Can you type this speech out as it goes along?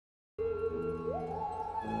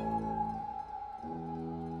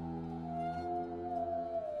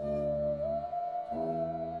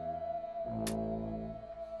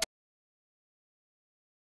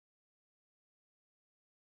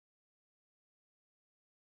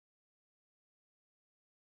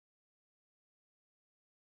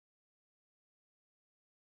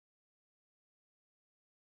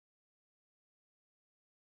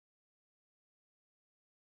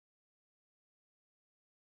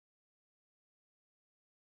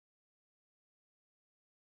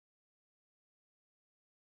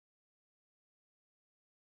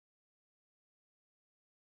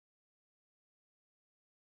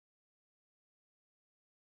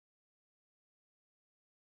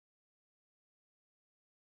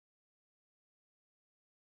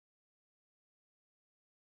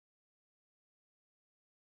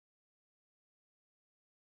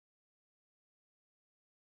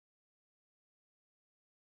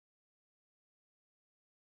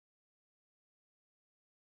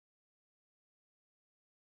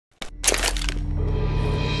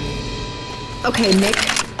Okay, Nick.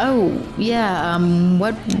 Oh, yeah,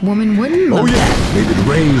 what woman wouldn't love that? Maybe the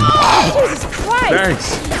rain. Jesus Christ! Thanks.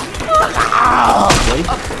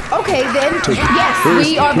 Okay, then. Yes,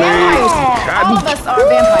 we are vampires. All of us are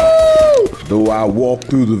vampires. Though I walk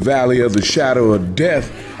through the valley of the shadow of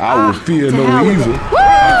death, I will fear no evil. Woo!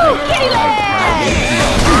 Kittyland!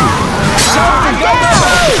 Someone help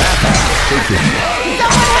me!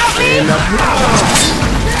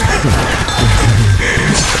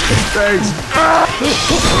 Thanks.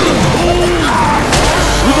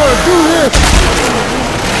 We're gonna do this.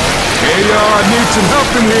 Hey y'all, I need some help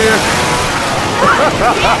in here.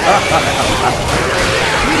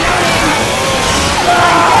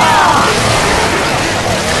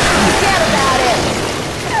 Forget about it.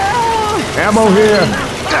 Ammo here.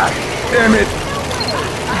 God damn it.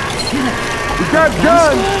 We got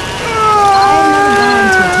guns.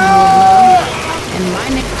 And my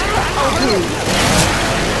name. Oh,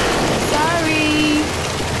 sorry.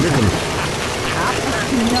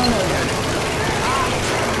 No.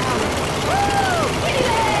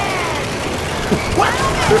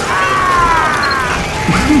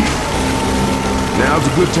 Now's a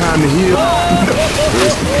good time to heal.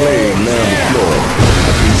 First the plague, now the floor.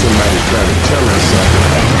 I think somebody's trying to tell us something.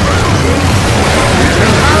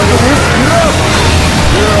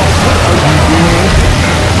 Girl, what are you doing?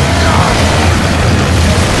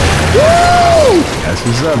 Woo! That's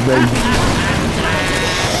what's up, baby.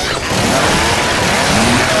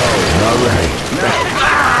 All right.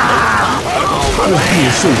 Oh, he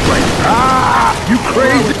is so bright. You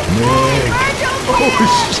crazy? Oh,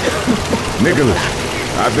 shit. Nicholas,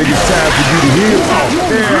 I think it's time for you to heal. Oh,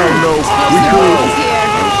 hell no. We cool.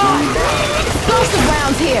 Explosive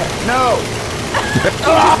rounds here. No.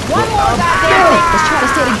 One more goddamn thing. Let's try to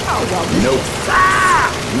stay together. Oh, well, Nope.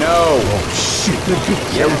 No. Oh, shit.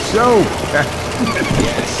 Yo, so.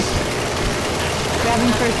 Yes. Grabbing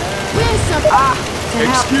first. Where's some...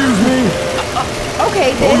 Excuse me.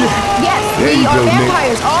 Okay, then. Yes, There we you are go, Nick.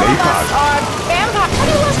 vampires. All Stay of us positive. are vampires. Have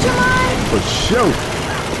you lost your mind? For sure.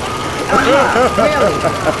 Really?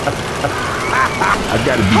 I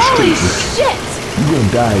gotta be Holy straight with you. shit! You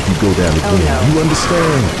gonna die if you go down again. no. You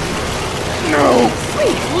understand? No.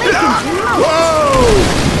 Sweet Lincoln.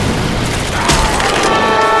 Whoa!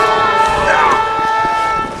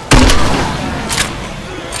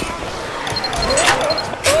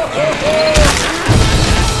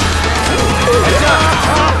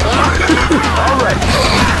 All right.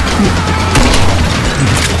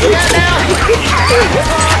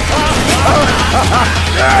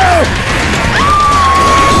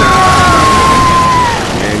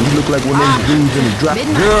 Man, you look like one of those dudes in a drop.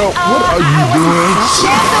 Girl, what are you doing?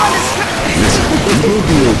 Listen, you will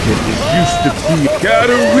be okay. It used to be.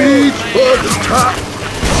 Gotta reach for the top.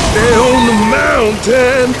 Stay on the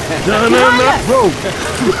mountain. Done on the road.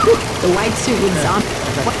 The white suit with zombie.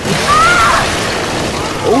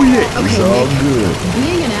 Oh yeah, it's Okay, all Nick. good.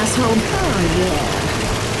 Being an asshole. Oh yeah.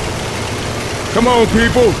 Come on,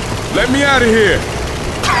 people. Let me out of here.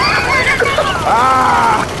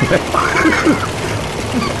 Ah!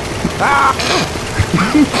 Ah!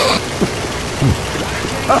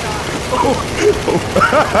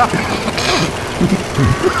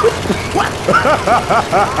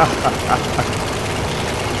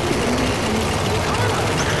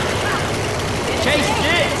 Chase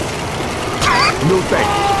this! No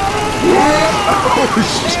thanks. Oh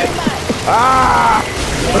shit! Ah!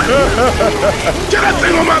 Get that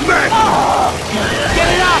thing on my back! Get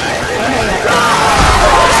it up!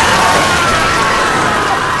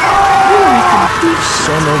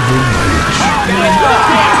 Son of a bitch!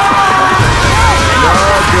 No,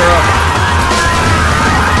 girl.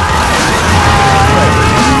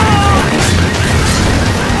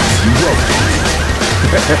 You broke.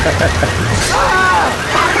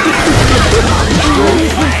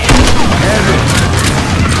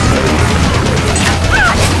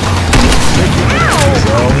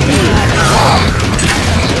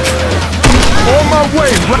 On my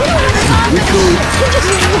way, bro. We cool.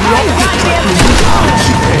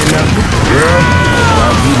 Hey, now, girl,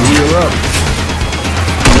 I'll be heal up.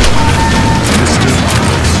 Mister,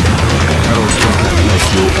 I don't think I like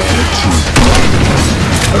your attitude.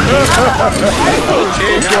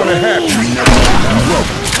 Ain't gonna happen.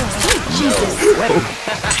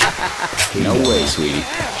 No way, sweetie.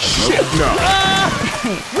 Shit, no.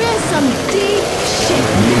 Where's some deep shit?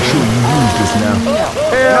 Make sure you use this now.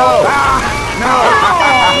 Hell no.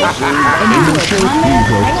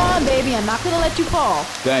 Hang on, baby. I'm not gonna let you fall.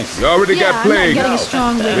 Thanks. You already Yeah, got I'm plague. not getting a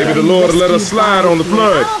strong leg. Maybe the Lord will let us slide on the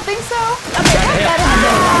flood. I don't think so. Okay, put that in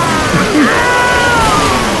the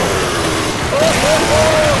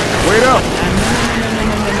Wait up.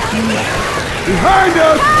 Behind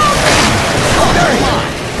us!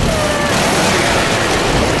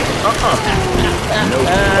 No. Oh,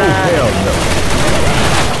 hell no.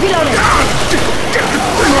 Reloading. Get this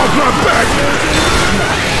thing off my back!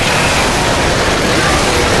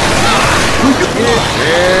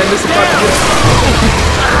 And this is about to get...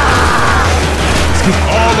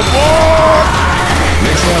 All aboard!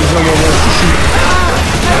 Next time someone wants to shoot.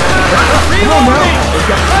 Come on now.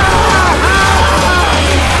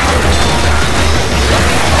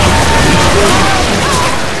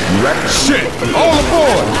 Right. Shit! All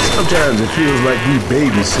aboard! Sometimes it feels like we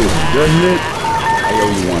babysitting, doesn't it? I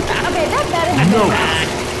owe you one. Okay, that's better. No.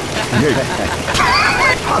 Yeah.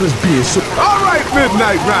 How does being so... All right,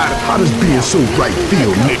 Midnight Rider. How does being so right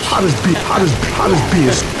feel, Nick? How does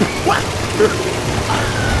being so... What?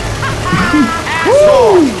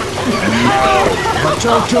 Woo! Watch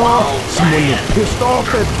out, y'all. Someone that pissed off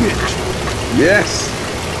that bitch. Yes.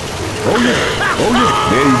 Oh, yeah. Oh, yeah.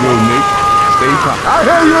 There you go, Nick. Stay calm. I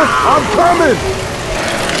hear you. I'm coming.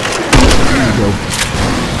 There you go.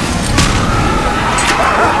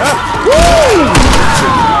 Woo!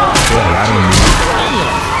 Well, I don't need it.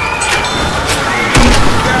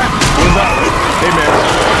 What's up? Hey, man.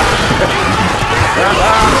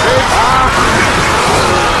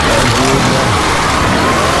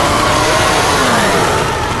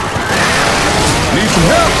 Need some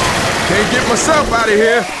help. Can't get myself out of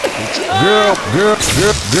here. Girl.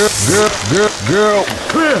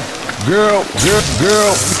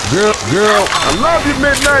 I love you,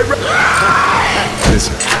 Midnight.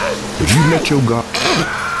 Listen, if you let your guard...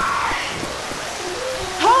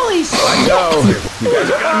 Holy shit! I know. You guys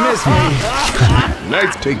are gonna miss me.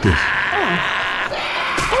 Nice. Take this.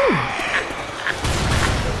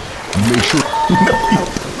 Make sure...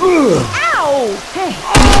 Ow! Hey.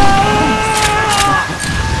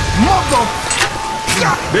 Mother...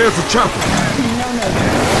 There's a chopper. No.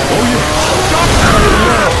 Oh, yeah.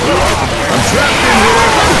 I'm trapped in here.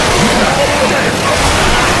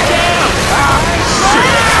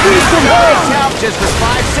 Need some help. Just for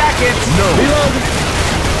 5 seconds. No.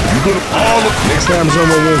 You gonna all of... Next time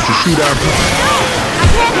someone wants to shoot out...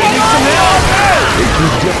 Need some help.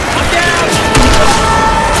 I'm down.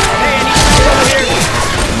 Hey, I need some over here.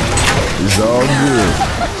 It's all good.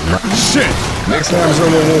 Shit! Next time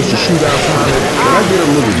someone wants to shoot out fire, can I get a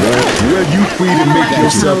little warm? Well, you free to make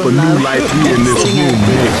yourself a new life here in this room,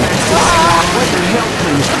 man.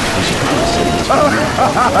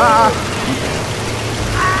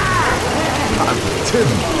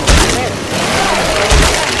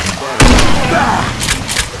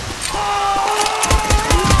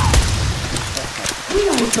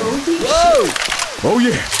 Whoa! Oh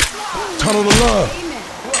yeah! Tunnel of love!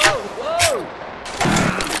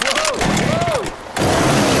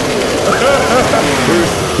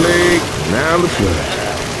 First the plague, now the flood.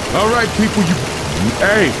 All right, people, you...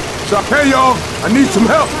 Hey, so, hey, y'all, I need some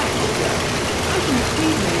help.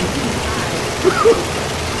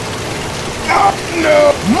 Oh,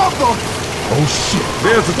 no, mother... Oh, shit.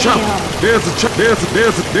 There's a chopper. There's a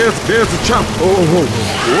chopper. Oh, whoa.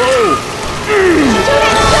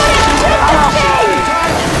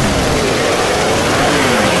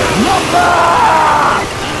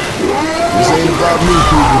 This ain't about me,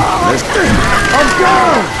 people. I'm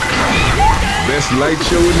gone! Best light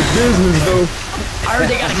show in the business, though. I heard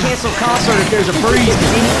they gotta cancel concert if there's a freeze.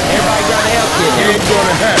 Everybody grab a help kit. Ain't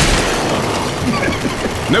gonna happen.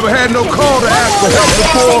 Never had no call to ask for help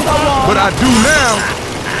before, but I do now.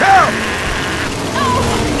 Help!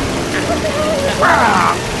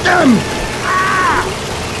 Ah, damn!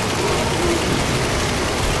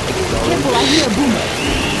 Careful, I hear a boom.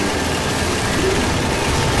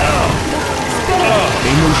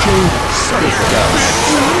 Ain't no shame. Son of a gun.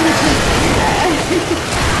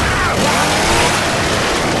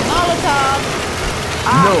 Molotov.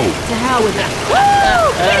 No. To hell with it.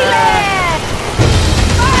 Woo! Kitty man!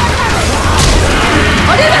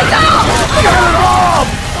 Oh, this is all!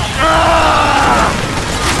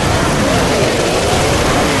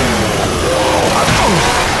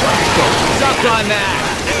 Suck on that.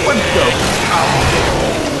 What the?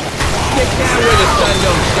 Get down where the sun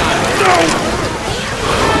don't shine.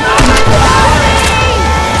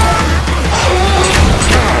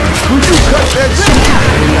 Would you cut that shit?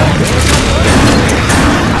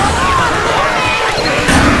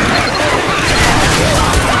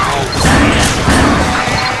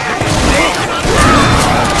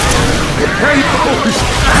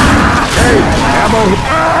 Hey, ammo.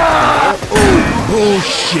 Oh,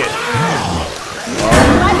 bullshit.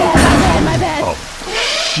 My bad. Oh,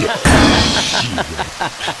 shit.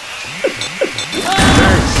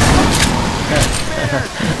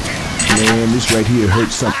 Thanks. Man, this right here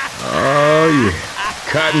hurts something. Oh, yeah.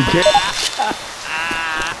 Cotton candy.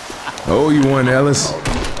 Oh, you want Ellis? Oh,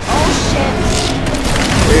 shit.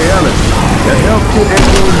 Hey, Ellis. The health kit ain't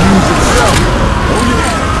gonna use itself. Oh,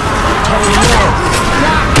 yeah. Turn it on.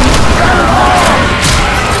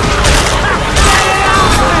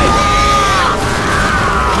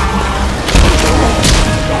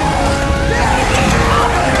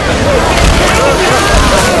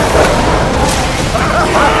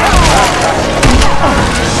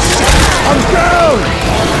 I'm down!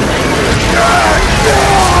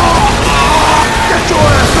 Get your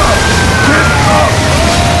ass up! Get up!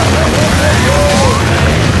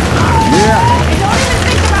 Yeah! Don't even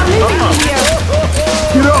think about leaving me here.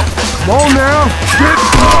 Get up! Come on now! Get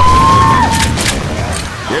up!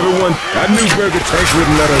 Everyone, I knew Burger Tank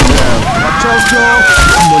wouldn't let us down. I told y'all,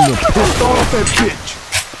 I'm gonna piss off that bitch.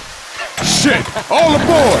 Shit! All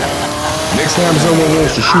aboard! Next time someone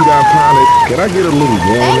wants to shoot our pilot, can I get a little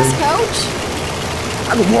warning? Thanks, Coach.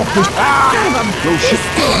 I can walk this. No shit.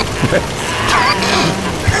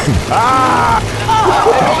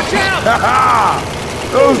 Watch out!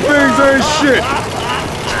 Those things ain't shit.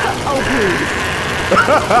 Oh, please.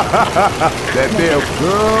 That damn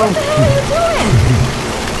girl. What are you doing?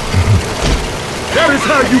 That is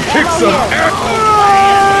how you kick some ass.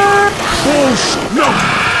 Bullshit. No.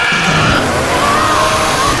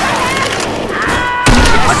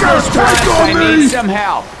 I got a tank on I me. need some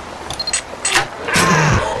help.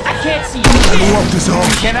 I can't see you. Walk this off.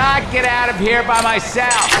 Cannot get out of here by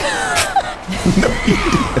myself.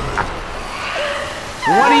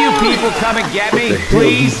 One of you people come and get me,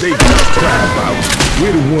 please. They just cry about.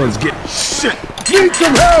 We're the ones getting shit. Need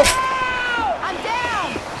some help. I'm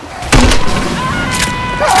down.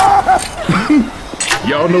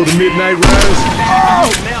 Y'all know the Midnight Riders?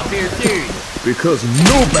 Help here, dude. Because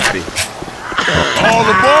nobody. All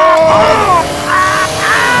aboard!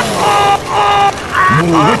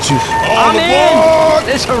 More witches. All aboard!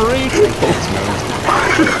 This arena.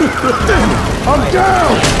 I'm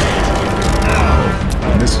down!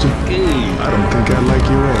 Mister, I don't think I like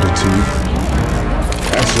your attitude.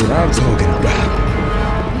 That's what I'm talking about.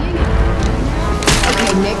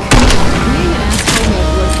 Okay, Nick. Being an asshole may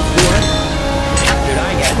have worked before. Dude, I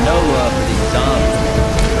ain't got no love for these zombies.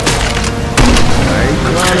 I ain't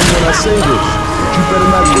clowning when I say this. But you better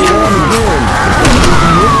not go on again.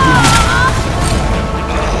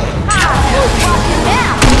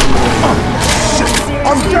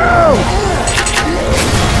 I'm down!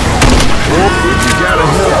 Oh, you gotta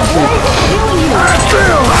help me. I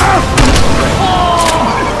feel,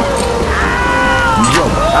 Yo,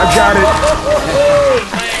 I got it.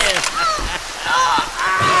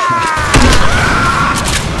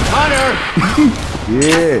 Hunter!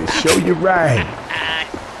 Yeah, show you right.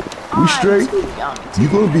 We straight? You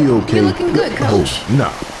gonna be okay. You're looking good, Coach. Oh,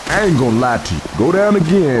 nah, I ain't gonna lie to you. Go down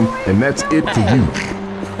again, and that's it for you.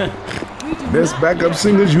 Best backup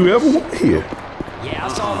singers you ever want here. Yeah, I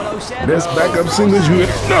saw him in 07. Best backup singers you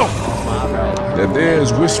ever. No! That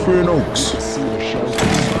there's Whispering Oaks. No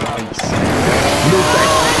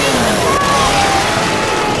thanks.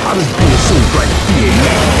 I just being so bright here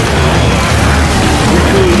now.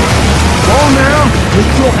 Go on now,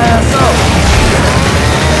 lift your ass up.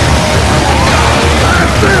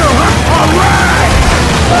 Alright!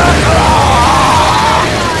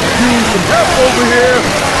 Need some help over here.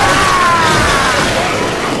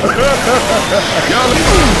 Y'all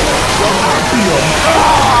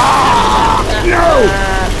no!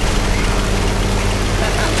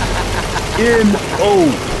 N-O.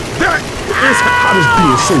 That is hot as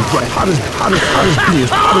being so bright. Hot as being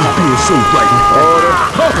so bright.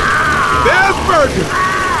 There's Burger.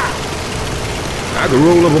 I could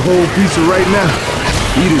roll up a whole pizza right now.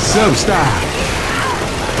 Eat it some style.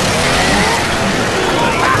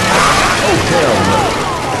 Oh, hell no.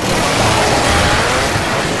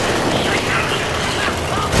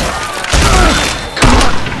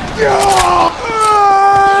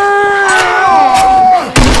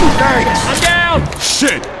 Thanks. I'm down!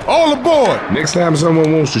 Shit! All aboard! Next time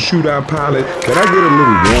someone wants to shoot our pilot, can I get a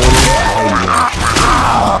little warning?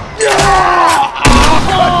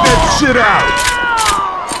 Cut that shit out!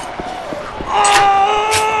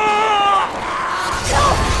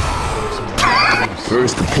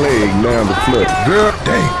 First the plague, now the flood. Girl,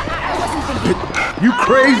 dang. You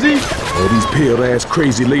crazy? All these pale-ass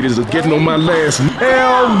crazy ladies are getting on my last.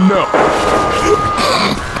 Hell no!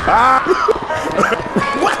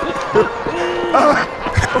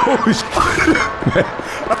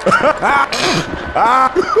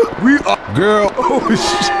 We are. Girl, oh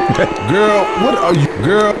shit. Girl, what are you?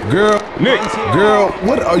 Girl, Nick, girl,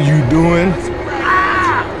 what are you doing?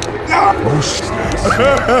 No! Oh, shit.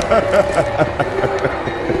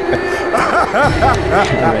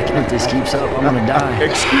 I reckon if this keeps up, I'm gonna die.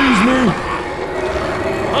 Excuse me?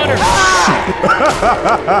 Hunter!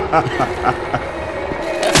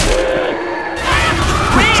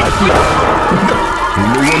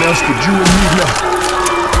 No one else but you and me now.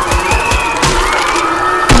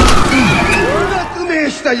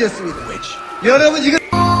 Which? 여러분 이거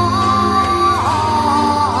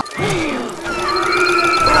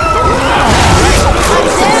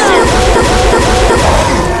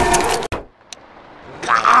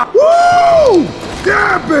Woo!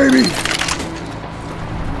 Yeah, baby!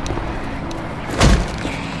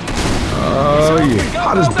 Oh, yeah.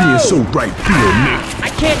 How does being so bright feel, Nick? I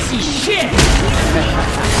can't see shit!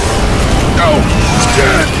 Oh,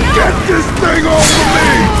 shit! Get this thing off of me!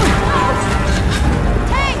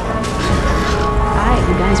 Alright,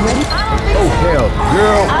 you guys ready? Oh, hell,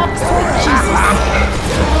 girl.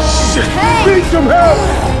 Shit, need some help!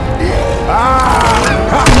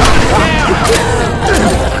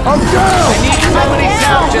 I'm down! I need somebody's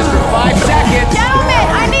help just for 5 seconds! Gentlemen,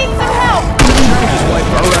 I need some help!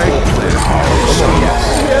 All right. Come on.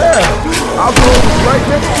 Yeah. I'll go right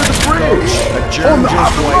next to the bridge. On the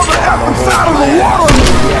other side of the water.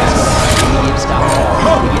 Yeah.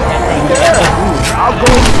 I'll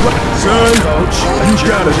go right. Son, you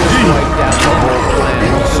got a G.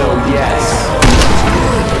 So yes.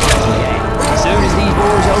 As soon as these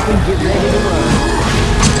doors open, get ready to run.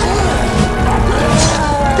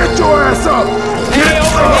 Get your ass up. Hey,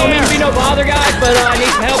 over here! Be no bother, guys, but I need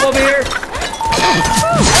some help over here.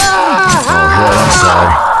 Oh, I'm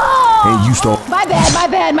sorry. Hey, you stole. My bad.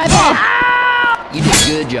 You did a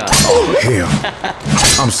good job. Oh, hell.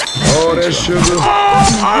 Oh, that sugar. It's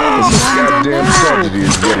a goddamn tragedy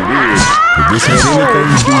is what it is. If this had anything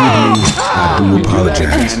to do with me, I do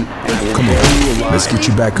apologize. Come on, let's get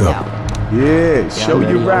you back up. Yeah, show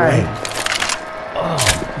you right. Oh,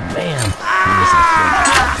 man.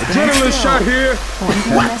 Adrenaline shot here. I'm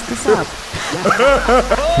gonna mess this up.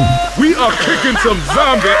 We are kicking some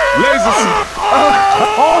zombie lasers.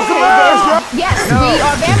 Awesome ass. Yes, we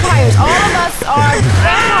are vampires. All of us are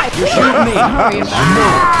vampires. You're shooting me. Hurry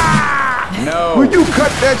up. No. Will you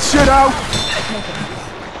cut that shit out?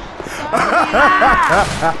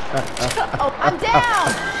 Oh, I'm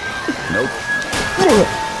down. Nope.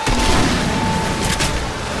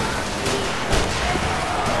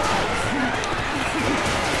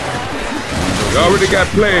 We already got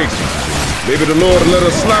plagues. Maybe the Lord will let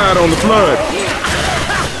us slide on the flood.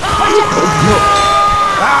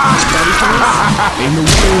 Ain't no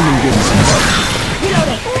shame in getting some help.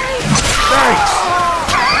 Thanks.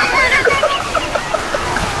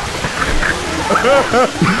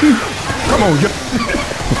 Come on,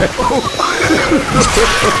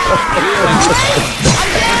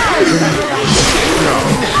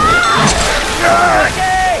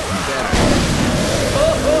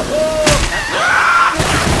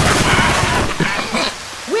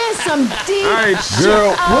 We're some deep. Alright,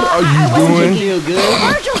 girl, what are you doing? Feel good?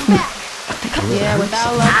 Virgil's back. Yeah,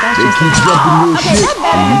 without luck, that's They just keep jumping your okay, shit, that's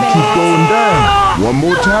better, and you that's keep better. going down. One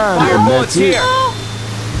more time, and Bullets that's it. here.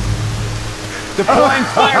 Deploying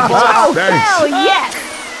firebolt. Oh, Thanks. hell yes.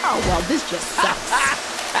 Oh, well, this just sucks.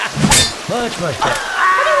 Much better.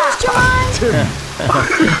 Have you lost your mind?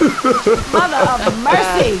 Mother of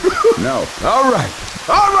mercy. No. All right.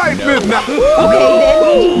 All right, Midnight. Okay,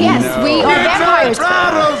 then. Yes, we are vampires.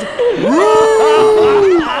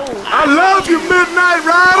 I love you, Midnight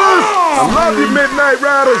Riders. I love you, Midnight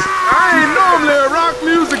Riders. I ain't normally a rock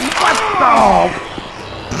music watchdog.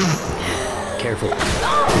 Careful.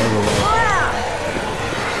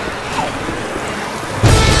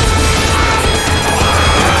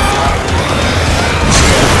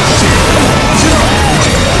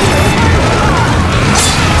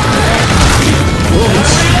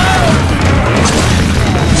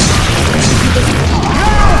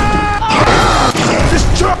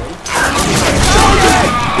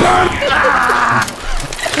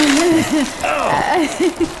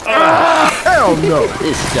 Hell no.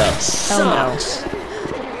 This stuff sucks.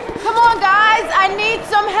 Come on, guys. I need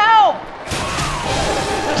some help.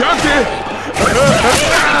 Junkie.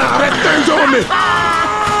 That thing's on me.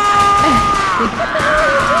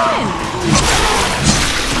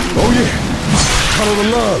 Oh, yeah. Tunnel of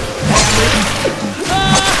love.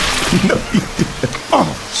 No, you didn't. Oh,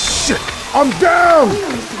 shit. I'm down.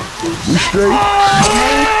 We straight?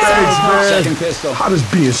 Thanks, man. Second pistol. How does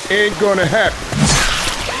being ain't gonna happen?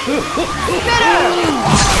 Man,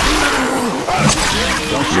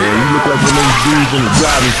 you look like one of those dudes in the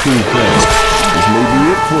driving school class. This may be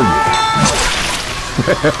it for you.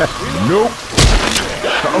 Nope.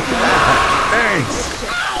 Thanks.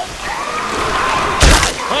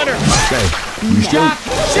 Hunter. Okay. You still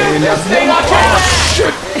saying This thing that? off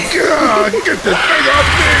your Shit! God, get this thing off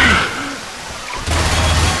me!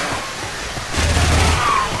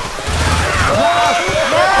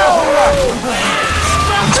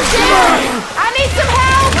 I need some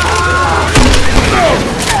help!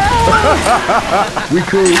 We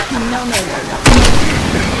cool.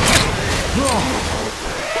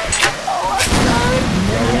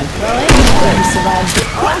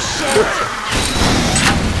 Oh shit!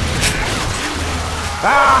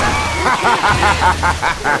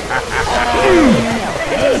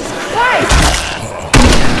 Christ!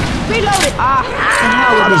 Reload it! Ah,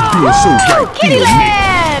 How does being so right kitty feel, Nick?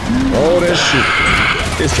 land! All that shit.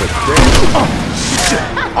 It's a damn. Oh, shit!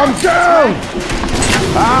 I'm down!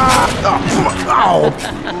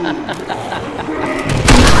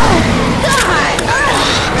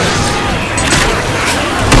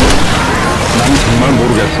 Man, go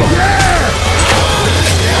to that truck.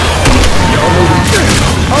 Y'all know the thing.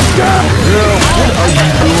 I'm down! Girl, what are you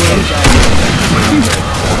doing?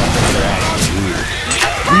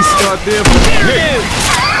 Restart there for Nick.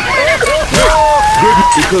 Good,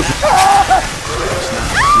 because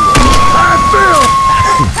I feel.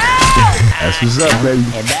 That's what's up, baby.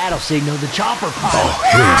 And that'll signal the chopper pod.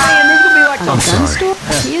 Man, this is gonna be like a gun sorry. store.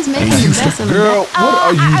 He is making the best of it. Girl, what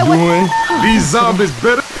are you doing? These zombies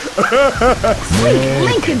better. Sweet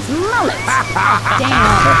Lincoln's mullets.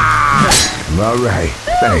 Damn. All right,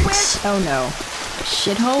 thanks. Oh no.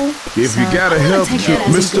 Shithole. If you Sorry. gotta I'm gonna help, take that as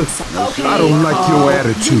a mister, good sign. Okay. I don't like your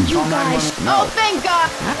attitude. You guys. Oh, thank God.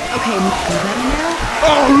 Okay, you better now?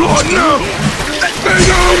 Oh, Lord, no! That thing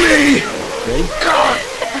on me! God!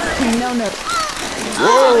 No, no.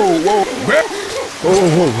 Whoa, whoa, whoa,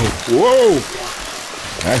 whoa, whoa!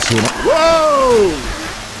 That's what I... Whoa!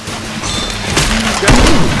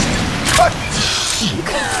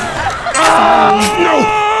 No!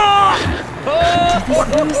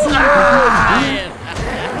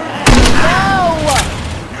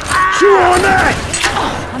 Chew on that!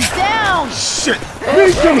 I'm down. Shit!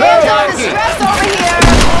 Need some Hands help! on distress over here.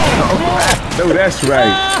 No, that's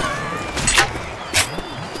right.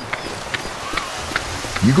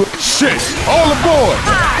 You go. Shit! All aboard!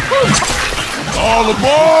 All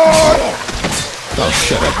aboard! Oh,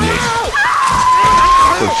 shut up, Nick.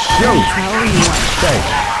 For sure. Thanks.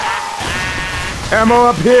 Ammo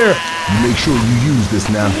up here. You make sure you use this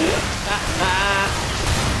now.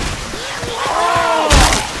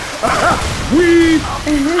 Weed!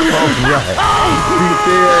 All right. Beat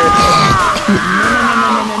there.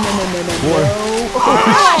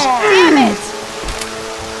 Gosh, damn it.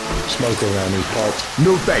 Smoke around these parts.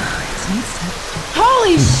 No thanks.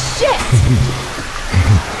 Holy shit.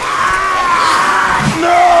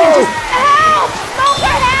 No! Help.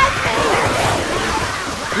 Smoker has me.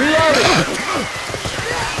 Reload it.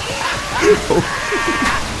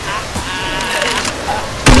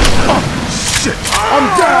 Shit! I'm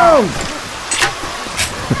down!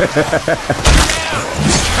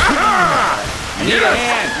 Need a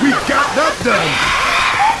hand. We got that done!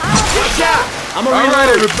 Good shot. I'm a All reload. right,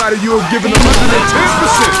 everybody, you have given them 110%!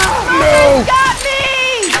 No! Got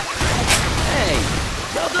me. Hey,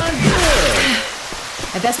 y'all done good.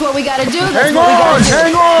 If that's what we gotta do, that's Hang what we on! gotta do.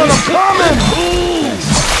 Hang on! I'm coming!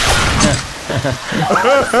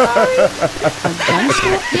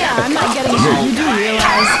 Yeah, I'm not getting it. You do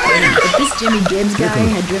realize if this Jimmy Gibbs guy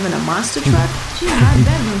had driven a monster truck, gee, my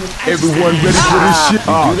bedroom would Everyone ready for this shit?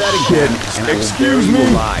 Oh, Do that shit. again. Excuse me?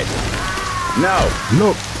 Alive. No.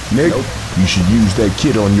 Look, Nick, you should use that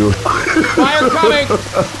kit on your... Fire coming.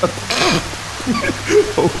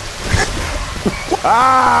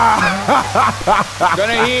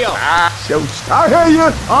 Gonna heal. I hear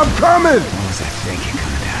you! I'm coming!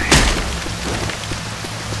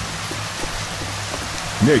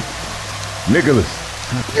 Nick. Nicholas.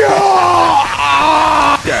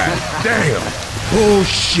 God damn.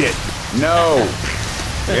 Bullshit. No.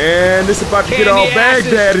 And this about to get all Candy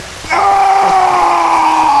asses. Baghdad.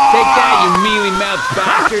 Take that, you mealy-mouthed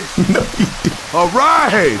bastard. No, you didn't. All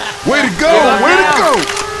right. Way to go. Yeah. Way to go.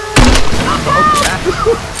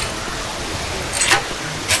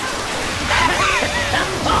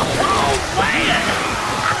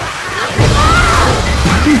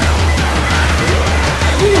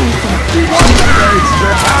 Thanks,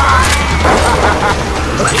 man.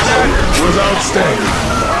 That was outstanding.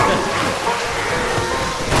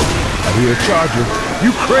 I hear a charger.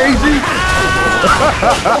 You crazy?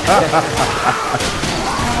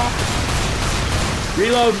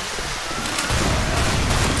 Reload.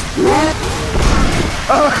 Charger!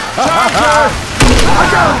 I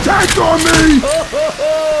got a tank on me!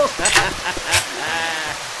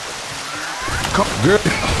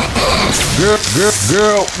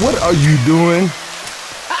 Girl, what are you doing?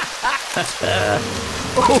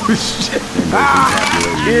 Oh shit!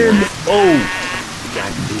 N.O.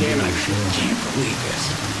 God damn it, I can't believe this.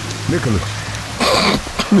 Nicholas.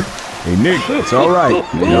 Hey Nick, it's all right.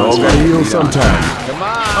 You all gotta heal sometime. Come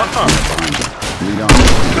on. Lead on.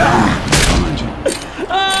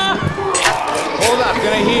 Hold up,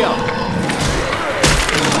 gonna heal.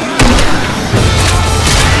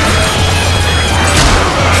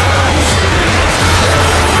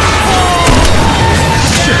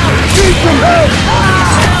 Need some help!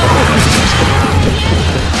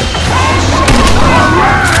 All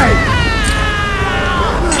right!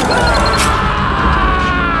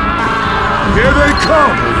 Here they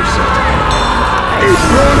come! He's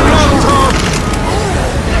throwing them up, Tom!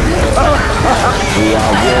 Though I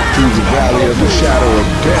walk through the valley of the shadow of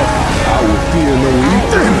death, I will fear no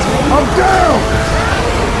evil. I'm down!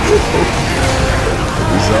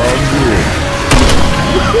 It's all good.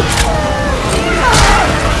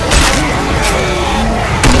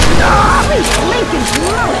 Lincoln's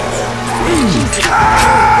mullet.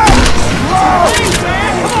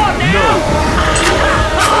 No!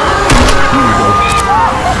 Here we go.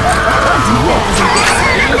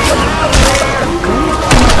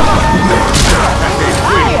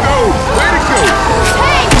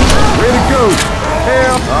 Way to go!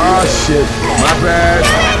 Hell! Ah, shit. My bad.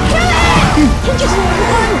 You just want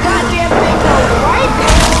one goddamn thing over, right?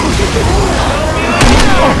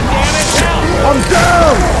 I'm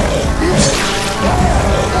down!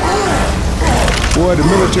 Boy, the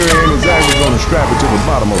military ain't exactly gonna strap it to the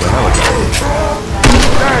bottom of a helicopter.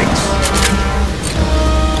 Thanks!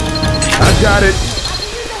 I got it!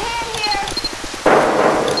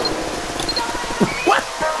 What?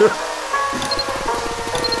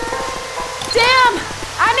 Damn!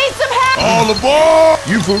 I need some help! All aboard!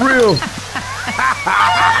 You for real?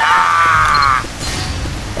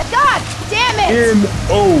 God damn it!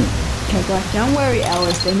 N.O. Okay, Black, don't worry,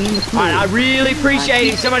 Ellis. They mean the All right, I really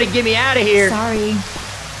appreciate it. Somebody get me out of here. Sorry.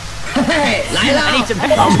 Hey, Lila, I need some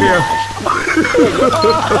help. I'm here.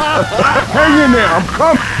 Hang in there, I'm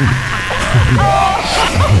coming.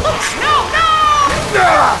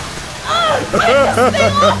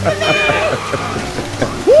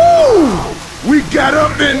 Woo! We got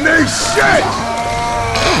up in they shit!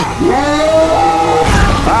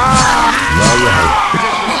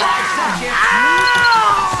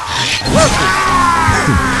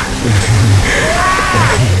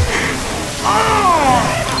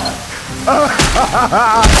 All right.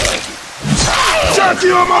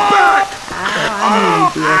 Chucky on my back! I knew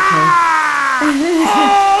you'd be okay.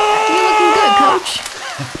 You're looking good, Coach.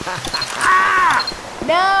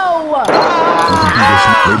 No!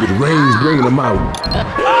 Maybe the rain's bringing them out.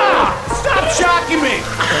 Stop shocking me!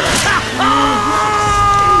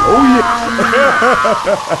 Oh yeah!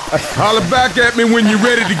 Holler back at me when you're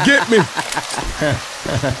ready to get me.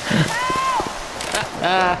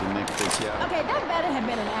 Okay, that better have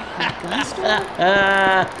been an active gun store.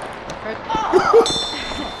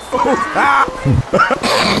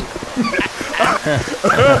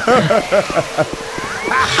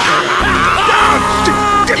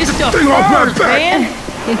 Get It's the the thing off my first, back! man.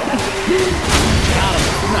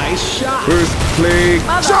 Nice shot. First plague.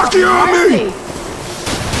 Mother Chucky of on me! mercy.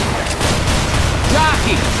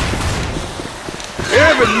 Jockey.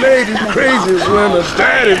 Every lady's crazy when her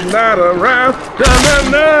daddy's not around. Na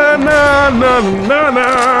na na na na na.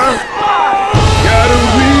 Gotta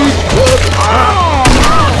reach for the top.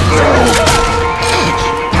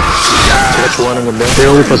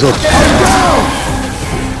 대형을 봐서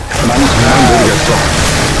나는 모르겠어.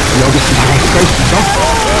 여기서 나갈 수가 있어?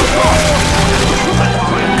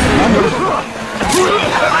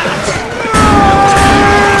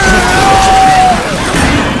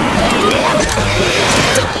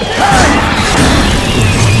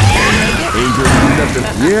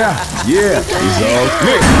 Yeah, he's all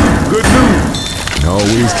Nick, good news. Can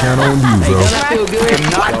always count on you, bro. I'm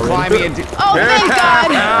not climbing into... Oh, thank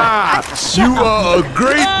God! You are a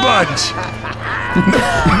great bunch.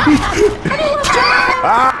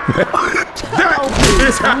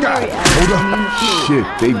 Hold on. Shit,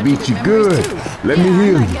 they beat you good. Let me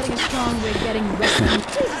heal you. Getting stronger, getting rested.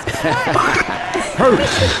 Hurt.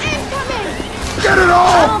 Get it I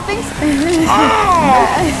off! don't think so.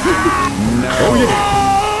 Oh yeah.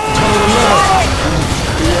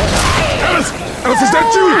 Alice, is that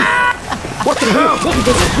you? What the hell?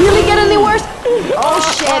 Does it really get any worse? Oh,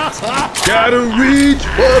 shit. Gotta reach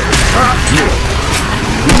for the top. Yeah.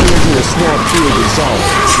 We went to a small field of salt.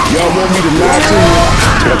 Y'all want me to lie to you?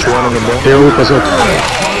 대형을 봐서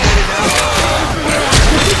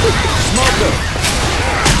Smoker,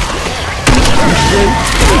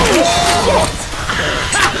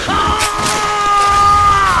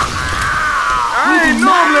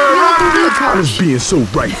 How does being so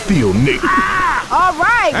right feel, Nick? All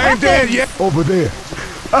right. I ain't dead yet. Over there.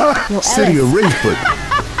 City of Rayford.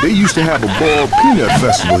 They used to have a ball peanut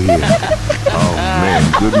festival here. Oh man,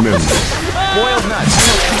 good memories. Boiled nuts.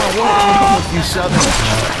 Come on, what's with you Southern?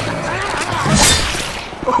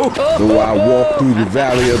 Though I walk through the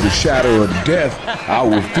valley of the shadow of death, I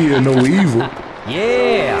will fear no evil.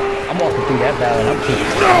 Yeah, I'm walking through that valley and I'm keeping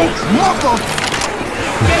No, mother!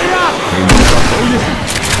 Get it up! Hey, oh listen,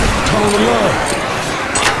 tunnel of love.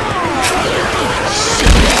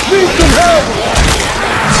 Need some help!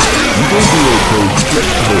 You gon' be okay.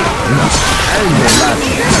 Let's go. I ain't gonna lie to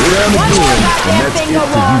you. Go down again, and that's it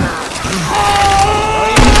for you.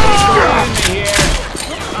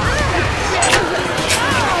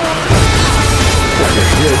 What the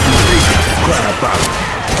hell do you think? Cry about it.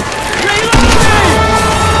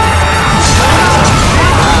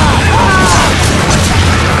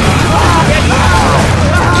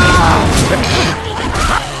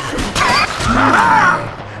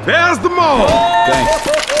 There's the mall! Thanks.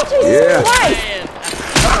 Yeah.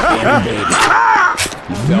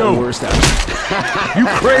 No. Worst out. You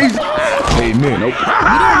crazy? Hey, man, You don't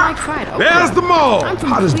like fried okra. there's the mall! I'm from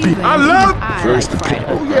How does Cleveland. be? I love First the fried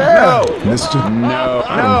Oh, okra. yeah. Mister, No. I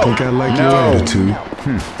don't think I like your attitude.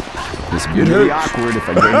 This would be awkward if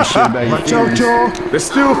I gave a shit about your Watch out, theories. y'all. They're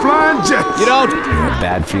still flying jets. You don't. I have a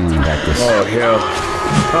bad feeling about this. Oh, hell.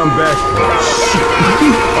 I'm back. Shit.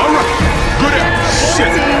 All right. Good out.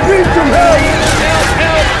 Shit. Need some help.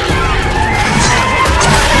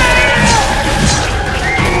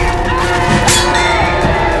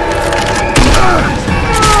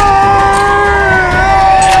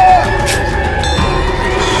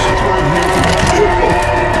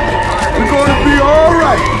 We're going to be all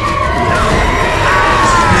right.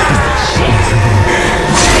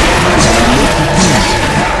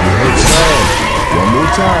 One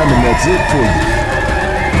more time and that's it for you.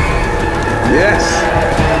 Yes.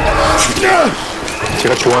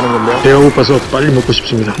 제가 좋아하는 건데요. 배가 고파서 빨리 먹고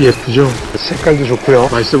싶습니다. 예쁘죠? 색깔도 좋고요.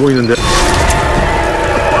 맛있어 보이는데.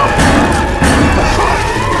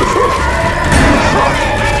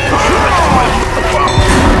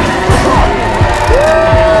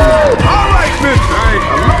 All right, midnight.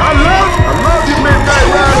 I love you, midnight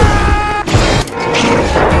rider.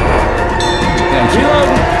 Thank you.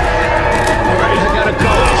 I gotta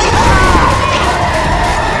go.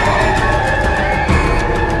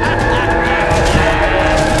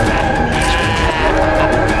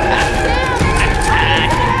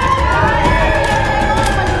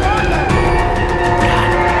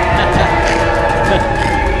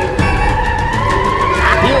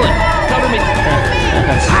 Heal it. Cover me.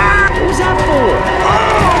 Who's that for?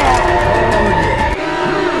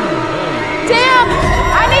 Damn!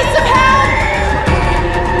 I need some help!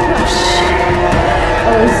 Oh, shit.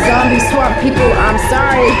 Oh, zombie swamp people, I'm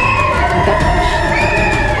sorry.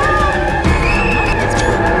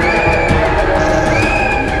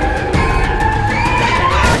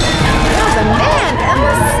 There's a man in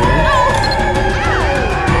the snow.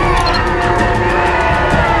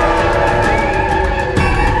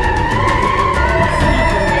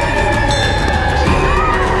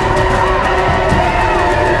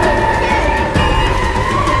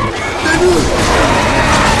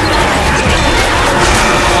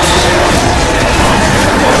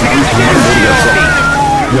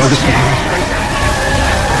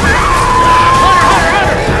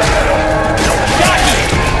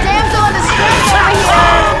 Damsel in distress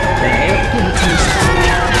over here.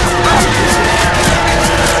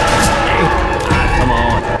 Come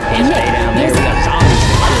on. Can't stay down there. We got zombies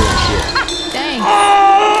to kill and shit. Thanks.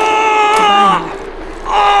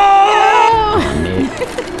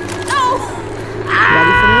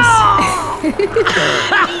 Ready for this?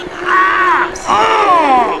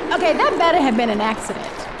 Okay, that better have been an accident.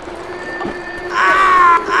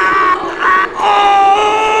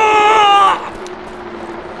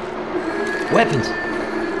 Weapons.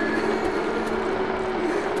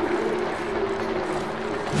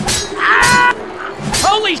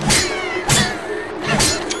 Holy!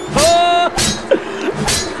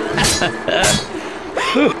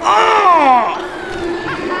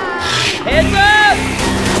 Heads up!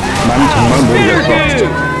 Spitter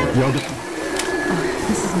dude! This is not happening.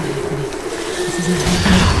 This is not happening.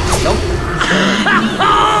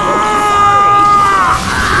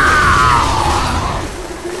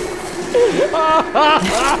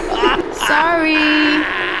 Sorry.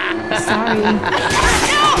 Sorry.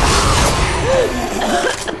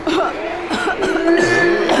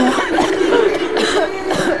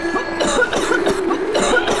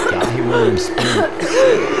 let him spin.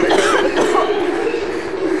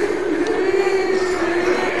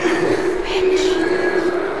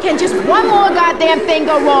 Can just one more goddamn thing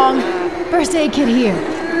go wrong? First aid kit here.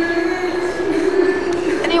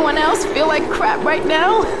 Anyone else feel like crap right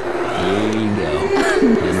now? There you go.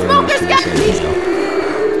 Smokers got these.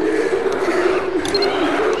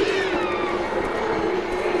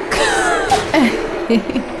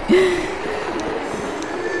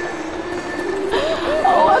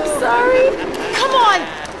 Oh, I'm sorry. Come on!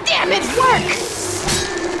 Damn it, work!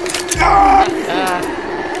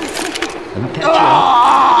 Let me catch you up.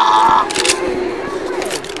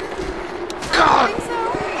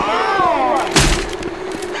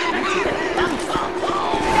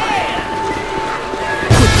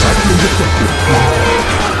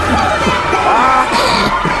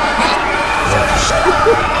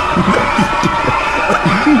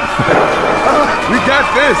 We got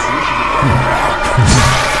this.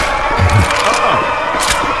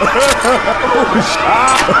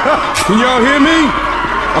 Can y'all hear me?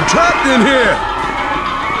 I'm trapped in here.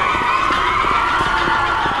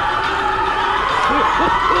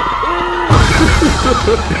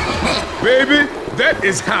 Baby, that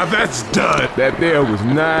is how that's done. That there was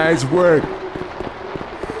nice work.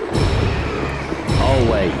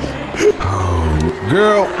 Always.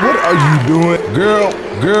 Girl, what are you doing? Girl,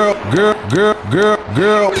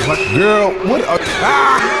 what are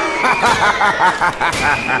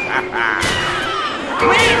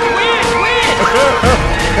Win!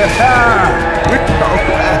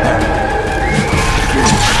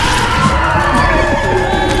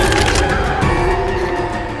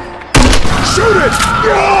 Shoot it!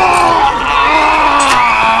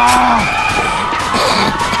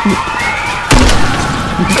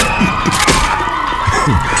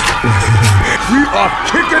 We are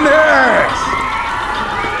kicking ass!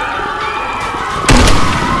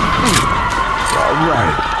 All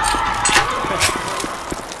right.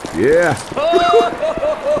 Yeah.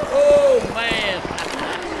 Oh, man.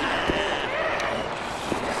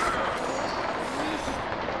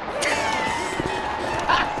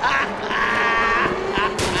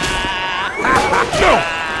 No!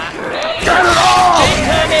 Got it all!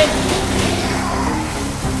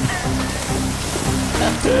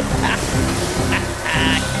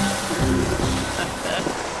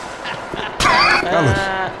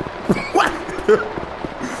 What?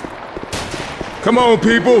 Come on,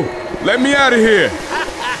 people. Let me out of here.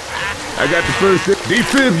 I got the first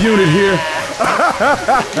D5 unit here.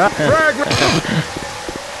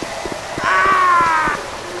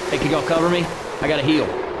 Hey, can y'all cover me? I gotta heal.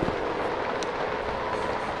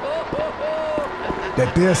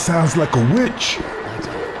 That there sounds like a witch.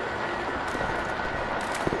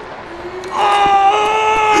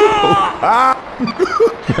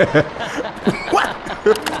 What?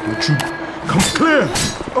 Don't you come clear?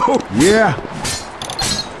 Oh, yeah.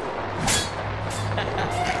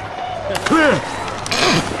 Clear.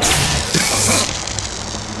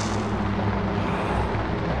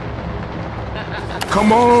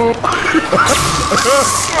 Come on.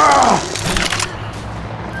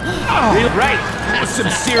 Right. That was some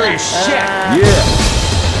serious shit. Yeah.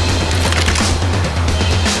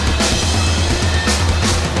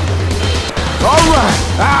 All right.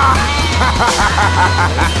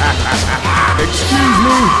 Excuse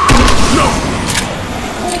me. No.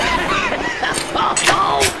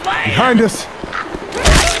 Behind us.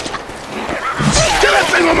 Get that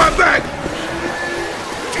thing on my back.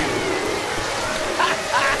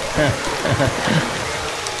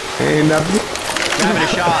 Ain't nothing. Give it a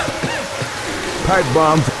shot. Pipe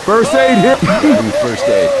bombs. First aid here. First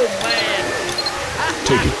aid.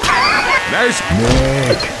 Take it. Nice.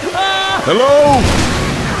 Nick. Hello?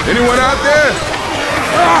 Anyone out there?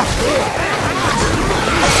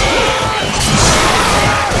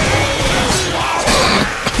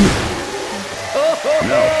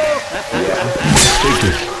 No. Yeah. Take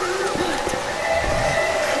it.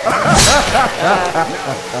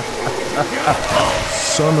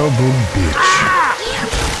 Son of a bitch.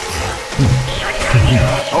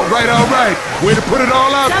 All right. Way to put it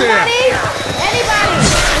all out there. Anybody?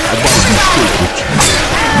 I gotta be straight with you.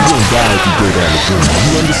 You gonna die if you go down the room.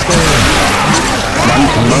 You understand?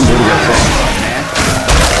 Remember that thing.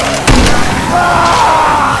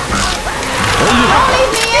 Don't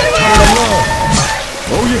leave me in here!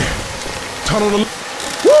 Oh yeah. Tunnel the.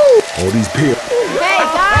 Woo! All these pills. Hey,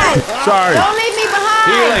 guys! Sorry. Don't leave me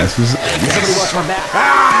behind! Somebody watch my back.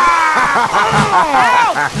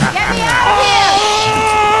 Help! Get me out of here!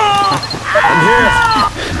 I'm here.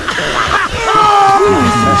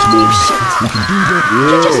 We can do that.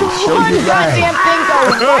 Yeah, show you right. Goddamn thing go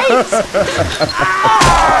right?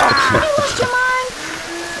 Have you lost your mind?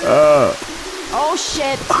 Oh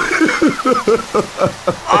shit.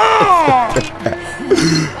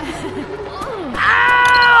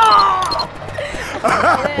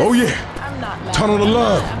 Oh yeah. I'm not laughing. Tunnel to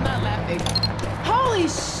love. I'm not laughing. Holy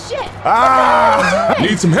shit.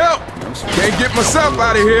 Need some help. Can't get myself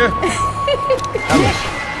out of here.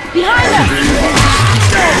 Behind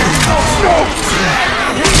us.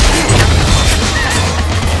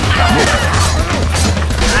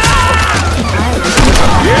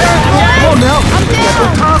 Come on now. Got no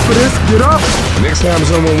time for this. Get up. Next time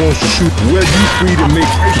someone wants to shoot, well, you free to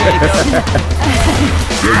make.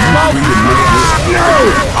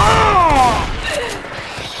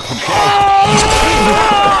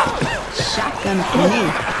 Shotgun for me.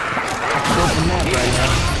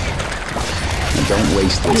 Don't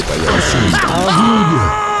waste this by yourself.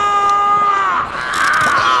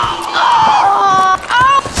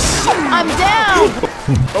 I'm down.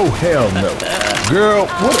 Oh, hell no. Girl,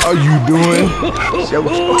 what are you doing? Okay,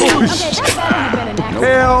 that better have been an accident.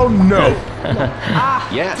 Hell no.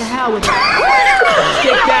 Yes. To hell with it.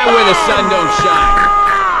 Stick that where the sun don't shine.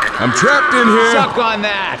 I'm trapped in here. Suck on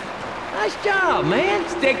that. Nice job, man.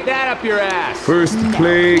 Stick that up your ass. First the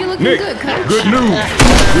plague. You're looking Nick, good, Coach. good news.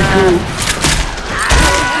 We cool.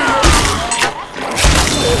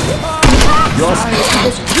 Sorry, is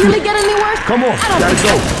this really getting any worse? Come on, gotta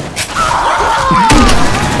go.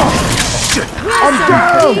 Shit, We're I'm some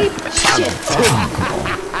down. deep shit.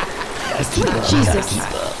 Sweet Jesus.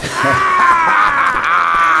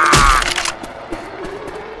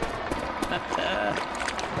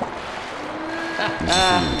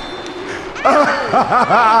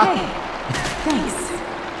 Hey, thanks.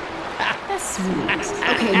 That's sweet.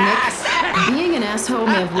 Okay, Nick, being an asshole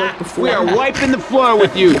may have worked before. We are wiping the floor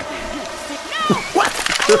with you.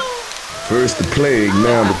 First the plague,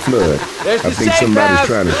 now the flood. There's I the think safe somebody's house.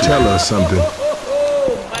 trying to tell us something.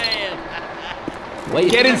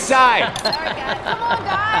 Get inside. Come on,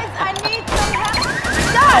 guys. I need some help.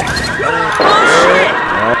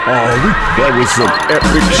 That was some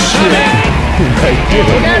epic shit. Right there.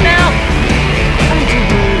 Look out now.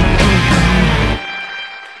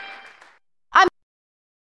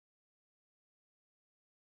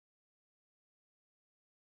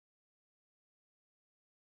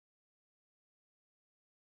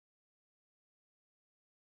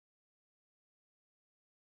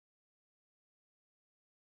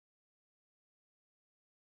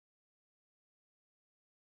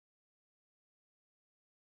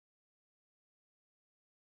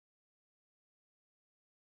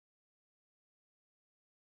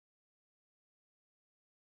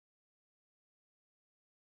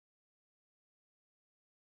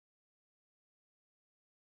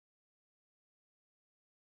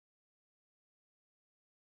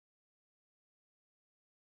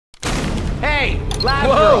 Hey, loud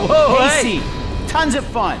Whoa, girl, whoa, Casey, tons of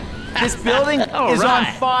fun. This building is on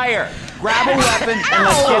right. fire. Grab a weapon and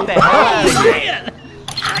let's get the hell out of here.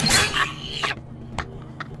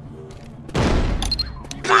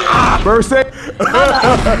 Mercy.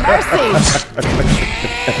 Mercy.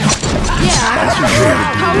 Yeah.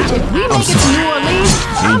 Coach, if we make it to New Orleans,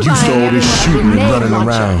 I'm Ain't used to buying all this everyone a shooting and grenade running launcher.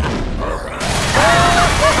 around.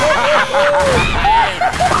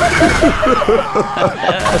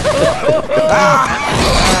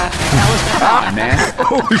 Man.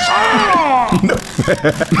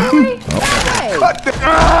 Hey.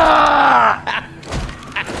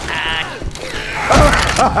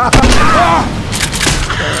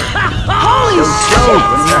 Holy shit!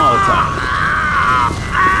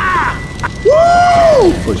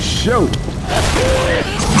 Woo! For sure.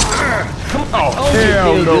 Oh,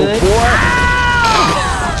 hell no, boy.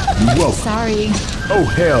 You welcome. Sorry. Oh,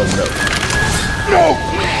 hell no. No!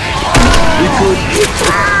 We could.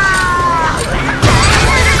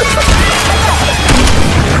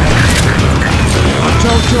 I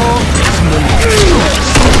told y'all.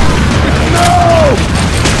 No!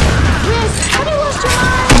 Chris, have you lost your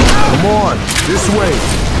mind? Come on, this way.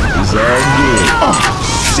 It's all good. Oh,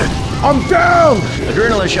 shit. I'm down!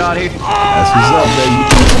 Adrenaline shot here. That's what's up, baby.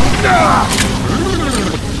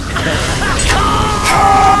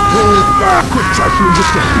 Quit trifling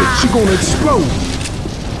with that bitch. She gonna explode.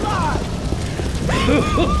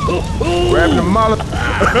 Grabbing the molly.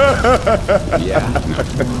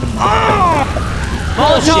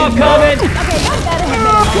 Molotov coming. Okay, that better have been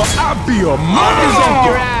Well, I'll be a Up your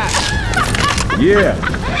mother. ass. Yeah.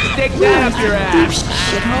 Stick that up your ass.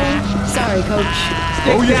 shithole. Sorry, Coach.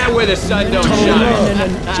 Stick that where the sun don't Tunnel shine.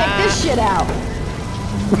 love. Check this shit out.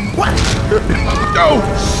 What? Oh,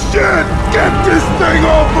 shit! Get this thing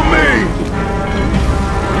off of me!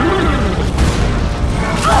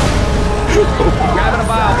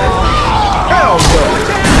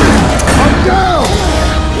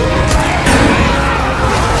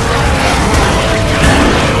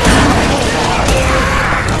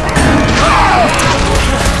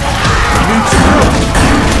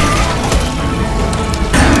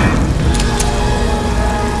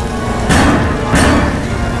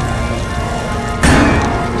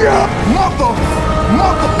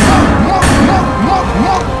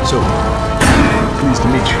 Pleased to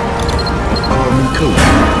meet you. Call me Coach.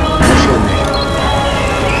 What's your name?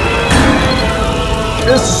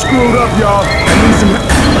 This is screwed up, y'all. I need some help.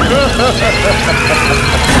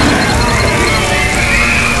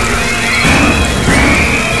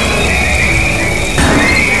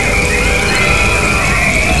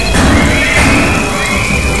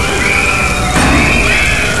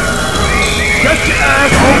 Get your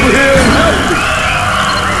ass over here and help me!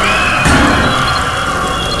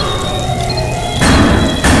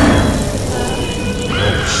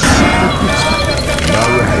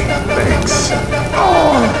 Thanks.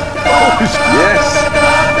 Oh, yes.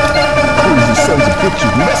 Crazy sons of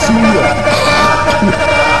bitches messing me up.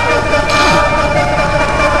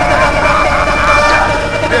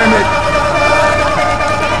 Damn it.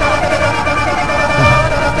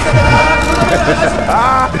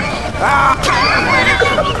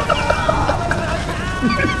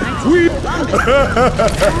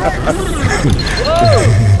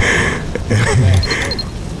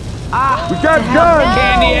 We got guns!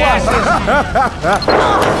 Candy asses!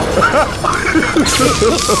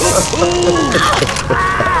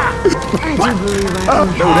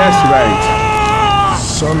 No, that's right.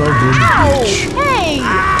 Son of a bitch. Hey!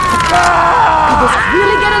 Did this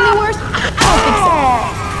really get any worse? I don't think so.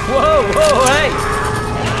 Whoa, whoa, hey!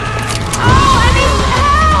 Oh, I need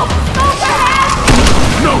help! Go for help!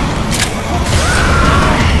 No!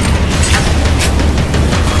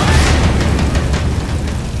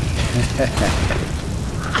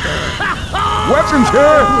 Weapons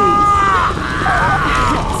here!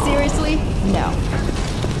 Seriously? No.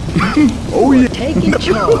 Oh yeah. Taking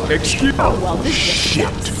charge. Excuse me. Well, this just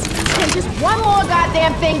sucks. Can just one more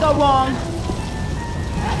goddamn thing go wrong?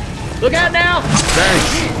 Look out now!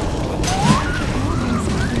 Thanks.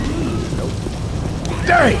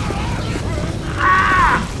 Dang!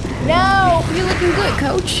 No, you're looking good,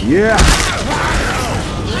 Coach. Yeah.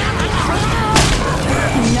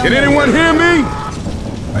 Can anyone hear me?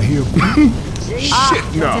 I hear. Shit,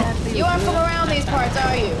 no. You aren't from around these parts,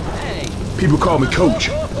 are you? People call me Coach.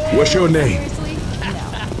 What's your name? Seriously?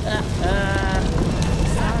 No.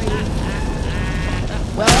 Sorry.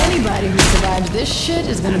 Well, anybody who survives this shit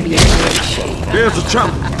is gonna be in great shape. There's a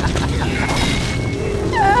chump.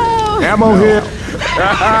 No. Ammo here.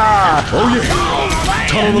 Oh yeah.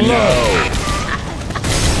 Tunnel of love.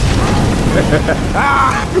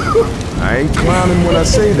 I ain't clowning when I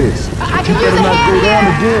say this. I You can use better a not go hand down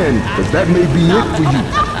here. again, because that may be it for you.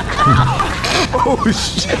 Oh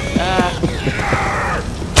shit.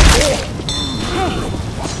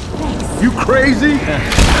 You crazy?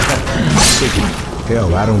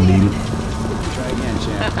 Hell, I don't need it.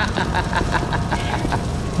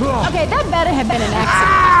 Okay, that better have been an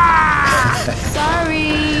accident.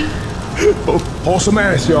 Sorry. Haul some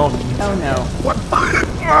ass, y'all. Oh no. What?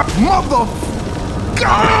 Mother!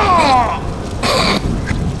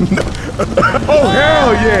 Oh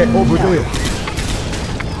hell yeah! Over there.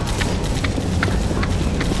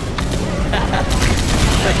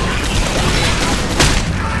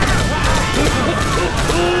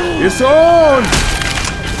 It's on!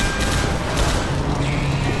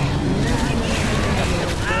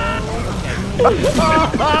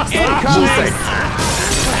 Jesus.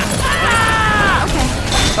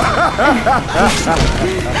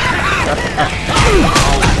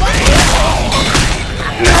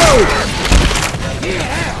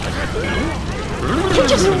 You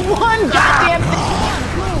just one goddamn thing.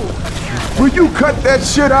 Will you cut that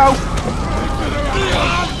shit out?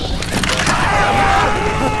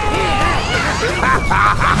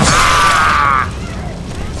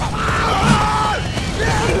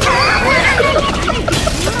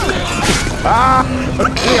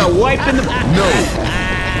 We are wiping the... No.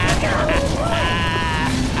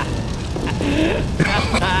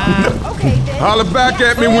 Okay, then. Holler back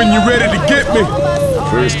at me when you're ready to get me.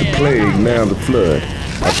 First the plague, now the flood.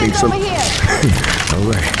 I think so. Over here. All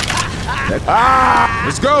right.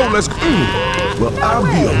 Let's go, let's go. Well, I'll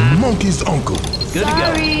be a monkey's uncle. Good to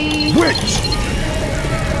go. Witch!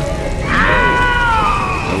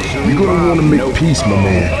 You're gonna wanna make peace, my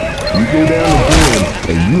man. You go down again,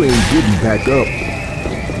 and you ain't getting back up.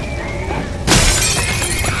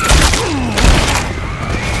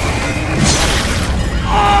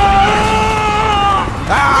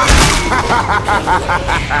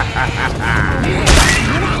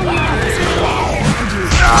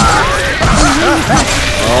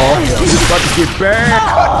 Oh, it's about to get bad.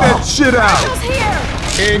 Cut that shit out.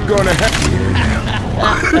 Ain't gonna happen.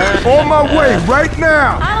 On my way right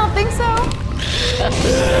now. I don't think so.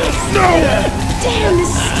 No. Damn, this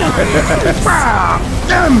is so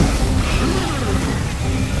Damn.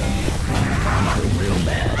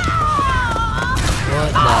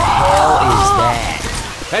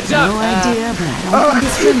 Heads up. No idea, but I don't think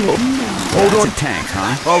it's for me. Hold on. It's a tank,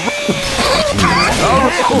 huh?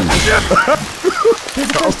 There's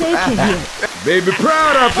a first aid kit here. Baby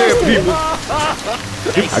proud out there, people. I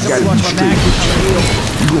gotta be straight with you.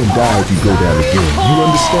 You gonna die if you go down again. You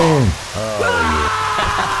understand?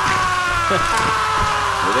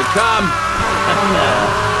 Here they come.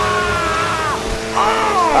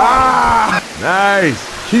 Nice.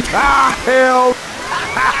 Hell.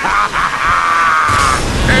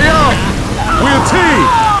 Hey, yo. We're a team.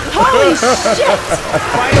 Holy shit!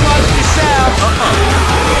 Fight amongst yourselves.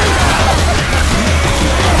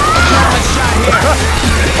 One shot here.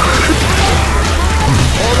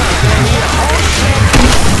 Hold on.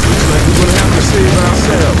 Looks like we're gonna have to save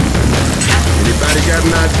ourselves. Anybody got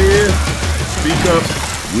an idea? Speak up.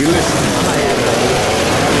 We listen.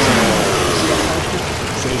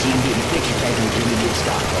 Says you can get your picture taken until you get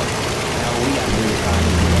stock on it. Now we got to do is find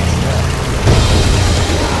the rest up.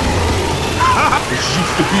 This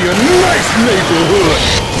used to be a nice neighborhood.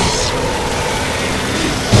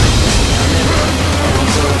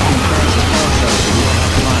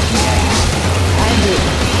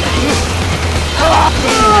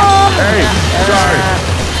 Hey,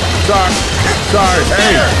 sorry,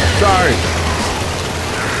 hey, sorry.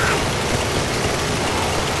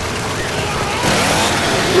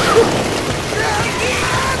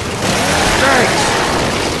 Thanks.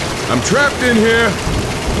 I'm trapped in here.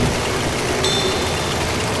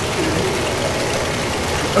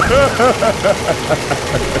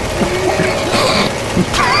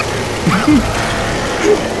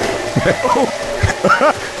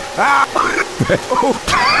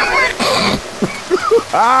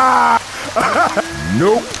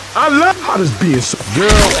 Nope. I love how this being so. Girl,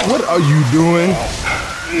 what are you doing?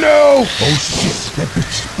 No. Oh shit, that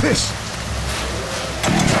bitch is pissed.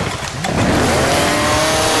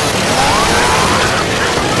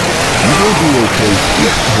 You gonna be okay.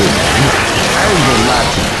 I ain't gonna lie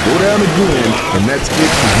to you. Go down again, and that's it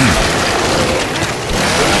for you.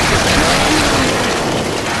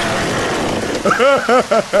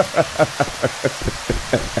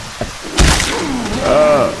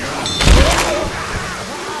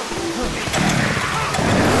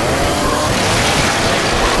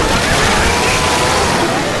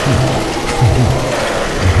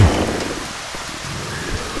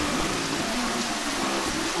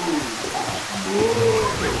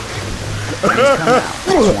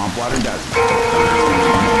 Swamp water does it.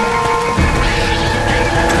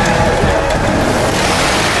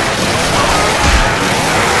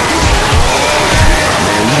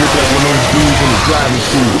 Man, you look like one of those dudes in the driving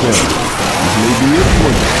school film. This may be it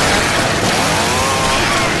for you.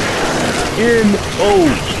 N.O.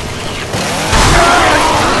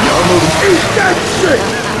 Y'all know to eat that shit!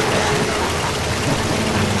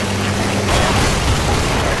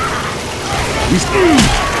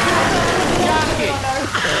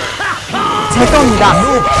 제 겁니다.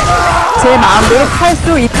 제 마음대로 살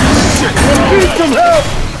수 있는 필좀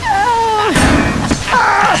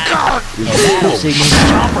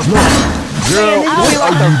Girl, what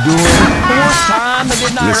are you doing? Fourth time the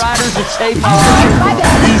Midnight Riders have saved my life.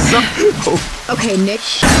 Okay, Nick.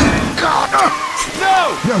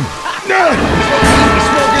 No!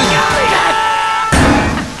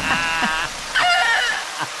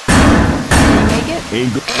 Make it?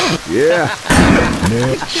 Ain't good. Yeah.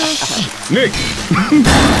 Nick.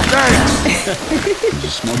 Thanks.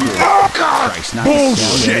 Oh, God.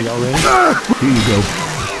 Bullshit. Here you go.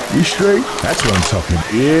 You straight? That's what I'm talking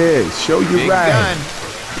about. Yeah, show you Big right. gun.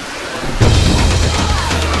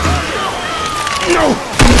 No!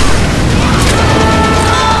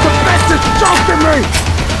 The bitch is choking me!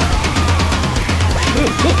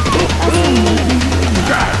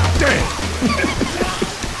 God damn!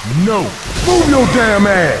 No! Move your damn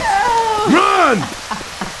ass! Run!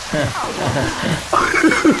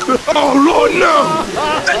 Oh, Lord, no!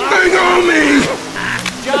 That thing on me!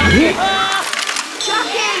 Jockey!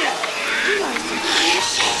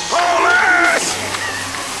 Haul ass!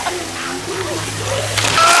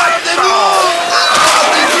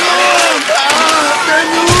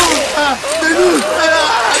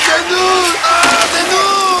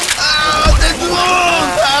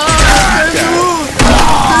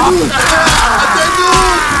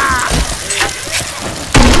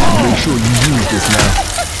 Make sure you use this now.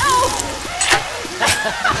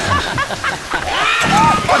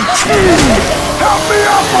 Help me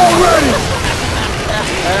up already!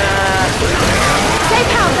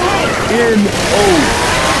 Take out the head. N.O.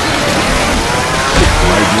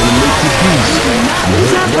 Might wanna make your peace.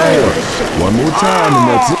 Well, one more time and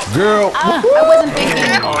that's it. Girl, I wasn't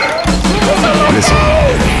thinking. Listen,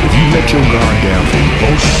 if you make let your guard down.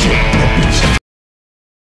 Oh shit, that bitch.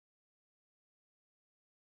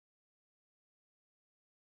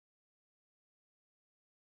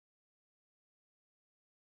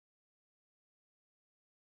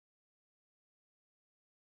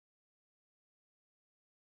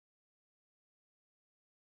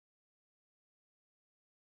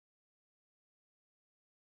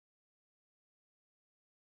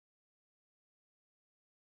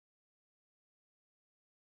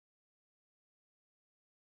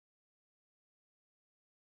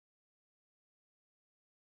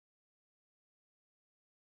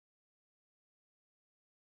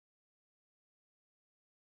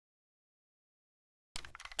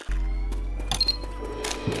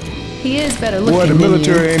 He is better looking Boy, the than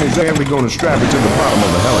military you. ain't exactly gonna strap it to the bottom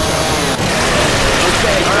of the helicopter.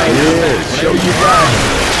 Yeah, show you right.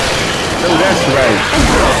 No, that's right.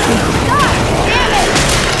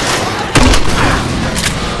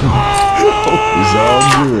 It's all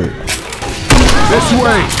good. This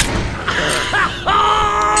way.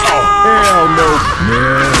 Oh, hell no,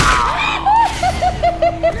 man.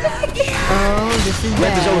 Oh, this is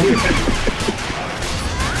bad.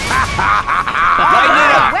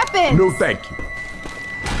 Weapon! No, thank you.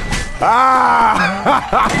 Ah!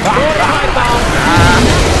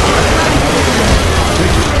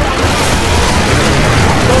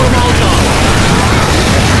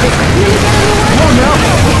 Come on now,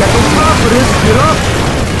 we got no time for this. Get up!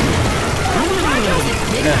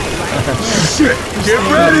 Shit, get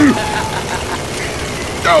ready!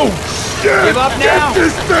 Oh shit! Give up now. Get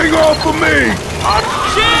this thing off of me!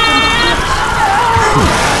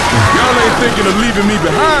 Y'all ain't thinking of leaving me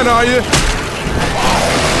behind, are you?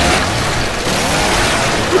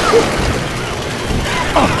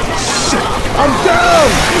 Oh, shit! I'm down!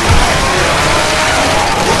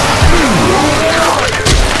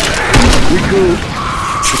 We good?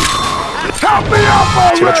 Help me up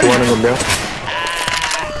제가 already! 좋아하는 건데요.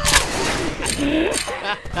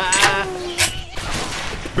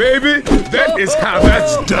 Baby, that is how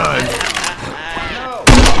that's done.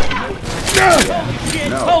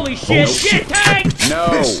 No. Holy shit! Oh, shit. Tank!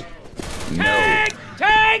 No. Tank!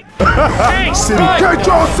 Tank! Tank! City, can't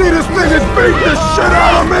y'all see this thing is beating the shit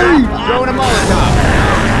out of me? Throwing a Molotov.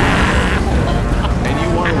 And you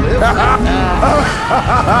want to live?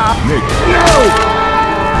 Nick. No!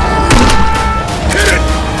 Hit it!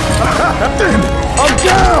 Damn it! I'm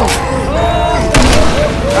down!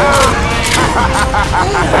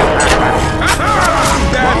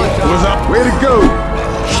 That was up. Way to go!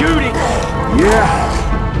 Shoot it! Yeah!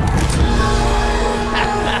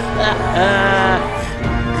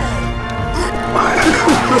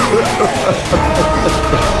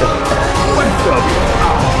 What the?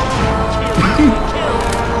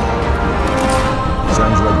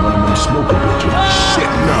 Sounds like one of them smoker bitches.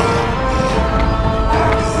 Shit, no!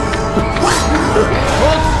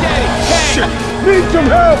 Hold steady! Tank! Shit! Need some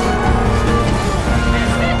help!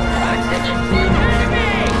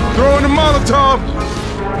 Throwing the Molotov!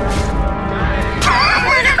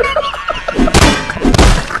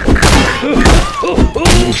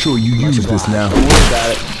 Make sure you use this now. Don't worry about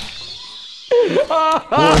it.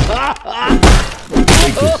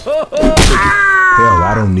 Take this. Hell,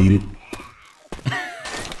 I don't need it.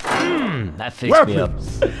 That fixed me up.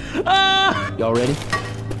 Y'all ready?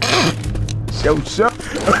 Yo, sup?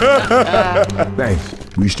 Thanks.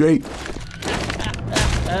 We straight?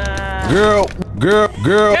 Girl, girl,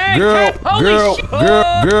 girl, Hey, girl, hey, holy girl, shit.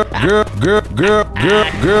 girl, girl, girl, girl, girl, girl, girl,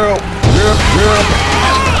 girl, girl.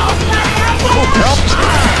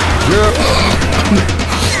 Girl.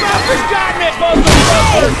 Got me, folks!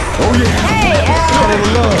 Oh yeah. Hey, Call it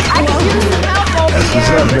love. I can use some help over That's what's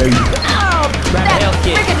here. up, baby. Grab a health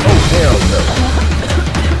kit. Oh hell no.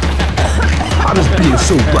 How does being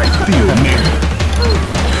so bright feel, man?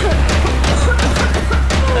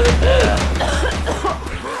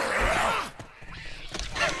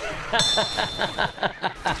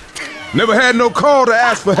 Never had no call to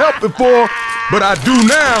ask for help before, but I do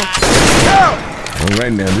now. Help! All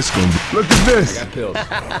right now, this is gonna be. Look at this. Got pills.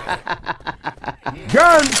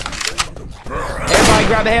 Gun! Everybody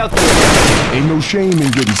grab a health kit. Ain't no shame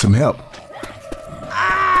in getting some help.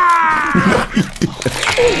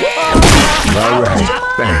 All right,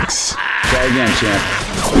 thanks. Try again, champ.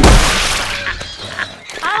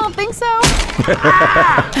 I don't think so.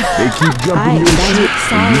 They keep jumping your shit,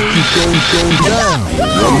 and you keep going down.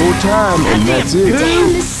 One more time, and that's it.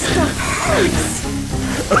 Damn, this stuff hurts.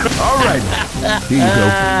 All right, here you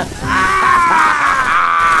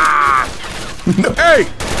go. Hey,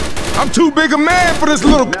 I'm too big a man for this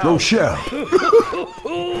little Rochelle.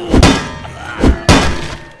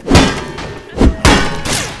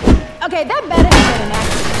 Okay, that better have been an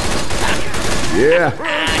accident. Yeah.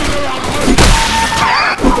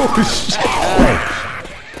 Oh, shit. Thanks.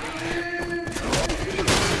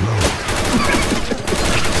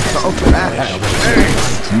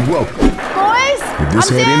 You're welcome. Boys, If this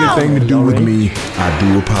I'm had down. anything to do with me, I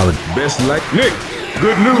do apologize. Best luck. Nick,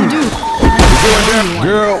 good news. You're going down.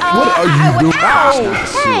 Girl, what are you doing? Ow!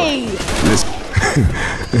 Hey! Listen.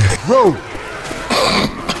 Bro.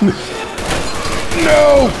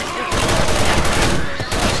 No!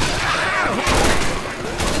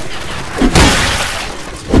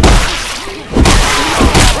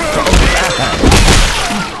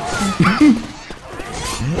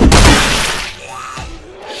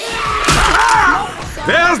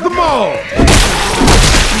 There's the mall!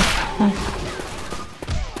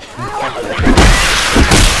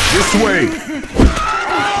 This way!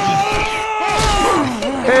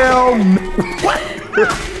 Hell no!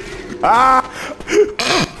 Ah!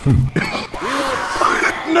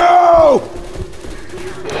 No!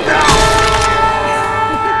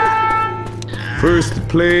 First the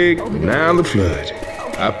plague, now the flood.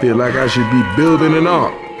 I feel like I should be building an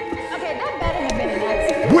ark. Okay, that better have been an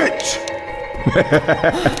accident. Which?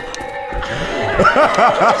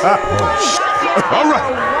 All right,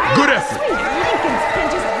 good effort. Lincoln's been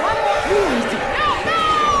just one more easy.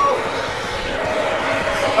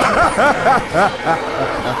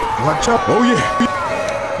 Watch out. Oh, yeah.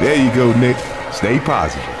 There you go, Nick. Stay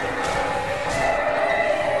positive.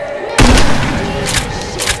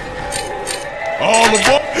 All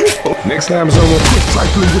aboard. Next time someone quit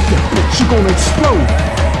cycling with that bitch, she gonna explode.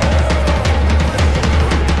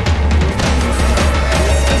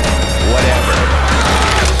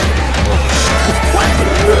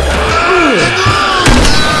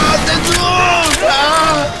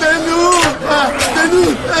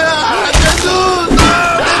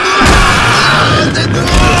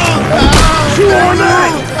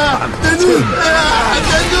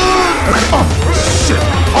 Oh, shit!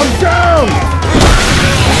 I'm down!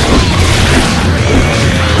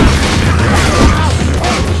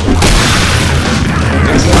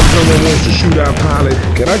 Next time someone wants to shoot our pilot,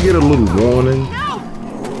 can I get a little warning? No.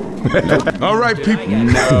 All right, people.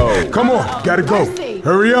 No. Come on, gotta go.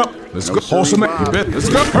 Hurry up. Let's go. Haul some ass. Let's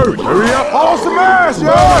go. Hurry up. Haul some ass, yo!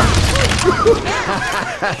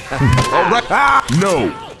 All right. Ah,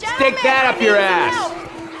 no. Stick that up your ass.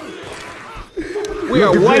 We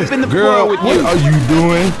are Look at wiping this. the Girl, floor with what you. are you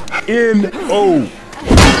doing? N-O.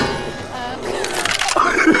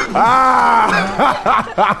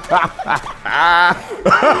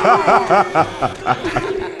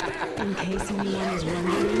 In case anyone is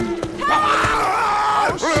wondering.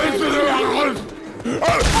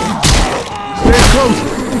 Stay close.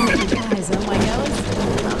 Guys, on my nose.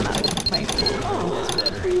 I'm not complaining. Oh.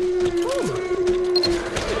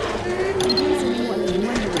 In case anyone is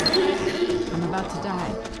wondering, I'm about to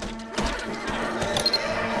die.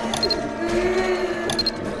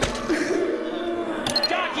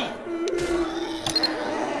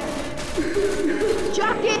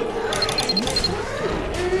 Jockey!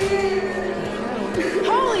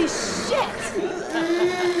 Holy shit!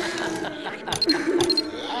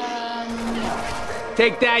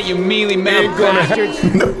 Take that, you mealy-mouthed bastards.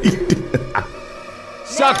 No, he didn't.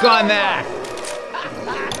 Suck on that.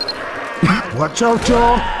 Watch out,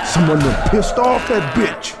 y'all. Someone done pissed off that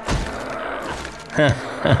bitch.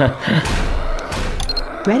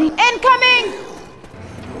 Ready? Incoming!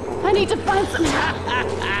 I need to find some.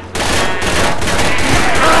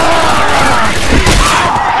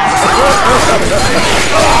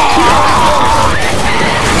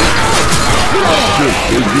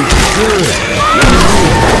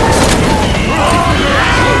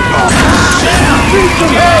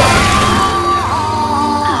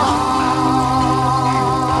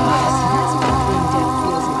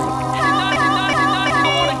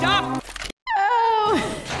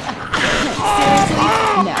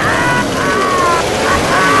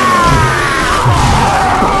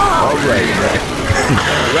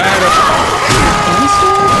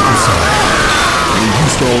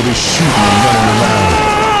 All this shooting and running around.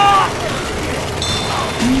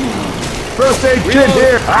 First aid kit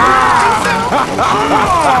here.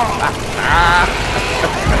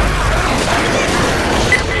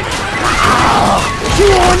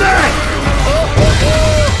 Chew on that.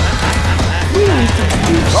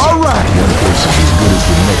 All right. One person's as good as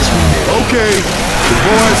the next one. Okay. The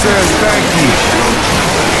boy says thank you.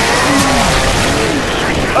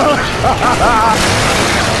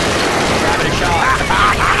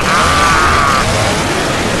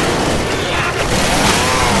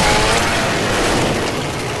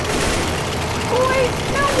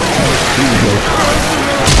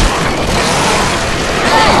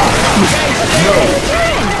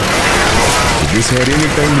 If this had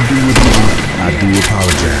anything to do with me, I do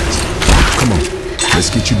apologize. Come on, let's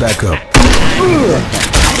get you back up.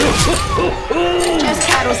 Just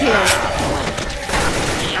Cattle's here.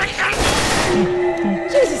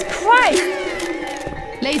 Jesus Christ!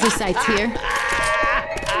 Laser sights here.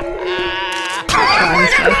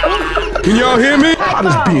 Can y'all hear me? I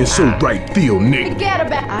just being so right field, Nick. Forget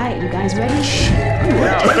about. Alright, you guys ready?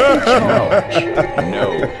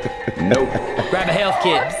 Nope. Grab a health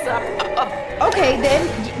kit. Okay, then.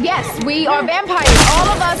 Yes, we are vampires. All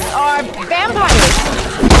of us are vampires.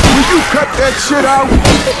 Will you cut that shit out?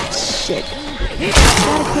 Shit.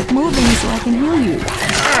 Gotta quit moving so I can heal you.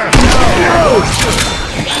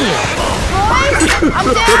 Boys,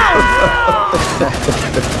 I'm down.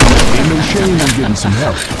 Ain't no shame in getting some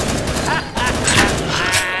help.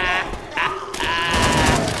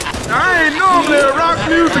 I ain't normally a rock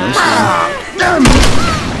music.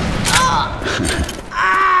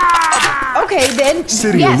 Okay, then.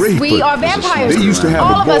 City Yes, of Rape, we but are vampires. They used to have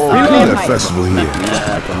All a of us ball are peanut vampires. festival here.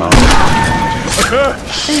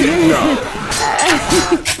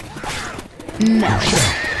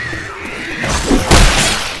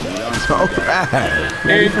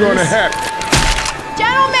 Ain't gonna happen.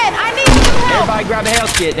 Gentlemen, I need some help. Everybody grab a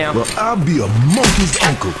health kit now. Well, I'll be a monkey's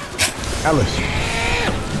uncle. Alice.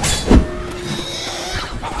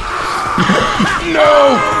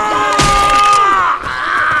 No!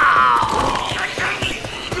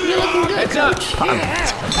 You're looking good, Heads up.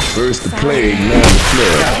 First the plague, now the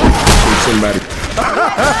flood. Think somebody.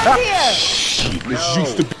 Here. This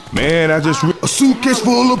used to be. Man, I just a suitcase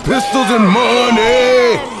full of pistols and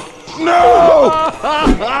money. No!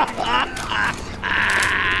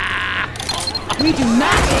 We do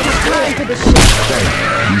not have time for this shit.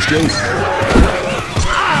 You straight?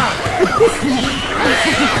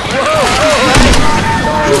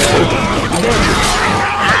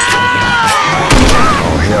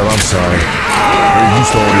 Oh hell, I'm sorry. We're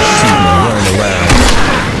used to all this shooting and running around.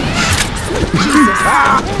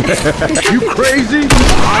 You crazy?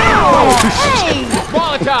 Oh, hey.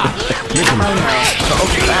 Molotov.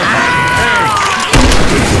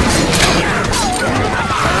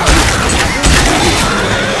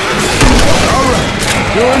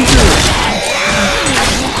 Doing good.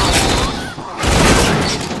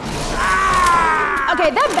 Okay,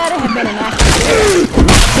 that better have been an accident.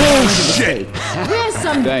 Bullshit. We're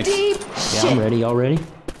some Thanks. deep Yeah, shit. I'm ready. Y'all ready?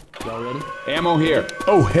 Y'all ready? Ammo here.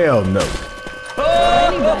 Oh hell no.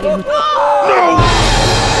 Anybody who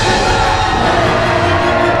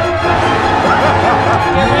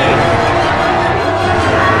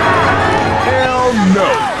Hell no.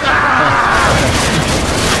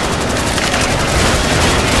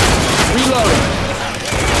 Reloading.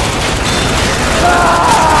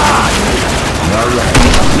 All right.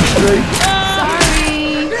 You straight?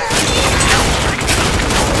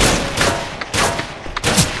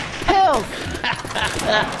 pills.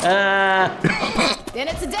 Then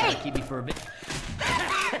it's a date. Keep me for a bit.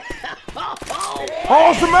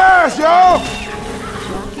 Haul some ass, y'all.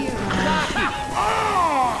 Ammo here.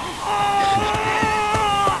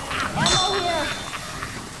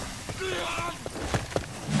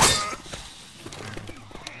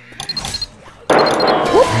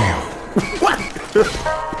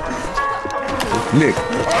 Nick,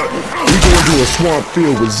 we going to a swamp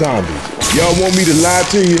filled with zombies. Y'all want me to lie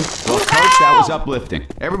to you? Well, Coach, that was uplifting.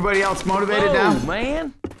 Everybody else motivated now?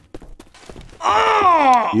 Man.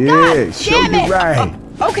 Yeah, show damn you it. right.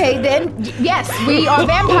 Okay, then. Yes, we are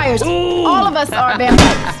vampires. All of us are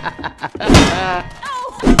vampires.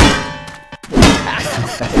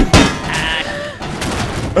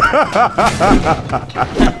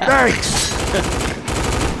 Thanks.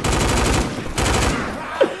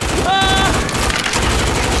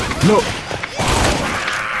 Look.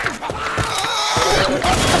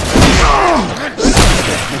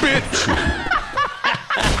 Bitch.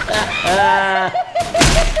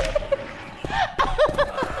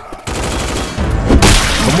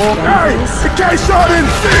 Come on. Hey, in case y'all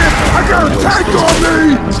didn't see it, I got a tank on me.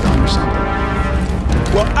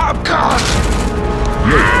 Well, I'm caught.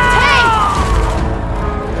 Hey!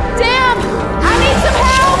 Damn! I need some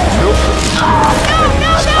help! Nope.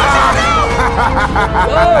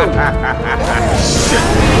 Shit.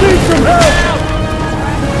 Need some help.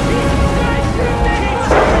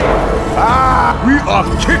 We are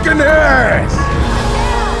kicking their ass.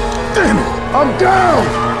 Damn it, I'm down.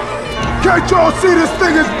 Can't y'all see this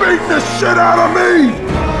thing is beating the shit out of me?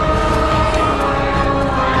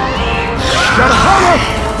 Gotta holler!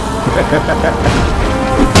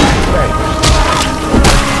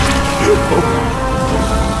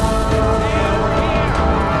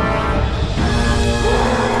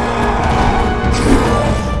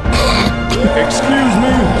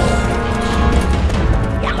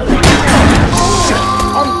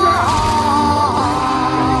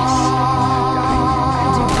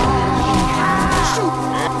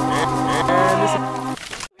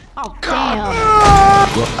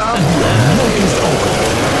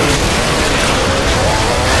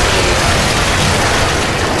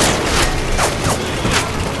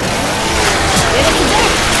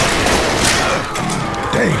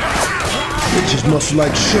 smells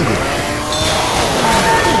like sugar.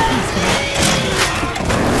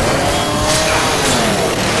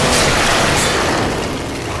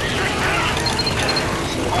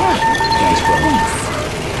 Thanks, bro.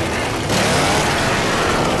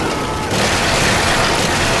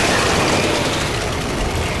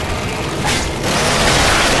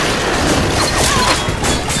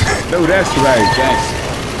 No, that's right. Thanks.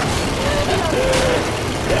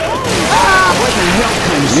 What the hell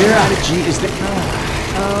kind of strategy is that?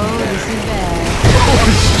 Oh, this is bad.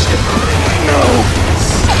 No.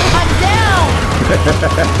 I'm down!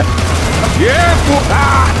 Yeah, boy.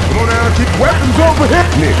 Come on now, keep weapons over here.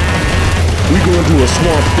 Nick, we going to a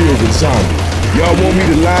swamp filled with zombies. Y'all want me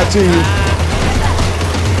to lie to you?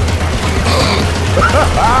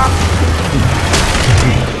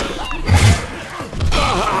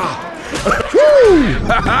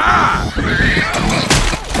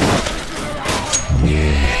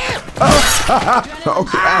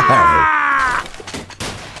 Okay.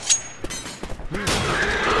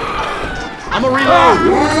 I'm a reload.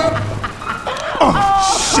 Oh,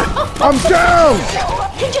 shit. I'm down.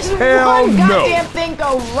 He just Hell one no. goddamn thing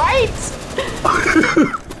go right!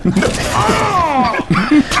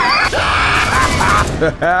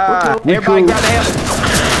 Everybody grab the hell.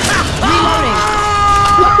 Reloading.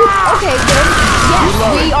 Okay, then. Yes,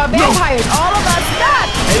 we are vampires. All of us. God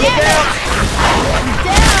damn it!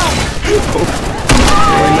 Down!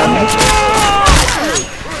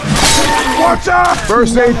 Watch out.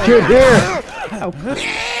 First aid kit here.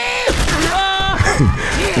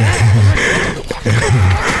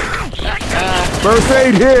 First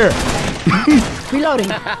aid here.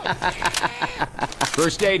 Reloading.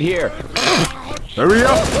 First aid here. Hurry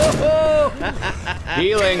up.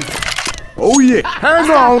 Healing. Oh, yeah. Hang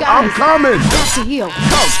on. I'm coming. Got to heal.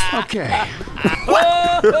 Okay.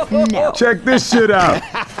 No. Check this shit out.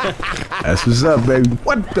 That's what's up, baby.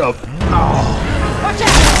 What the? Watch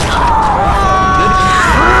out!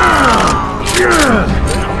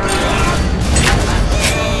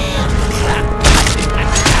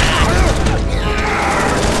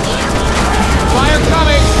 Fire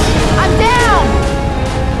coming. I'm down!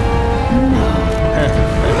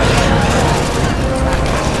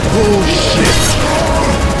 Bullshit.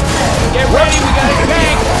 Get ready. We got a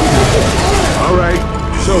tank. All right.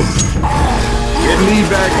 So, getting me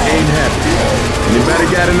back ain't happy. Anybody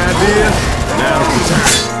got an idea? Now's the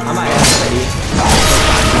time. I might have ready.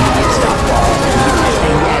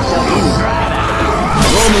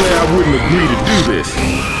 Normally, I wouldn't agree to do this,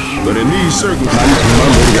 but in these circumstances, my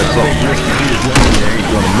money got broke. Ain't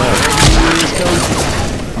gonna matter.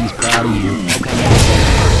 He's proud of you.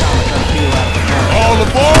 All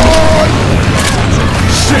aboard!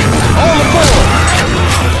 Shit! All aboard!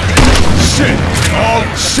 Shit! All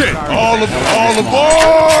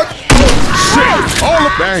aboard! Shit! All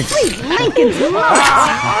aboard! Thanks. Lincoln's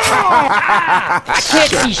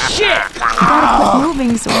Sexy shit. Gotta quit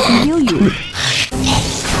moving so I can heal you.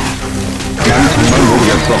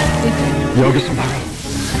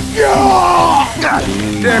 God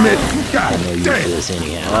damn it! God damn it!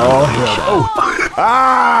 Oh hell! Oh!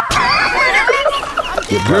 Ah!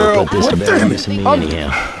 Girl, what the?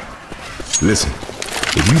 Listen,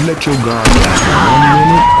 if you let your guard down for 1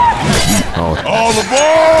 minute, all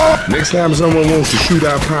aboard! Next time someone wants to shoot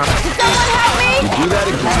our pop, Someone help me! do that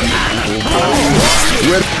again.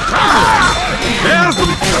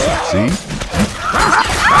 See?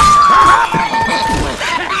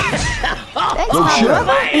 Thanks, No my shit.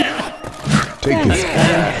 brother. Take this.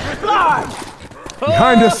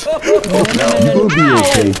 Behind us. Oh, you're gonna be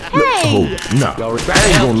okay. Hey. No, I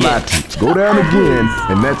ain't gonna lie to you. Go down again,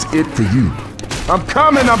 and that's it for you. I'm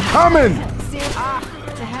coming.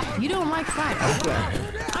 You don't like fire.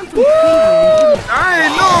 I'm from Woo! Cleveland. I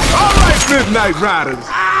ain't know I like Midnight Riders.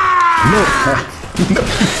 No.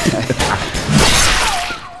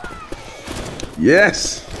 Yes.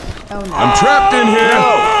 Oh, no. I'm trapped in here.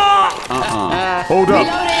 Hold up.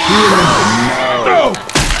 No.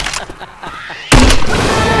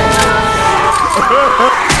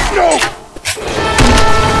 No.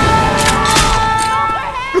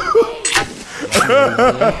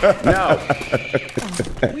 No.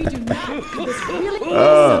 We do not. This really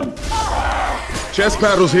awesome. Chest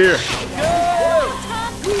paddles here.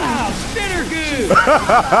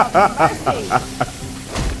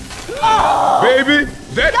 Baby,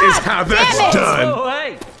 that is how that's done. Oh,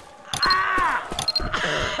 hey.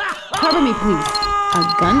 Cover me, please. A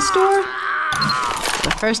gun store?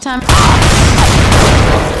 The first time.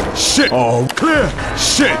 Shit. Oh, clear.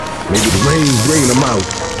 Shit. Maybe the rain's bringing them out.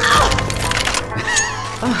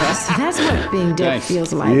 Oh, so that's what being dead Thanks.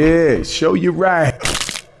 feels like. Yeah, show you right.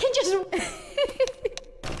 Can just.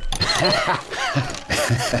 This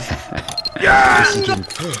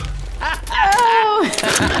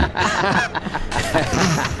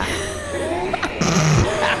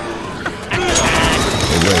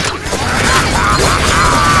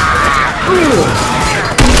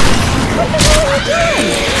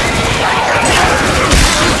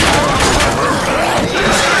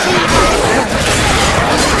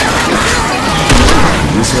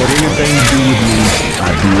had anything to do with me, I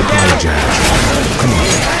do apologize. Come on.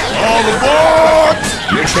 All aboard!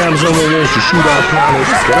 Next time someone wants to shoot our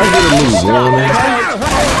pilots, can I get a little warning?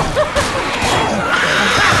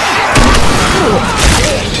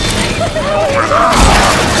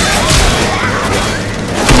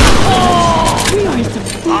 We are some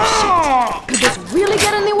bullshit. Could this really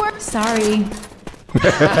get any worse? Sorry.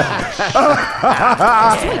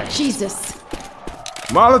 Sweet Jesus.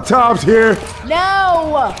 Molotov's here.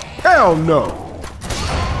 No! Hell no.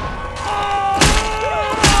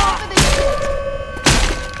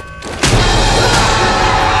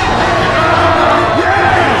 Yeah!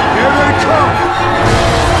 Here they come.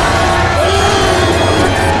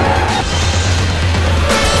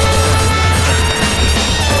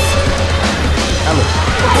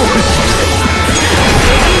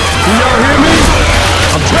 Can y'all hear me?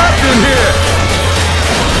 I'm trapped in here.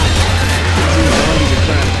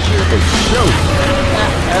 Show.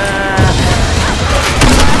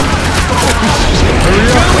 Hurry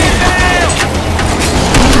up.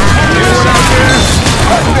 Anyone out there?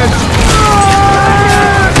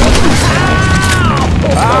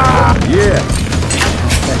 Yeah.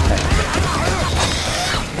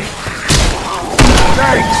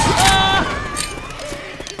 Thanks.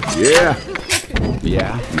 Yeah.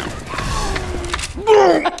 Yeah.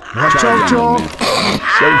 Watch out, y'all.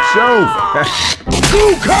 Show. Who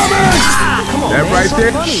coming? Come on, that man, right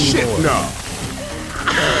there? Shit, no.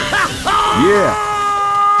 Yeah.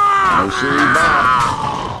 No silly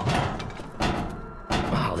Bob.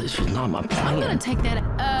 Wow, this was not my plan. I'm gonna take that.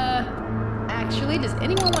 Actually, does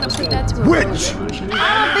anyone want to put that to a Which? I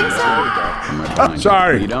don't think so.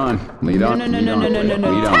 Sorry. Lead on. Lead on. No. Lead on.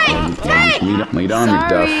 Lead on,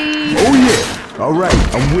 McDuff. Oh, yeah. All right,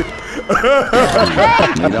 I'm with.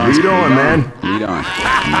 Lead on, man. Lead on.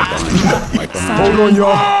 Hold on,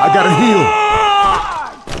 y'all. I gotta heal.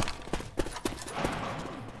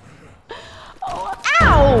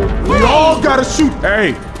 Ow! We all gotta shoot.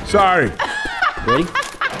 Hey, sorry. Ready?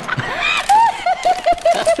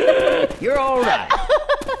 You're all right.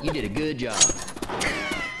 You did a good job.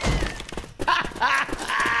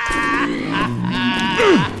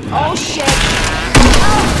 Oh, shit.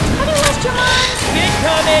 Oh, have you lost your mind?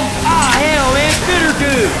 Incoming! Ah, hell, man, bitter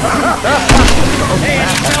dude! Hey,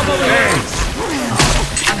 any trouble there?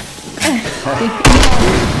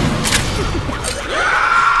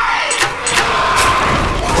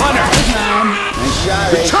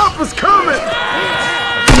 The chopper's coming.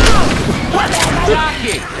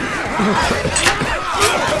 Jockey!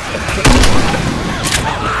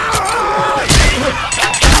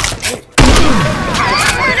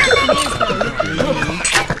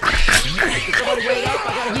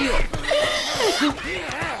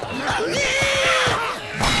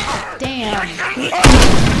 Damn.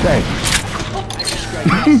 Thanks.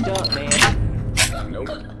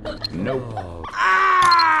 Nope.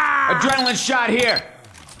 Adrenaline shot here!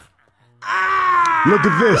 Look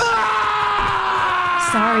at this.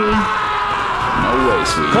 Sorry. No way,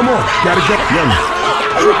 sweetie. Come on, gotta get young.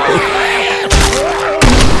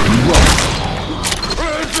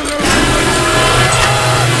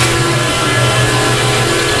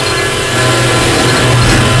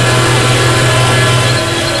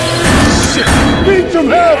 Shit, need some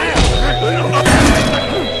help.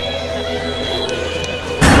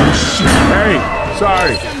 Shit, hey,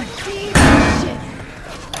 sorry.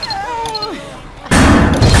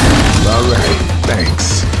 All right, thanks.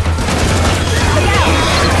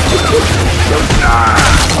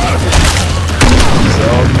 It's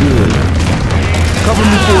all good. Cover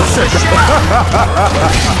me for a second.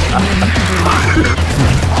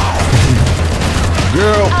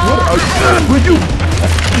 Girl, what are you? Will you?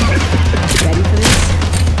 Ready for this?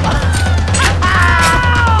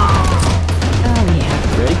 Oh yeah.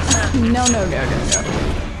 Ready? No.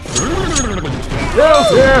 Girls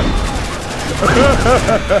here.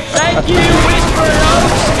 Thank you, Whisper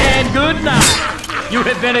Oaks, and good night. You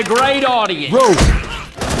have been a great audience. Roll.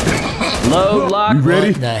 Load, lock, You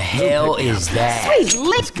ready? The hell is that? Sweet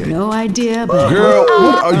lick. No idea, but Girl,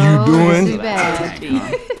 what are you too doing?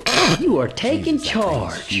 bad. You are taking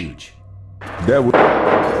charge. Huge. That was.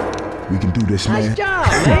 We can do this, man. Nice job,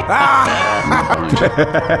 man.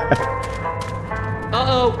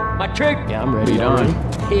 Uh-oh, my trick. Yeah, I'm ready. Lead on.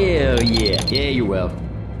 Hell yeah. Yeah, you're welcome.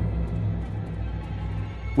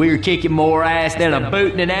 We were kicking more ass than a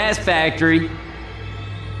boot in an ass factory.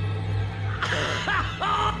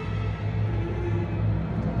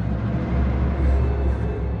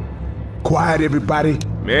 Quiet, everybody.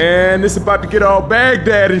 Man, this about to get all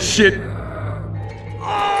Baghdad and shit.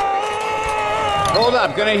 Hold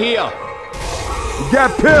up, gonna heal. You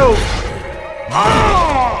got pills.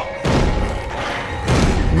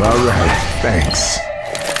 All right, thanks.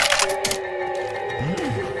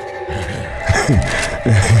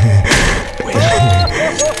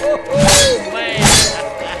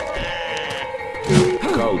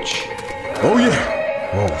 Coach. Oh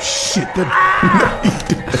yeah. Oh shit.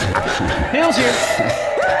 Bill's here.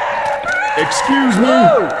 Excuse me.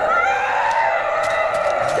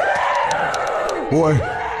 Boy.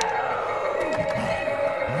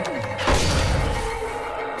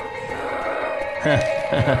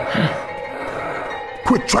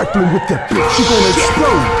 Quit trifling with that bitch. She's gonna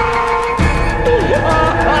explode.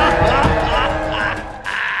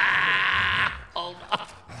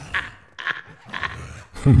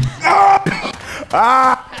 I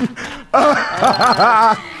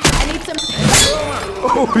need some.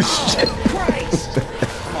 Oh shit.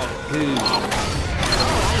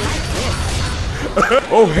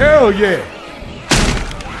 Oh hell yeah.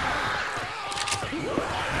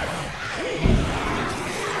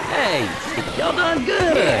 Hey, y'all done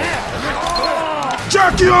good.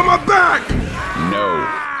 Jockey on my back. No.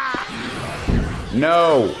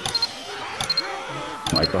 No.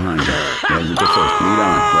 Right behind you. Right with the first. Lead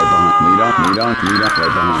on. Right behind. Lead on. Lead on. Lead on.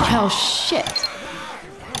 Right behind you. Oh shit.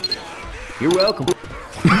 You're welcome.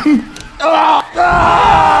 All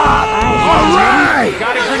right.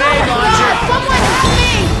 Got a grenade launcher. Someone help me!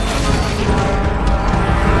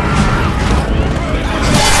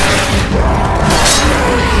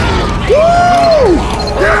 Woo!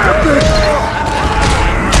 Yeah, bitch.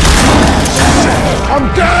 I'm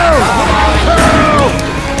down. Help!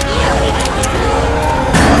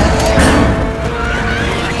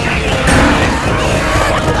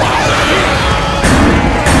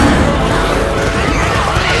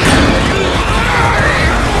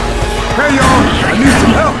 Hey y'all, I need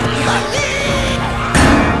some help.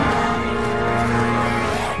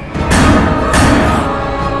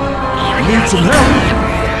 I need some help.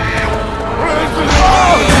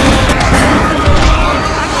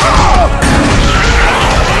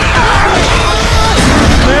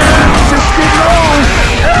 Man, shit's getting old.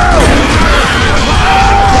 Help!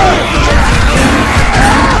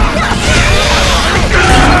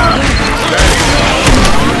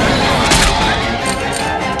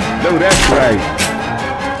 No, that's right.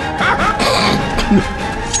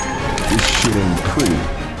 This shit ain't pretty.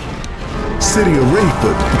 City of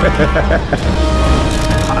Rayford.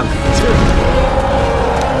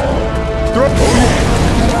 Throw. Oh yeah.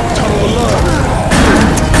 Tunnel of love.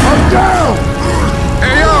 I'm down.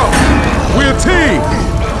 Hey yo, we're a team.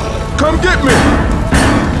 Come get me.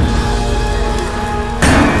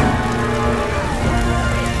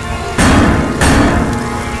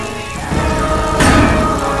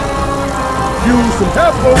 Use some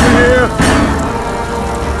help over here.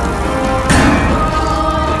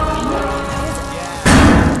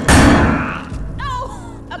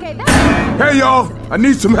 Okay, that's. Hey y'all, I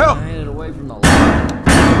need some help.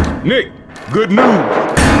 Nick, good news.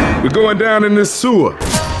 We're going down in this sewer.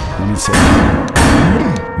 Let me say,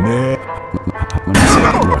 man. Let me say,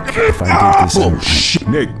 look, if I get this Oh hurt, shit,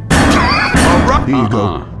 Nick. All right. here you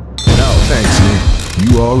go. No, thanks, Nick.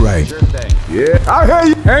 You all right? Yeah, I hear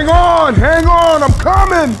you. Hang on, I'm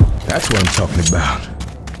coming. That's what I'm talking about.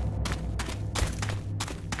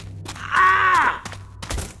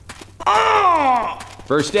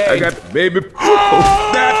 First I aid. got baby.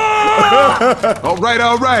 That. All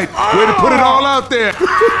right. Way to put it all out there.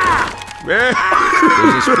 Man.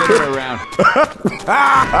 There's a spinner around.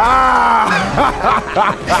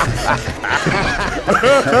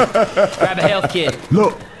 Grab a health kit.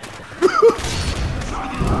 Look.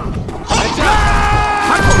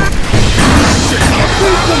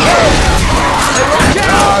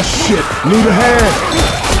 Ah, shit. Need a hand.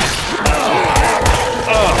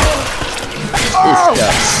 This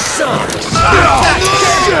stuff sucks.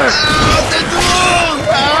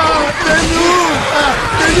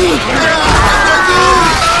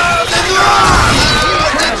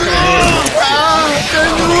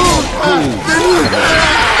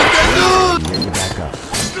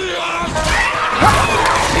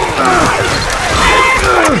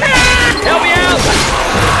 Help me out!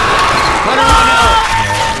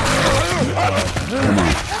 Come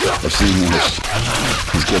on. I've seen this.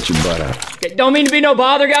 Let's get your butt out. Okay, don't mean to be no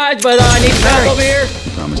bother, guys, but I need some help over here.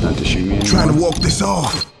 Come trying to walk this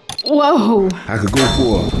off. Whoa. I could go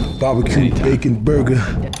for a barbecue bacon burger,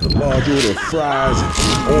 a large order of fries,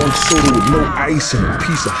 and orange soda with no ice, and a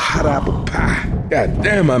piece of hot apple pie. God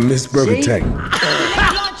damn, I miss Burger Tank.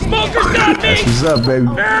 Smoker's got me! That's what's up, baby.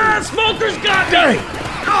 Ah, Smoker's got me!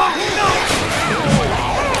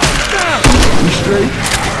 You straight?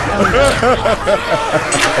 All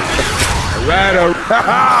right.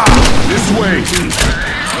 This way.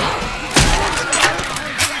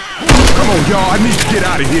 Come on, y'all. I need to get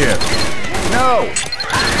out of here. No!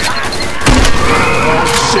 Oh,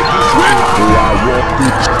 shit. Do I walk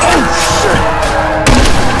through? Oh, shit.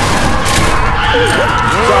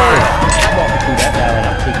 Sorry. I'm walking through that valley and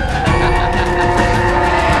I'm taking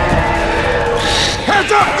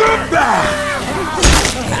Heads up, good guy.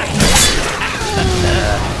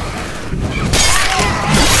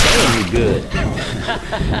 you good.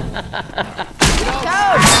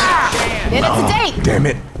 Then it's a date. Damn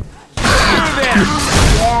it.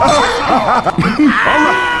 All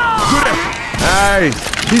right. Good. Hey,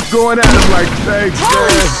 keep going at him like thanks,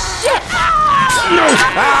 man. Shit. No.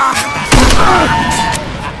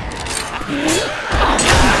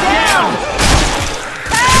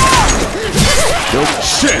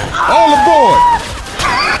 Shit! All aboard!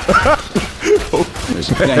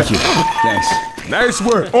 Thank you. Thanks. Nice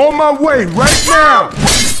work. On my way right now.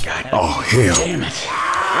 Oh hell! Damn it.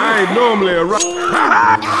 I ain't normally around.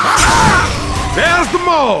 There's the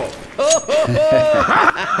mall.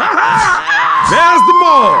 There's the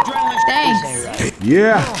mall. Thanks.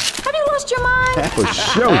 Yeah, Have you lost your mind? for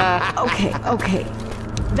sure. Okay.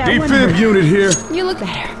 That one Defib hurt. unit here. You look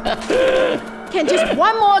better. Can just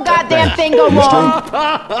one more goddamn thing go wrong?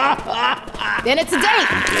 Then it's a date.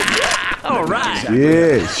 All right.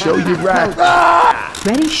 Yeah, show you right.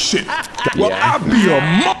 Ready? Shit. Well, I'll be a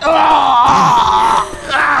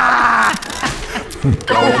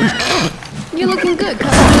You're looking good,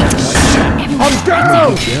 cuz. I'm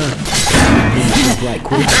down.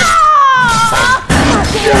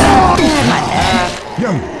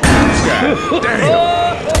 Young. God damn.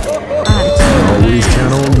 Always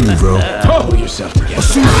count on you, bro. Pull yourself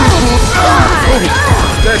together.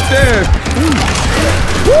 That there.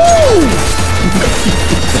 Woo!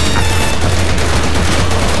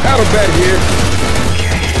 Paddle back here.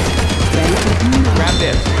 Grab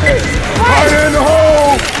this. Fire in the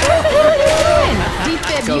hole.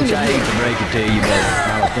 Defib Coach, I hate unit. to break it to you, but I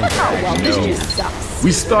don't think so. Well, this just sucks.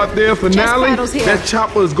 We start their finale. paddles here. That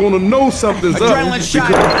chopper is gonna know something's up. Adrenaline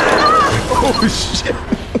shot. Oh shit.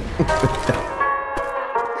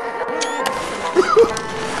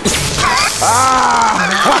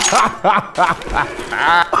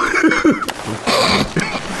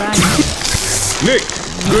 Nick,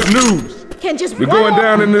 good news. Can just We're one going more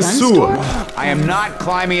down in this gun sewer. store? I am not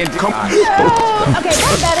climbing into... Okay,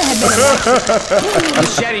 that better have been enough.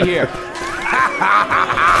 Machete here.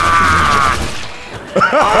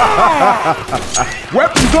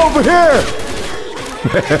 Weapons over here.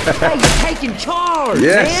 Hey, you're taking charge,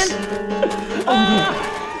 Yes. man.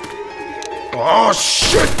 Oh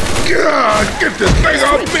shit! God, get this thing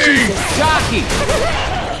off me! Jockey.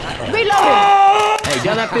 Reloading. Hey,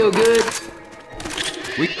 doesn't that feel good?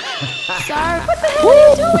 Sir, what the hell are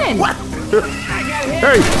you doing?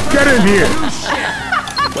 Hey, get in here!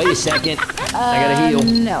 Wait a second. I gotta heal.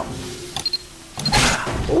 No.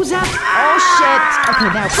 What was that? Oh, shit. Okay,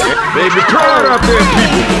 now. Baby, call it up there,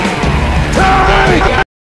 people!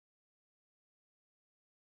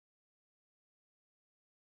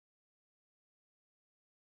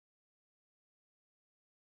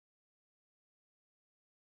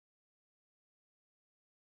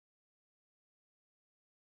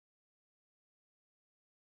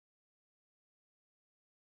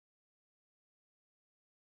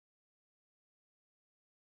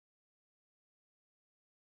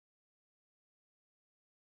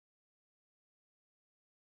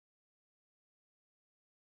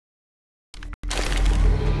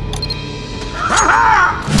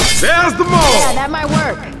 There's the Yeah, mall! that might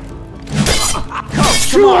work.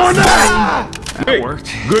 Chew on that! Hey, worked.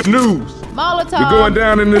 good news. Molotov. We're going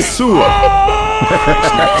down in this sewer.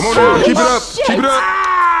 Come on down, keep it up, Shit. keep it up.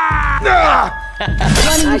 Ah!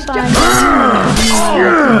 Nice job.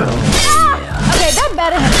 Okay, that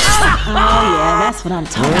better have... Oh, yeah, that's what I'm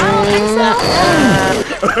talking about.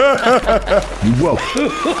 You welcome.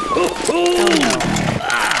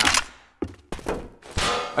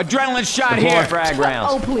 Adrenaline shot More here. frag rounds.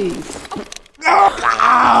 Oh, please.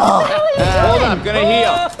 Hold up, gonna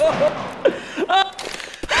heal.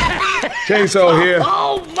 Chainsaw here.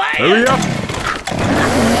 Oh, man. Hurry up.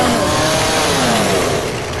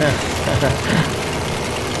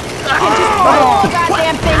 whole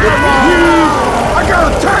goddamn thing to roll. I got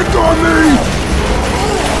a tank on me!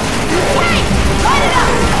 Hey, light it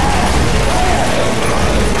up!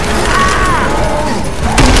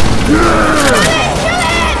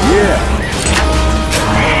 Yeah.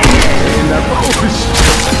 And that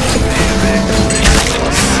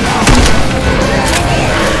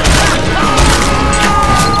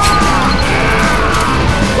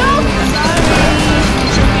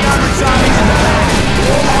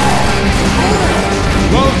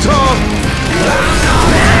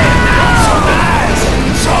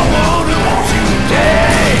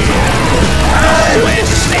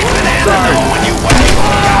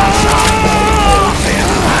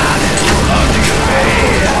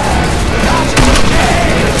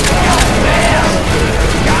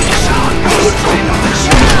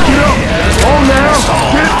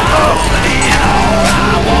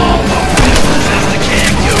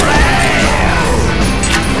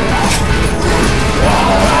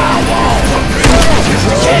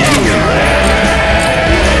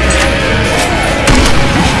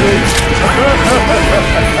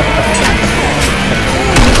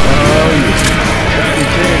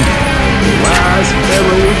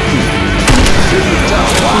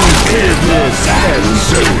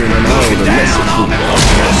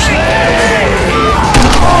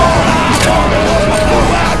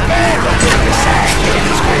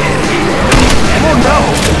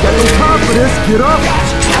get up!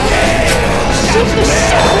 Shoot the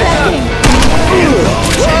shit out of that thing!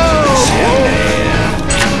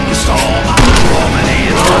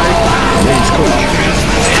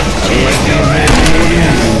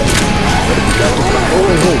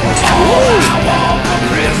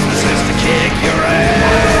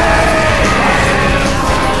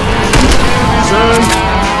 Son,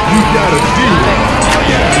 you got a deal.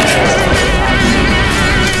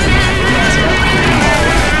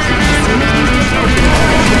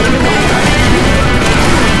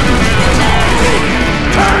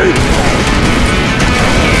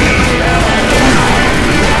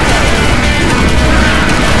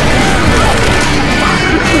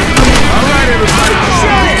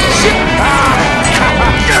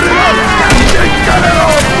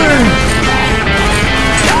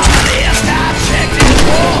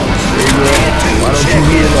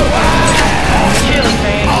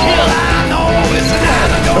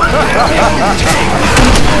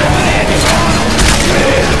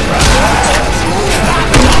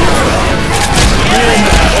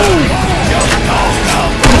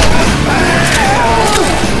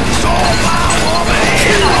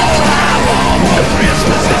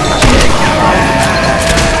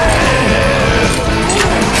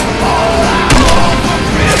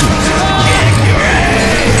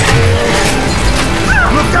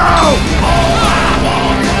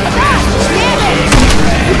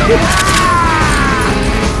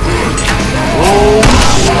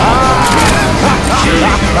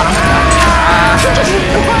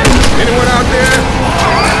 Anyone out there?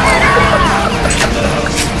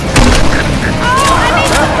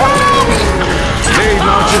 Hey,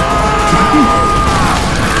 launcher.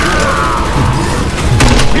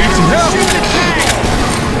 Need some help?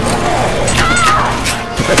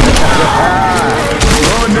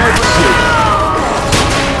 On that shit.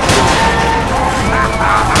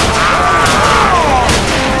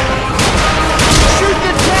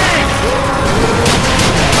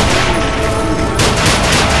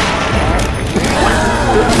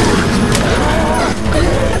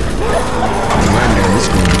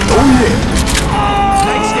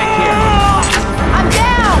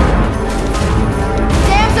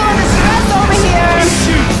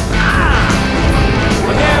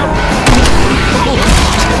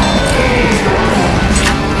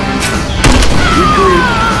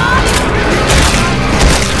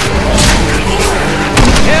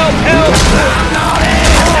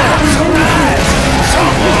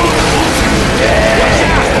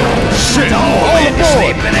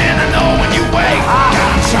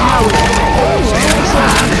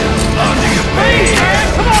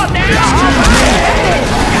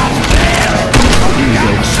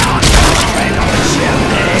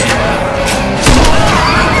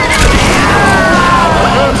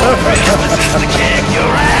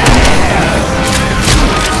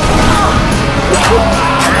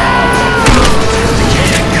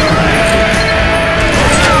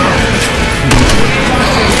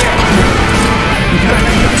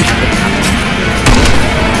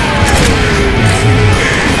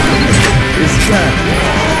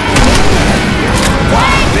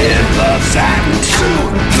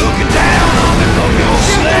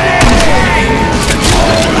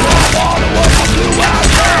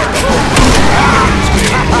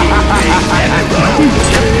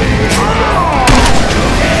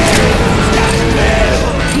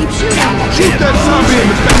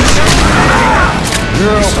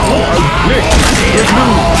 Girl, Nick, good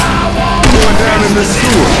news. Going down in the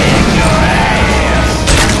sewer.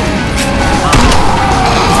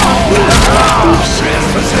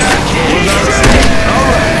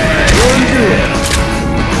 Doing good.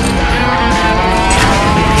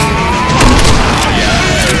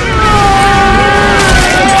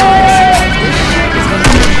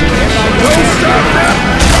 Don't stop that!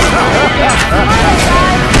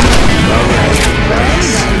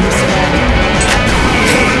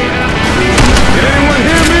 Can anyone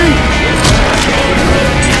hear me?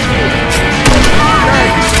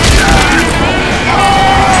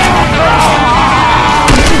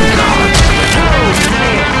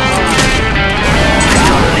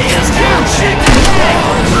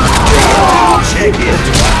 Check it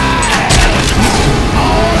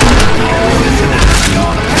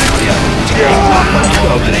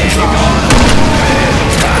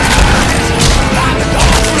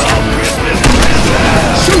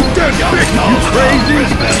Shoot that bitch, you crazy?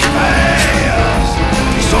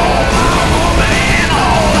 So my woman and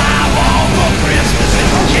all I want for Christmas is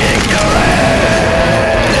to kick your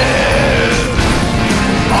ass.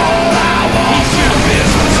 All I want for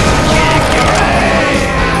Christmas is to kick your ass.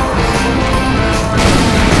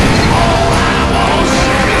 All I want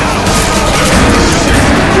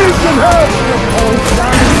Need some help!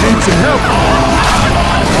 Need some help!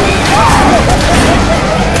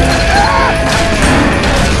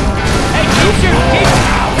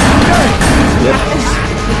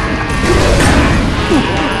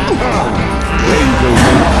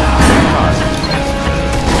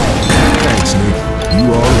 Thanks, Nick. You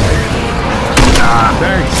alright?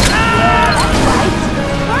 Thanks.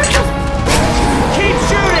 Keep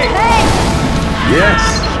shooting! Yes.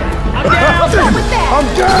 I'm down! I'm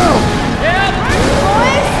down! Yep!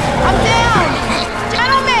 Boys, I'm down.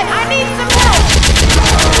 Gentlemen, I need some help.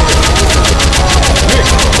 Nick,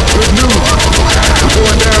 good news. We're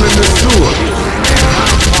going down in the sewer.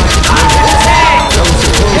 That was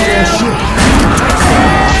some close-ass shit.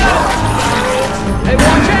 Hey,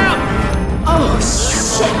 watch out! Oh,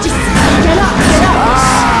 shit. Just get up, get up.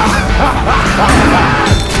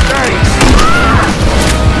 Thanks.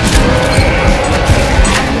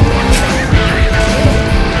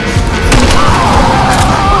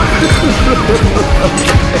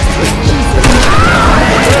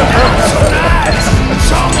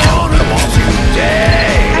 someone who wants you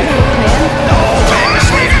dead. No way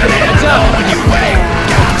sleeping in the when you wake.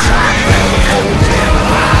 Got shot in the hotel.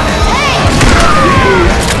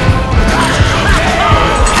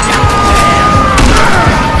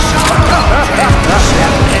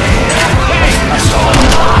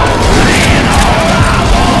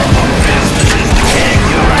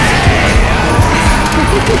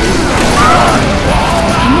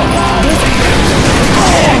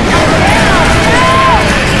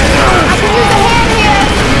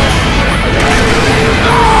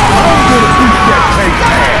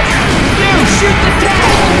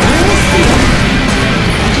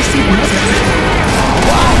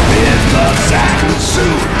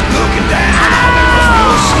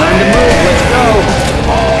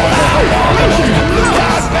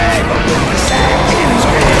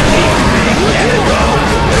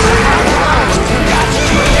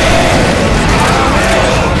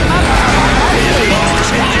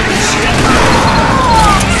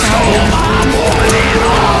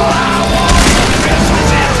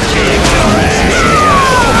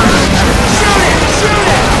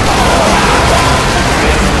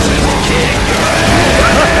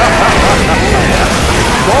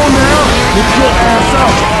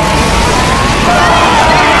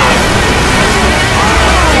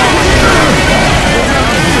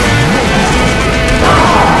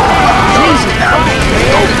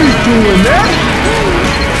 doing that?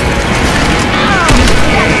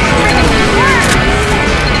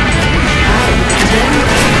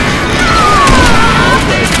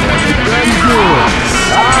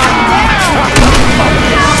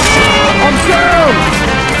 I'm down!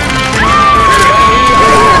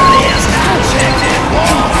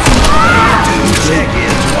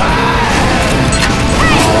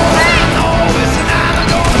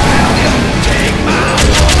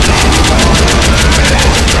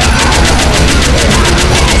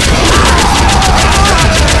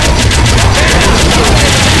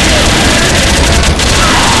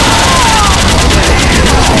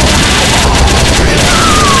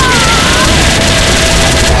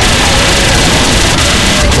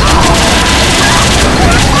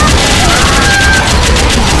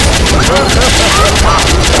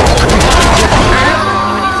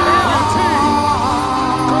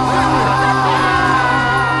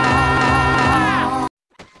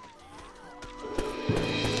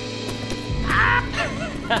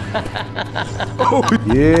 Oh,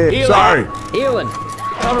 yeah. Healing. Sorry. Healing.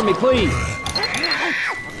 Cover me, please.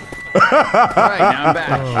 Alright, now I'm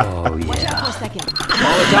back. Oh, yeah. Watch out for a second.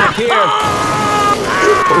 Molotov here.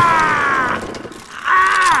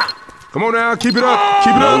 Come on now, keep it up.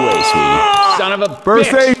 Keep it No up. way, sweetie. Son of a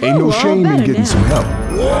First bitch. aid. Ain't no well, shame in better getting now. some help.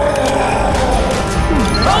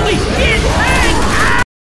 Holy shit, man!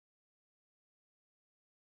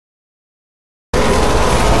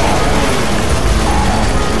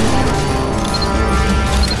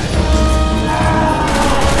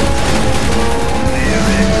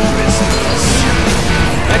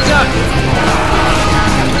 That's up.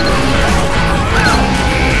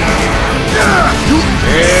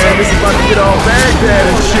 Yeah, this is about to get all Baghdad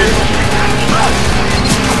and shit.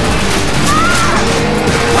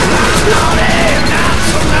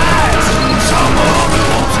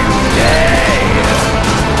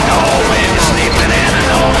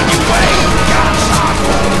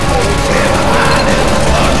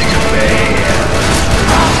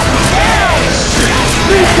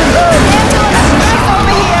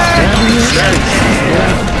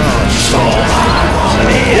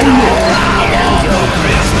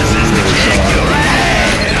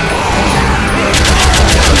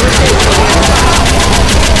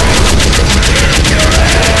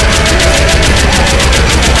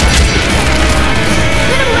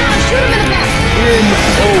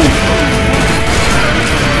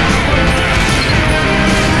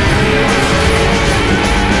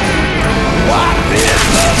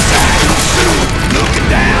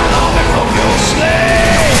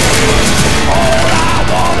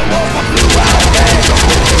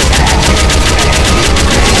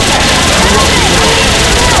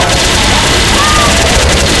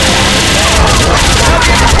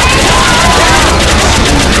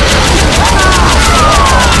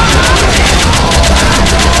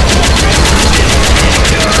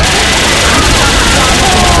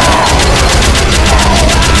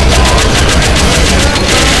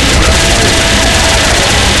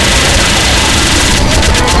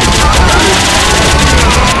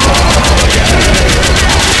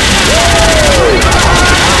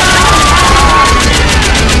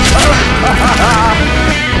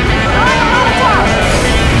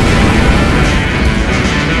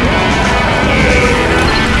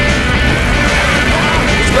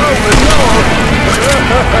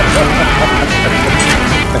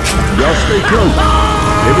 Y'all stay close.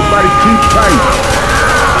 Everybody keep tight.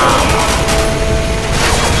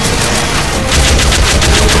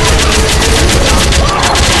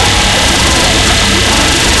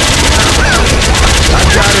 I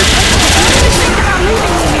got it.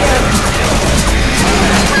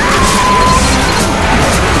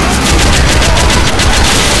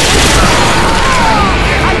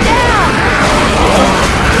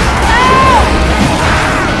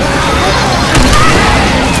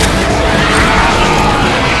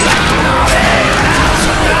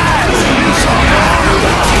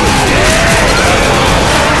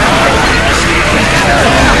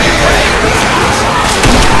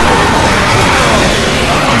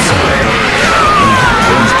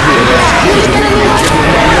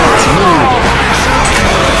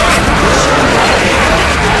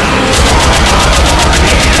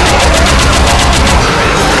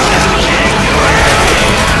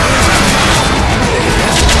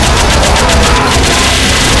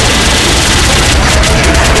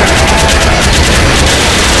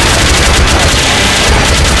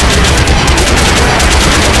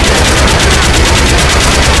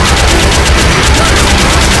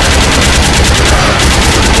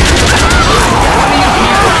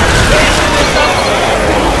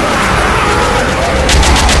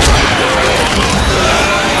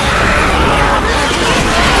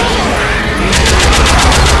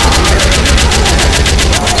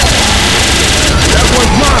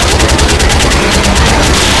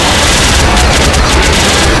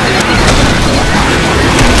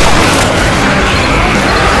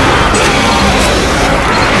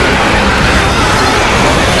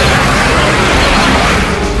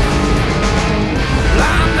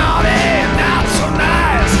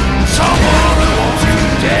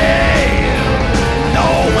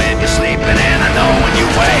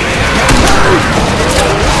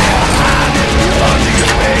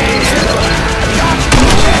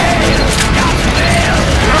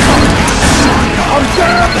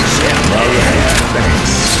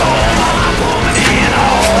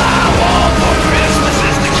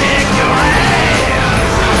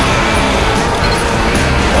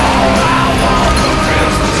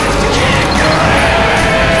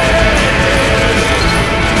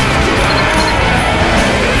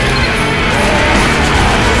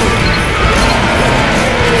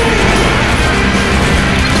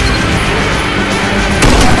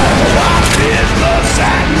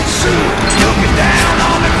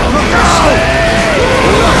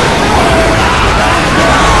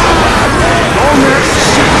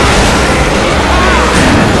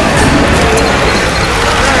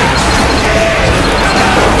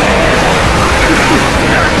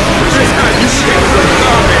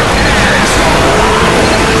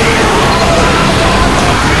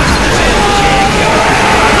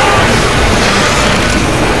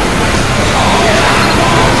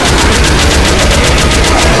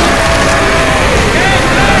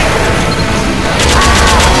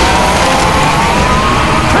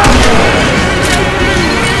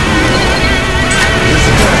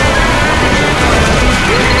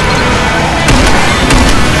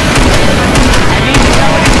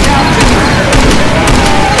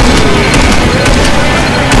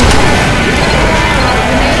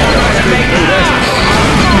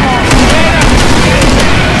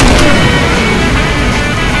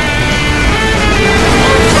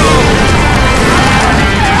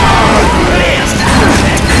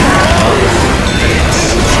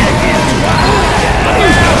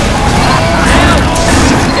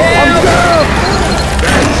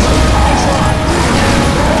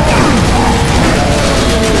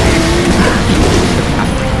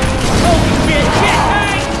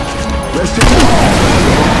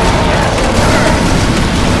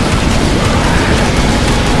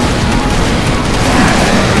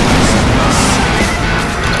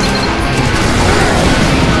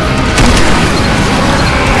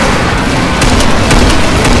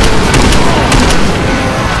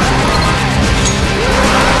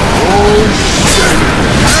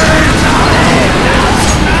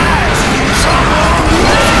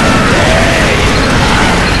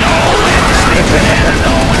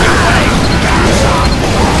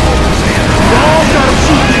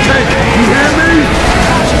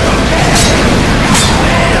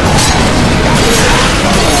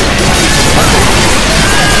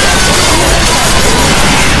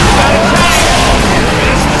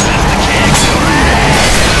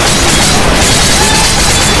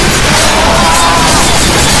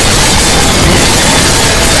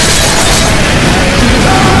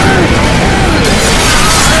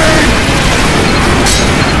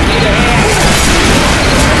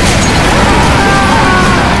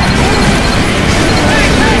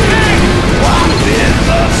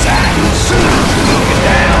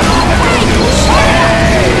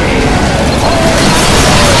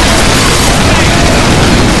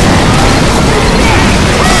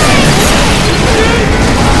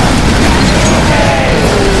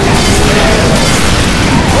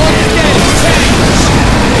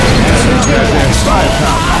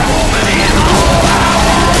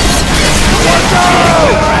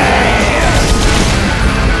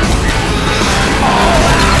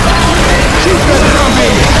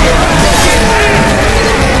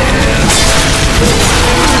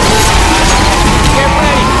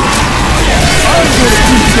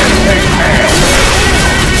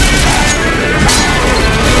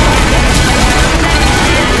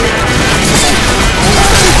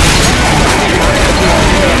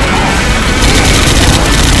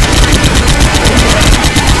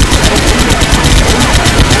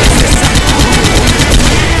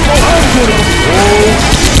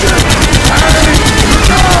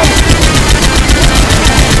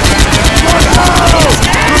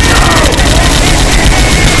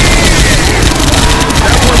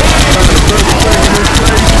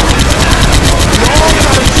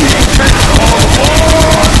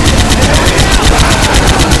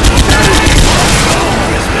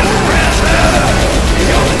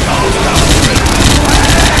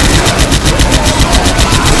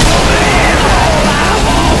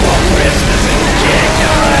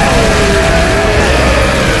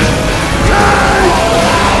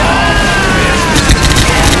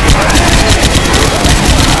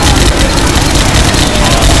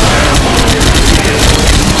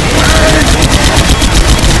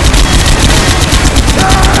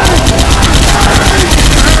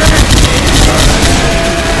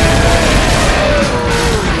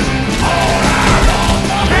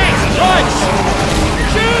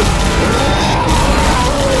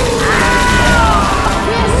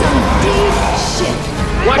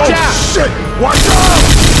 Watch out!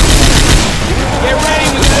 Get ready,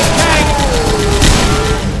 we got a tank!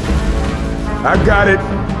 I got it.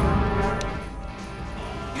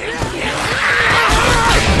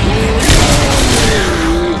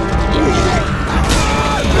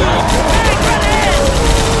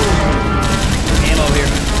 Ammo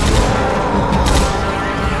here.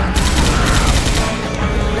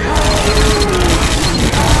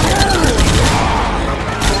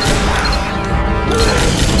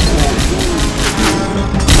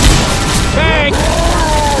 Tank!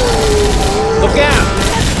 Look out!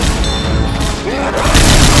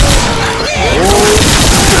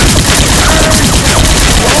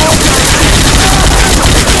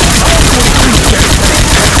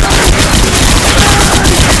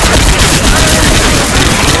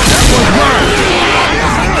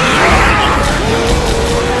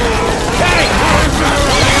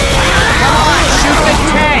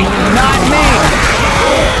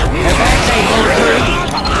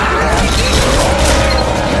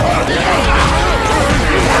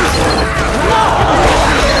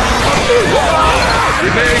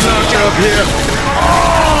 Up here.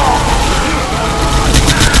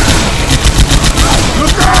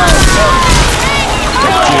 Look out!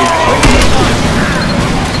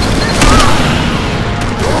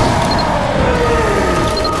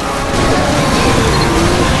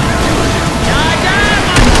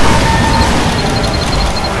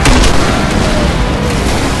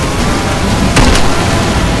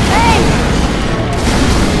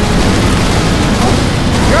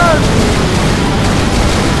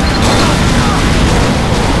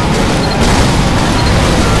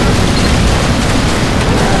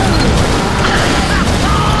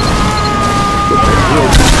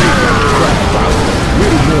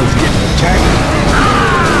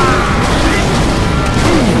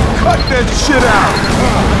 Cut that shit out!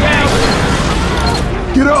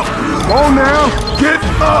 Get up! Come on now! Get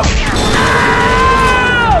up!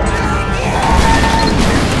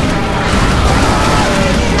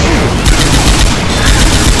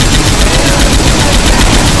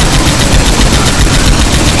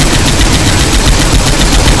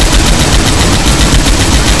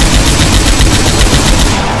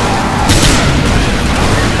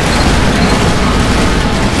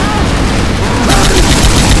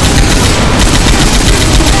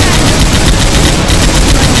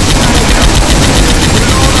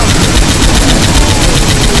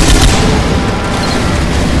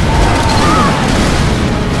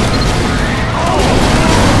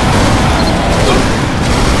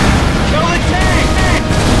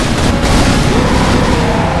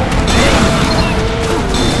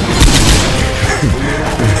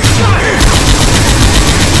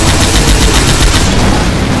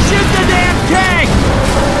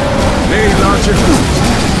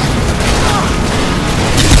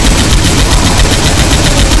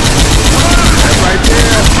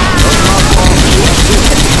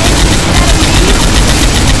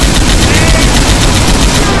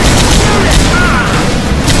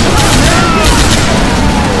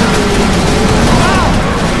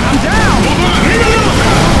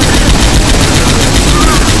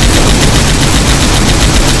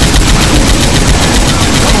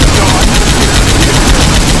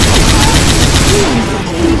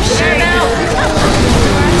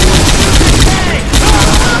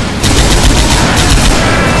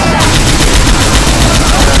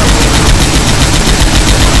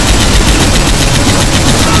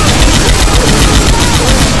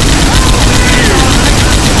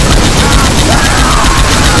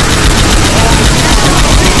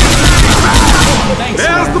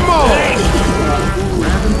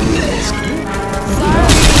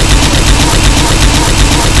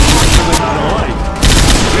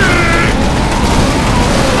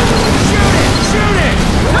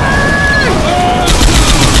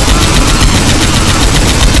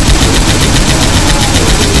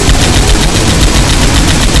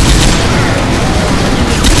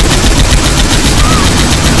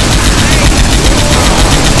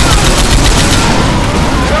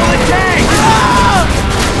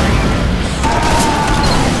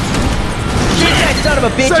 Of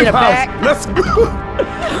a bitch in a back. Let's go.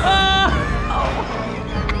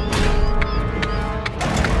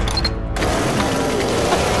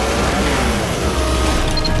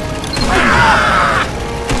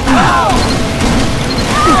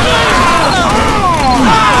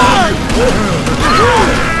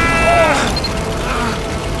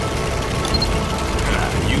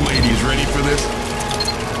 You ladies ready for this?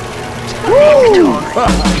 Woo!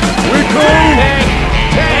 We're cool.